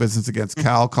handle business against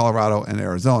Cal, Colorado, and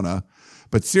Arizona.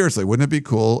 But seriously, wouldn't it be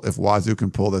cool if Wazoo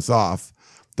can pull this off?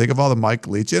 Think of all the Mike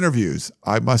Leach interviews.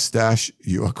 I must stash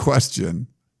you a question.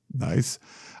 Nice.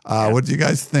 What do you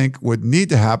guys think would need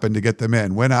to happen to get them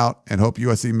in? Win out and hope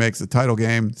USC makes the title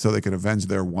game so they can avenge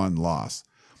their one loss.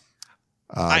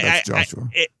 That's Joshua.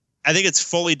 I think it's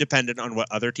fully dependent on what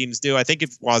other teams do. I think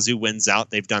if Wazoo wins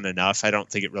out, they've done enough. I don't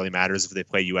think it really matters if they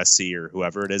play USC or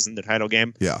whoever it is in the title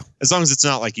game. Yeah. As long as it's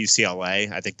not like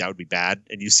UCLA, I think that would be bad.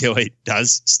 And UCLA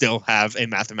does still have a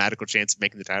mathematical chance of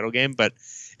making the title game. But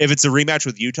if it's a rematch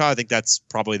with Utah, I think that's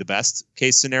probably the best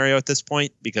case scenario at this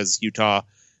point because Utah,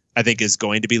 I think, is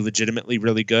going to be legitimately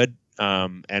really good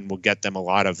and will get them a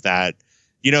lot of that.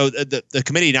 You know, the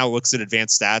committee now looks at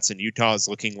advanced stats, and Utah is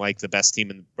looking like the best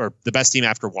team the best team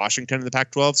after Washington in the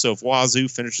Pac-12. So if Wazoo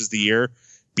finishes the year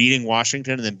beating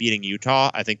Washington and then beating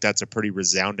Utah, I think that's a pretty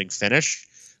resounding finish.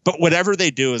 But whatever they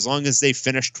do, as long as they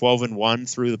finish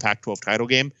 12-1 through the Pac-12 title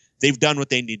game, they've done what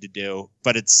they need to do.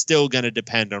 But it's still going to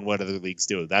depend on what other leagues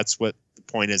do. That's what the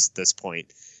point is at this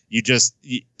point.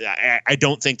 I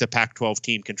don't think the Pac-12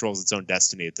 team controls its own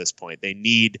destiny at this point. They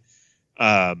need.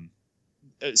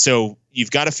 So you've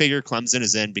got to figure Clemson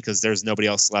is in because there's nobody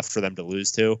else left for them to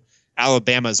lose to.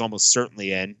 Alabama is almost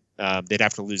certainly in. They'd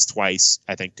have to lose twice,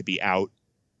 I think, to be out.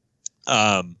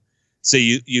 So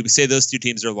you say those two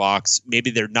teams are locks. Maybe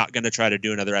they're not going to try to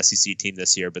do another SEC team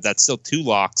this year, but that's still two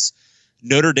locks.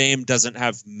 Notre Dame doesn't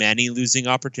have many losing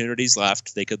opportunities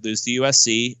left. They could lose to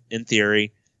USC in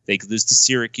theory. They could lose to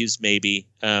Syracuse maybe,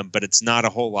 but it's not a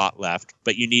whole lot left.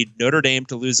 But you need Notre Dame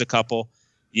to lose a couple.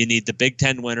 You need the Big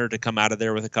Ten winner to come out of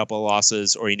there with a couple of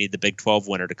losses, or you need the Big 12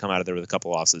 winner to come out of there with a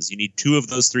couple of losses. You need two of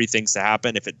those three things to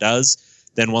happen. If it does,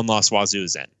 then one loss Wazoo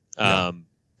is in. Yeah.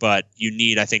 But you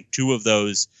need, I think, two of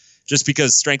those just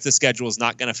because strength of schedule is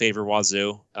not going to favor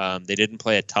Wazoo. They didn't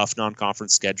play a tough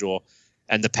non-conference schedule,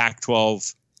 and the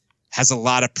Pac-12 has a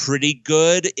lot of pretty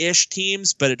good-ish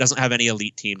teams, but it doesn't have any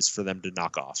elite teams for them to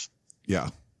knock off. Yeah,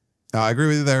 I agree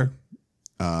with you there.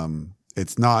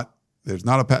 It's not. There's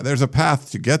not a path. There's a path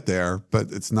to get there,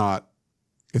 but it's not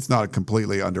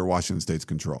completely under Washington State's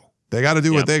control. They got to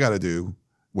do what they got to do,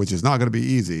 which is not going to be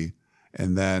easy,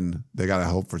 and then they got to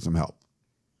hope for some help.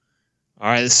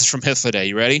 All right, this is from Hithliday.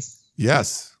 You ready?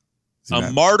 Yes.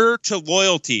 A martyr to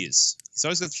loyalties. He's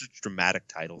always got such dramatic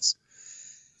titles.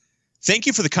 Thank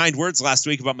you for the kind words last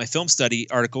week about my film study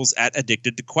articles at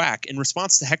Addicted to Quack. In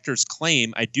response to Hector's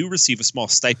claim, I do receive a small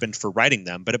stipend for writing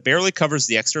them, but it barely covers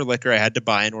the extra liquor I had to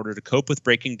buy in order to cope with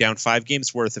breaking down 5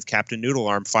 games worth of Captain Noodle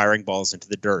Arm firing balls into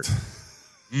the dirt.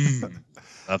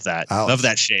 Love that. Ouch. Love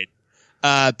that shade.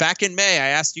 Back in May, I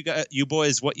asked you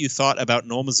boys what you thought about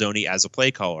Noel Mazzoni as a play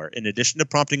caller. In addition to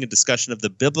prompting a discussion of the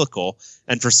biblical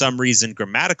and for some reason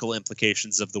grammatical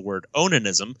implications of the word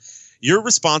onanism, your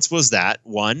response was that,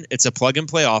 1, it's a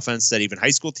plug-and-play offense that even high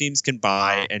school teams can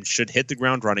buy and should hit the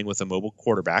ground running with a mobile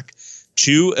quarterback.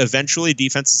 2, eventually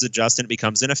defenses adjust and it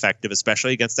becomes ineffective,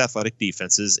 especially against athletic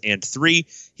defenses. And 3,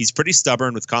 he's pretty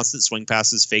stubborn with constant swing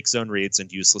passes, fake zone reads,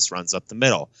 and useless runs up the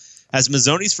middle. Has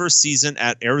Mazzoni's first season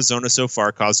at Arizona so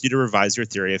far caused you to revise your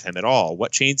theory of him at all?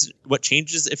 What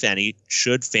changes, if any,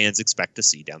 should fans expect to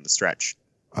see down the stretch?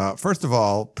 First of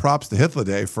all, props to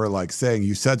Hithliday for saying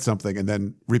you said something and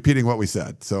then repeating what we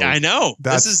said. So I know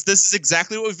this is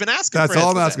exactly what we've been asking. That's for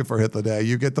all I'm asking for Hithliday.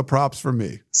 You get the props from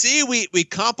me. See, we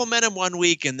compliment him one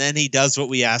week and then he does what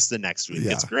we asked the next week.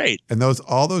 Yeah. It's great. And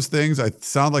all those things, I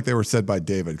sound like they were said by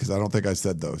David because I don't think I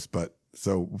said those. But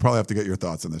so we'll probably have to get your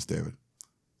thoughts on this, David.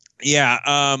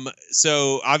 Yeah.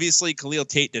 So obviously Khalil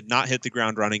Tate did not hit the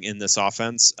ground running in this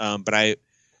offense. But I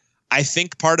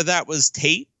think part of that was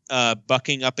Tate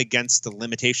bucking up against the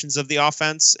limitations of the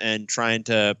offense and trying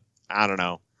to,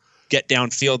 get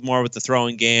downfield more with the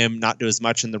throwing game, not do as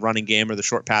much in the running game or the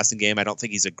short passing game. I don't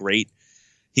think he's great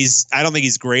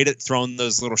at throwing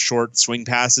those little short swing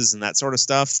passes and that sort of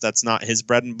stuff. That's not his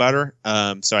bread and butter.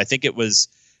 So I think it was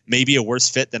maybe a worse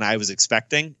fit than I was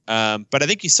expecting. But I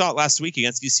think you saw it last week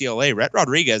against UCLA. Rhett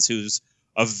Rodriguez, who's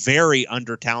a very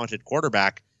under-talented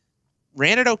quarterback,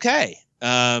 ran it okay.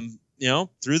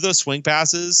 Through those swing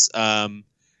passes.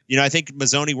 I think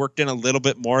Mazzoni worked in a little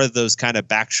bit more of those kind of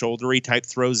back shouldery type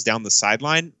throws down the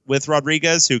sideline with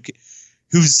Rodriguez,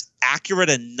 who's accurate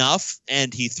enough,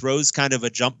 and he throws kind of a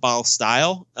jump ball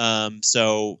style.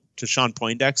 So to Sean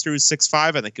Poindexter, who's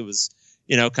 6'5", I think it was,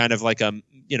 kind of like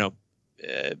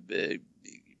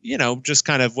just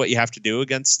kind of what you have to do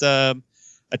against a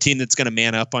team that's going to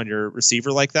man up on your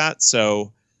receiver like that.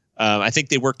 So I think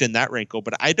they worked in that wrinkle,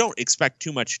 but I don't expect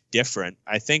too much different.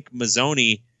 I think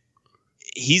Mazzoni,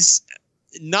 he's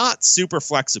not super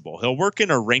flexible. He'll work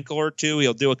in a wrinkle or two.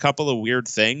 He'll do a couple of weird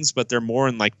things, but they're more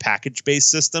in like package-based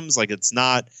systems. Like, it's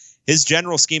not his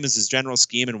general scheme is his general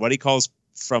scheme, and what he calls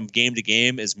from game to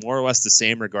game is more or less the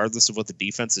same regardless of what the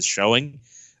defense is showing.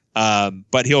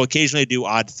 But he'll occasionally do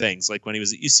odd things. Like when he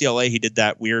was at UCLA, he did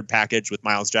that weird package with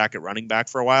Myles Jack at running back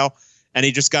for a while, and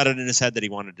he just got it in his head that he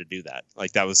wanted to do that.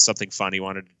 Like, that was something fun he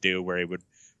wanted to do, where he would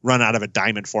run out of a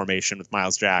diamond formation with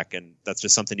Myles Jack, and that's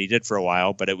just something he did for a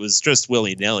while, but it was just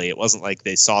willy-nilly. It wasn't like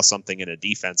they saw something in a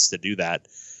defense to do that.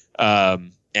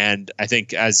 And I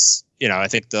think I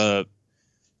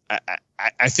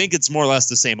think it's more or less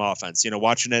the same offense.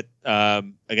 Watching it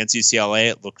against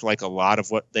UCLA, it looked like a lot of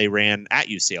what they ran at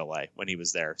UCLA when he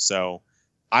was there. So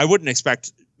I wouldn't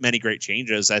expect many great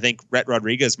changes. I think Rhett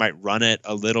Rodriguez might run it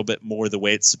a little bit more the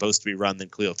way it's supposed to be run than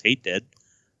Khalil Tate did.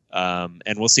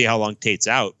 And we'll see how long Tate's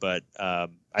out, but I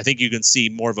think you can see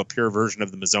more of a pure version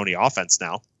of the Mazzoni offense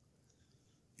now.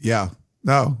 Yeah,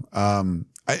 no,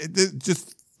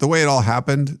 just the way it all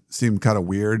happened seemed kind of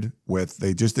weird.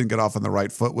 They just didn't get off on the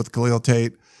right foot with Khalil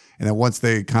Tate, and then once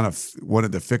they kind of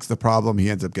wanted to fix the problem, he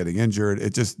ends up getting injured.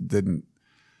 It just didn't.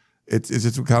 It's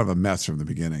just kind of a mess from the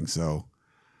beginning. So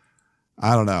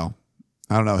I don't know,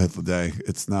 Hitler.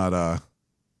 It's not.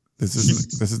 This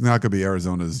is not going to be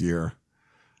Arizona's year.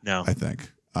 No, I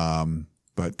think.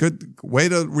 But good way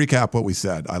to recap what we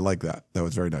said. I like that. That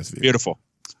was very nice of you. Beautiful.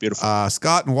 It's beautiful.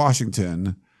 Scott in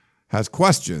Washington has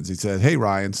questions. He said, "Hey,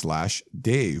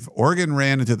 Ryan/Dave, Oregon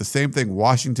ran into the same thing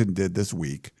Washington did this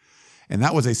week, and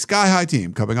that was a sky-high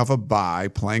team coming off a bye,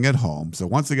 playing at home. So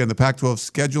once again, the Pac-12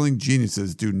 scheduling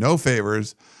geniuses do no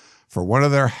favors for one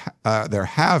of their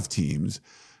have teams.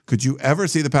 Could you ever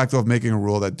see the Pac-12 making a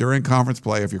rule that during conference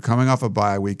play, if you're coming off a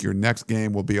bye week, your next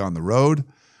game will be on the road?"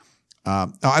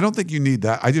 I don't think you need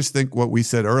that. I just think what we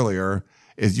said earlier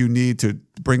is you need to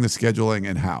bring the scheduling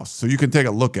in-house. So you can take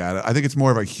a look at it. I think it's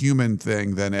more of a human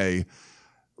thing than a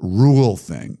rule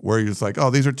thing, where you're just like, oh,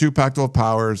 these are two Pac-12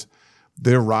 powers.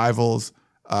 They're rivals.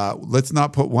 Let's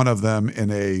not put one of them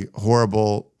in a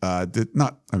horrible, let's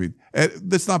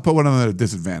not put one of them at a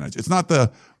disadvantage. It's not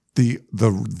the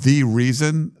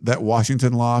reason that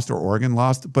Washington lost or Oregon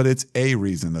lost, but it's a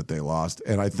reason that they lost.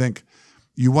 And I think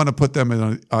you want to put them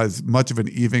in as much of an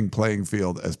even playing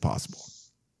field as possible.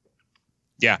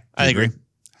 Yeah, I agree.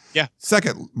 Yeah.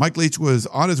 Second, Mike Leach was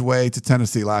on his way to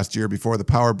Tennessee last year before the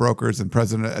power brokers and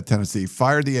president at Tennessee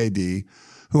fired the AD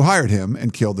who hired him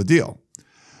and killed the deal.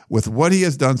 With what he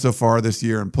has done so far this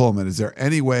year in Pullman, is there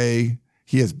any way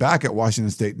he is back at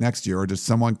Washington State next year, or does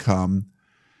someone come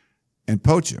and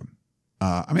poach him?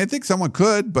 I think someone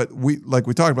could, but we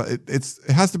talked about, it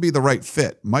has to be the right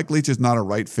fit. Mike Leach is not a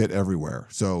right fit everywhere.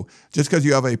 So just because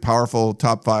you have a powerful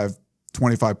top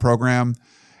 25 program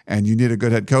and you need a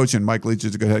good head coach, and Mike Leach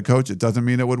is a good head coach, it doesn't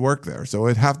mean it would work there. So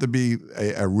it'd have to be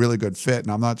a really good fit,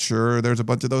 and I'm not sure there's a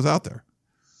bunch of those out there.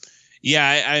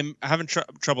 Yeah, I'm having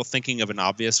trouble thinking of an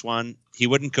obvious one. He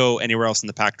wouldn't go anywhere else in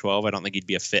the Pac-12. I don't think he'd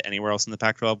be a fit anywhere else in the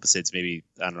Pac-12 besides maybe,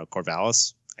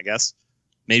 Corvallis, I guess.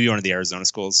 Maybe one of the Arizona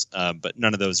schools, but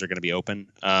none of those are going to be open.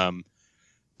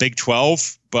 Big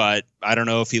 12, but I don't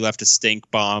know if he left a stink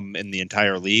bomb in the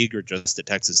entire league or just at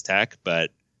Texas Tech,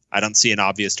 but I don't see an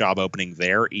obvious job opening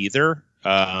there either.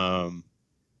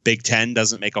 Big 10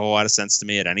 doesn't make a whole lot of sense to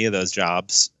me at any of those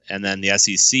jobs. And then the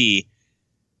SEC,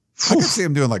 I could see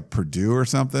him doing like Purdue or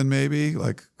something, maybe.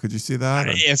 Like, could you see that?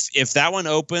 If that one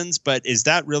opens, but is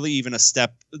that really even a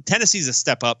step? Tennessee's a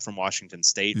step up from Washington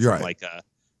State from right. Like a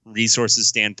resources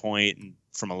standpoint and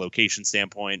from a location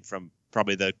standpoint, from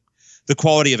probably the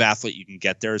quality of athlete you can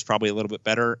get there is probably a little bit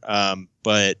better.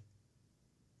 But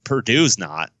Purdue's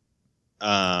not.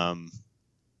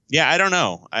 Yeah, I don't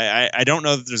know. I don't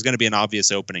know that there's going to be an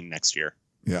obvious opening next year.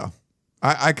 Yeah.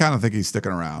 I kind of think he's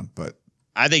sticking around, but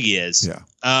I think he is. Yeah.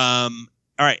 All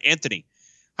right, Anthony.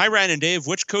 Hi, Ryan and Dave.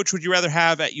 Which coach would you rather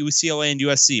have at UCLA and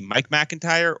USC, Mike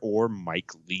McIntyre or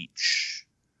Mike Leach?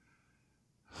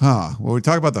 Well, we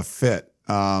talk about the fit.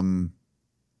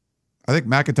 I think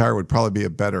McIntyre would probably be a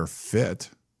better fit.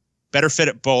 Better fit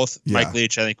at both. Yeah. Mike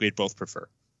Leach, I think we'd both prefer.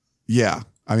 Yeah.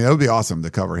 I mean, it would be awesome to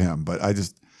cover him, but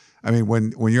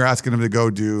when you're asking him to go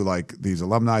do like these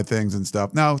alumni things and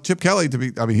stuff. Now, Chip Kelly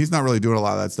he's not really doing a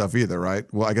lot of that stuff either, right?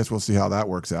 Well, I guess we'll see how that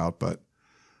works out, but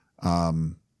I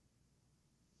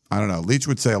don't know. Leach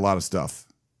would say a lot of stuff.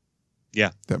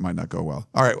 Yeah. That might not go well.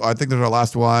 All right. Well, I think there's our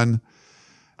last one.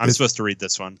 I'm supposed to read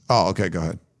this one. Oh, okay. Go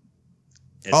ahead.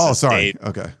 Sorry. Dave.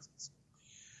 Okay.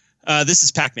 This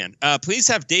is Pac-Man. Please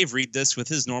have Dave read this with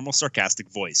his normal sarcastic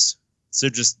voice. So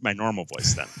just my normal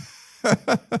voice then.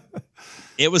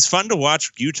 It was fun to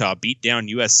watch Utah beat down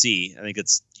USC. I think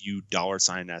it's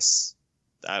 $S,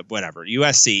 whatever.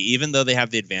 USC, even though they have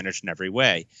the advantage in every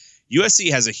way.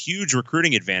 USC has a huge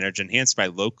recruiting advantage enhanced by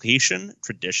location,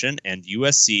 tradition, and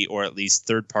USC, or at least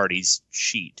third parties,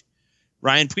 cheat.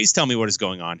 Ryan, please tell me what is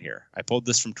going on here. I pulled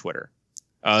this from Twitter.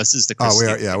 This is the we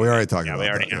already talked about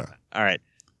that. Yeah. All right.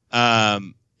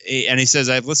 And he says,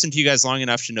 I've listened to you guys long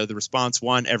enough to know the response.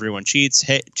 1, everyone cheats.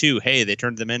 2, hey, they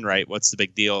turned them in right. What's the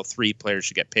big deal? 3, players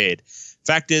should get paid.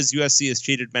 Fact is, USC has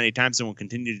cheated many times and will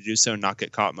continue to do so and not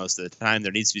get caught most of the time.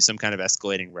 There needs to be some kind of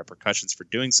escalating repercussions for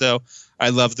doing so. I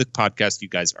love the podcast. You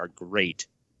guys are great.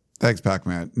 Thanks,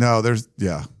 Pac-Man. No, This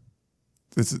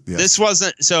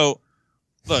wasn't so.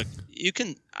 Look, you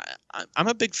can. I'm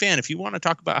a big fan. If you want to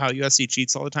talk about how USC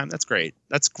cheats all the time, that's great.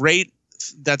 That's great.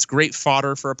 That's great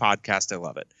fodder for a podcast. I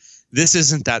love it. This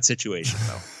isn't that situation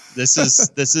though. This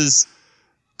is.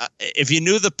 If you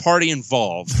knew the party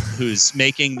involved who's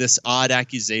making this odd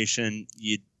accusation,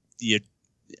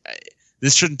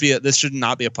 this should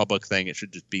not be a public thing. It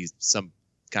should just be some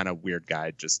kind of weird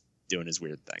guy just doing his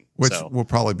weird thing. Which will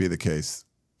probably be the case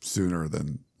sooner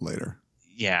than later.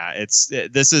 Yeah,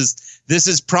 this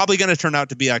is probably going to turn out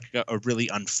to be like a really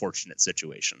unfortunate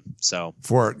situation. So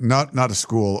for not a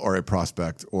school or a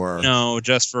prospect or no,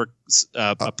 just for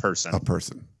a person. A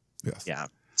person. Yes. Yeah.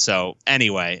 So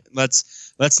anyway,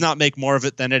 let's not make more of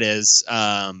it than it is.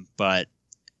 But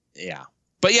yeah,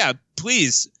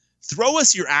 please throw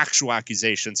us your actual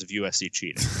accusations of USC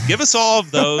cheating. Give us all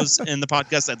of those in the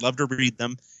podcast. I'd love to read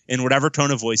them in whatever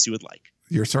tone of voice you would like.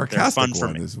 Your sarcastic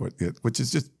one is which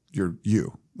is just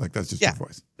you. Like that's just your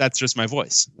voice. That's just my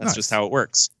voice. That's just how it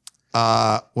works.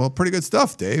 Well, pretty good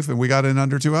stuff, Dave. And we got in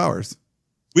under 2 hours.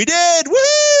 We did.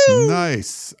 Woo!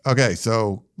 Nice. Okay,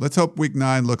 so let's hope week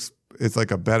 9 it's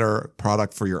like a better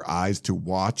product for your eyes to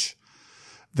watch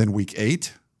than week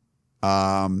 8.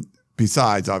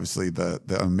 Besides, obviously,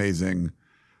 the amazing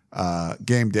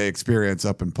game day experience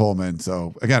up in Pullman.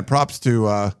 So again, props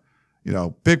to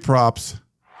big props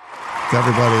to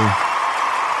everybody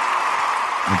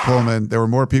in Pullman. There were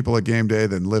more people at game day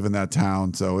than live in that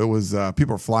town. So it was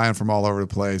people were flying from all over the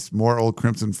place, more old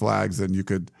Crimson flags than you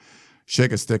could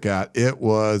shake a stick at. It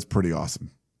was pretty awesome.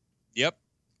 Yep.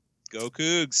 Go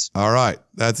Cougs. All right.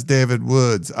 That's David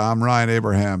Woods. I'm Ryan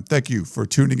Abraham. Thank you for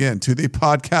tuning in to the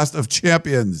Podcast of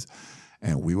Champions,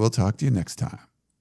 and we will talk to you next time.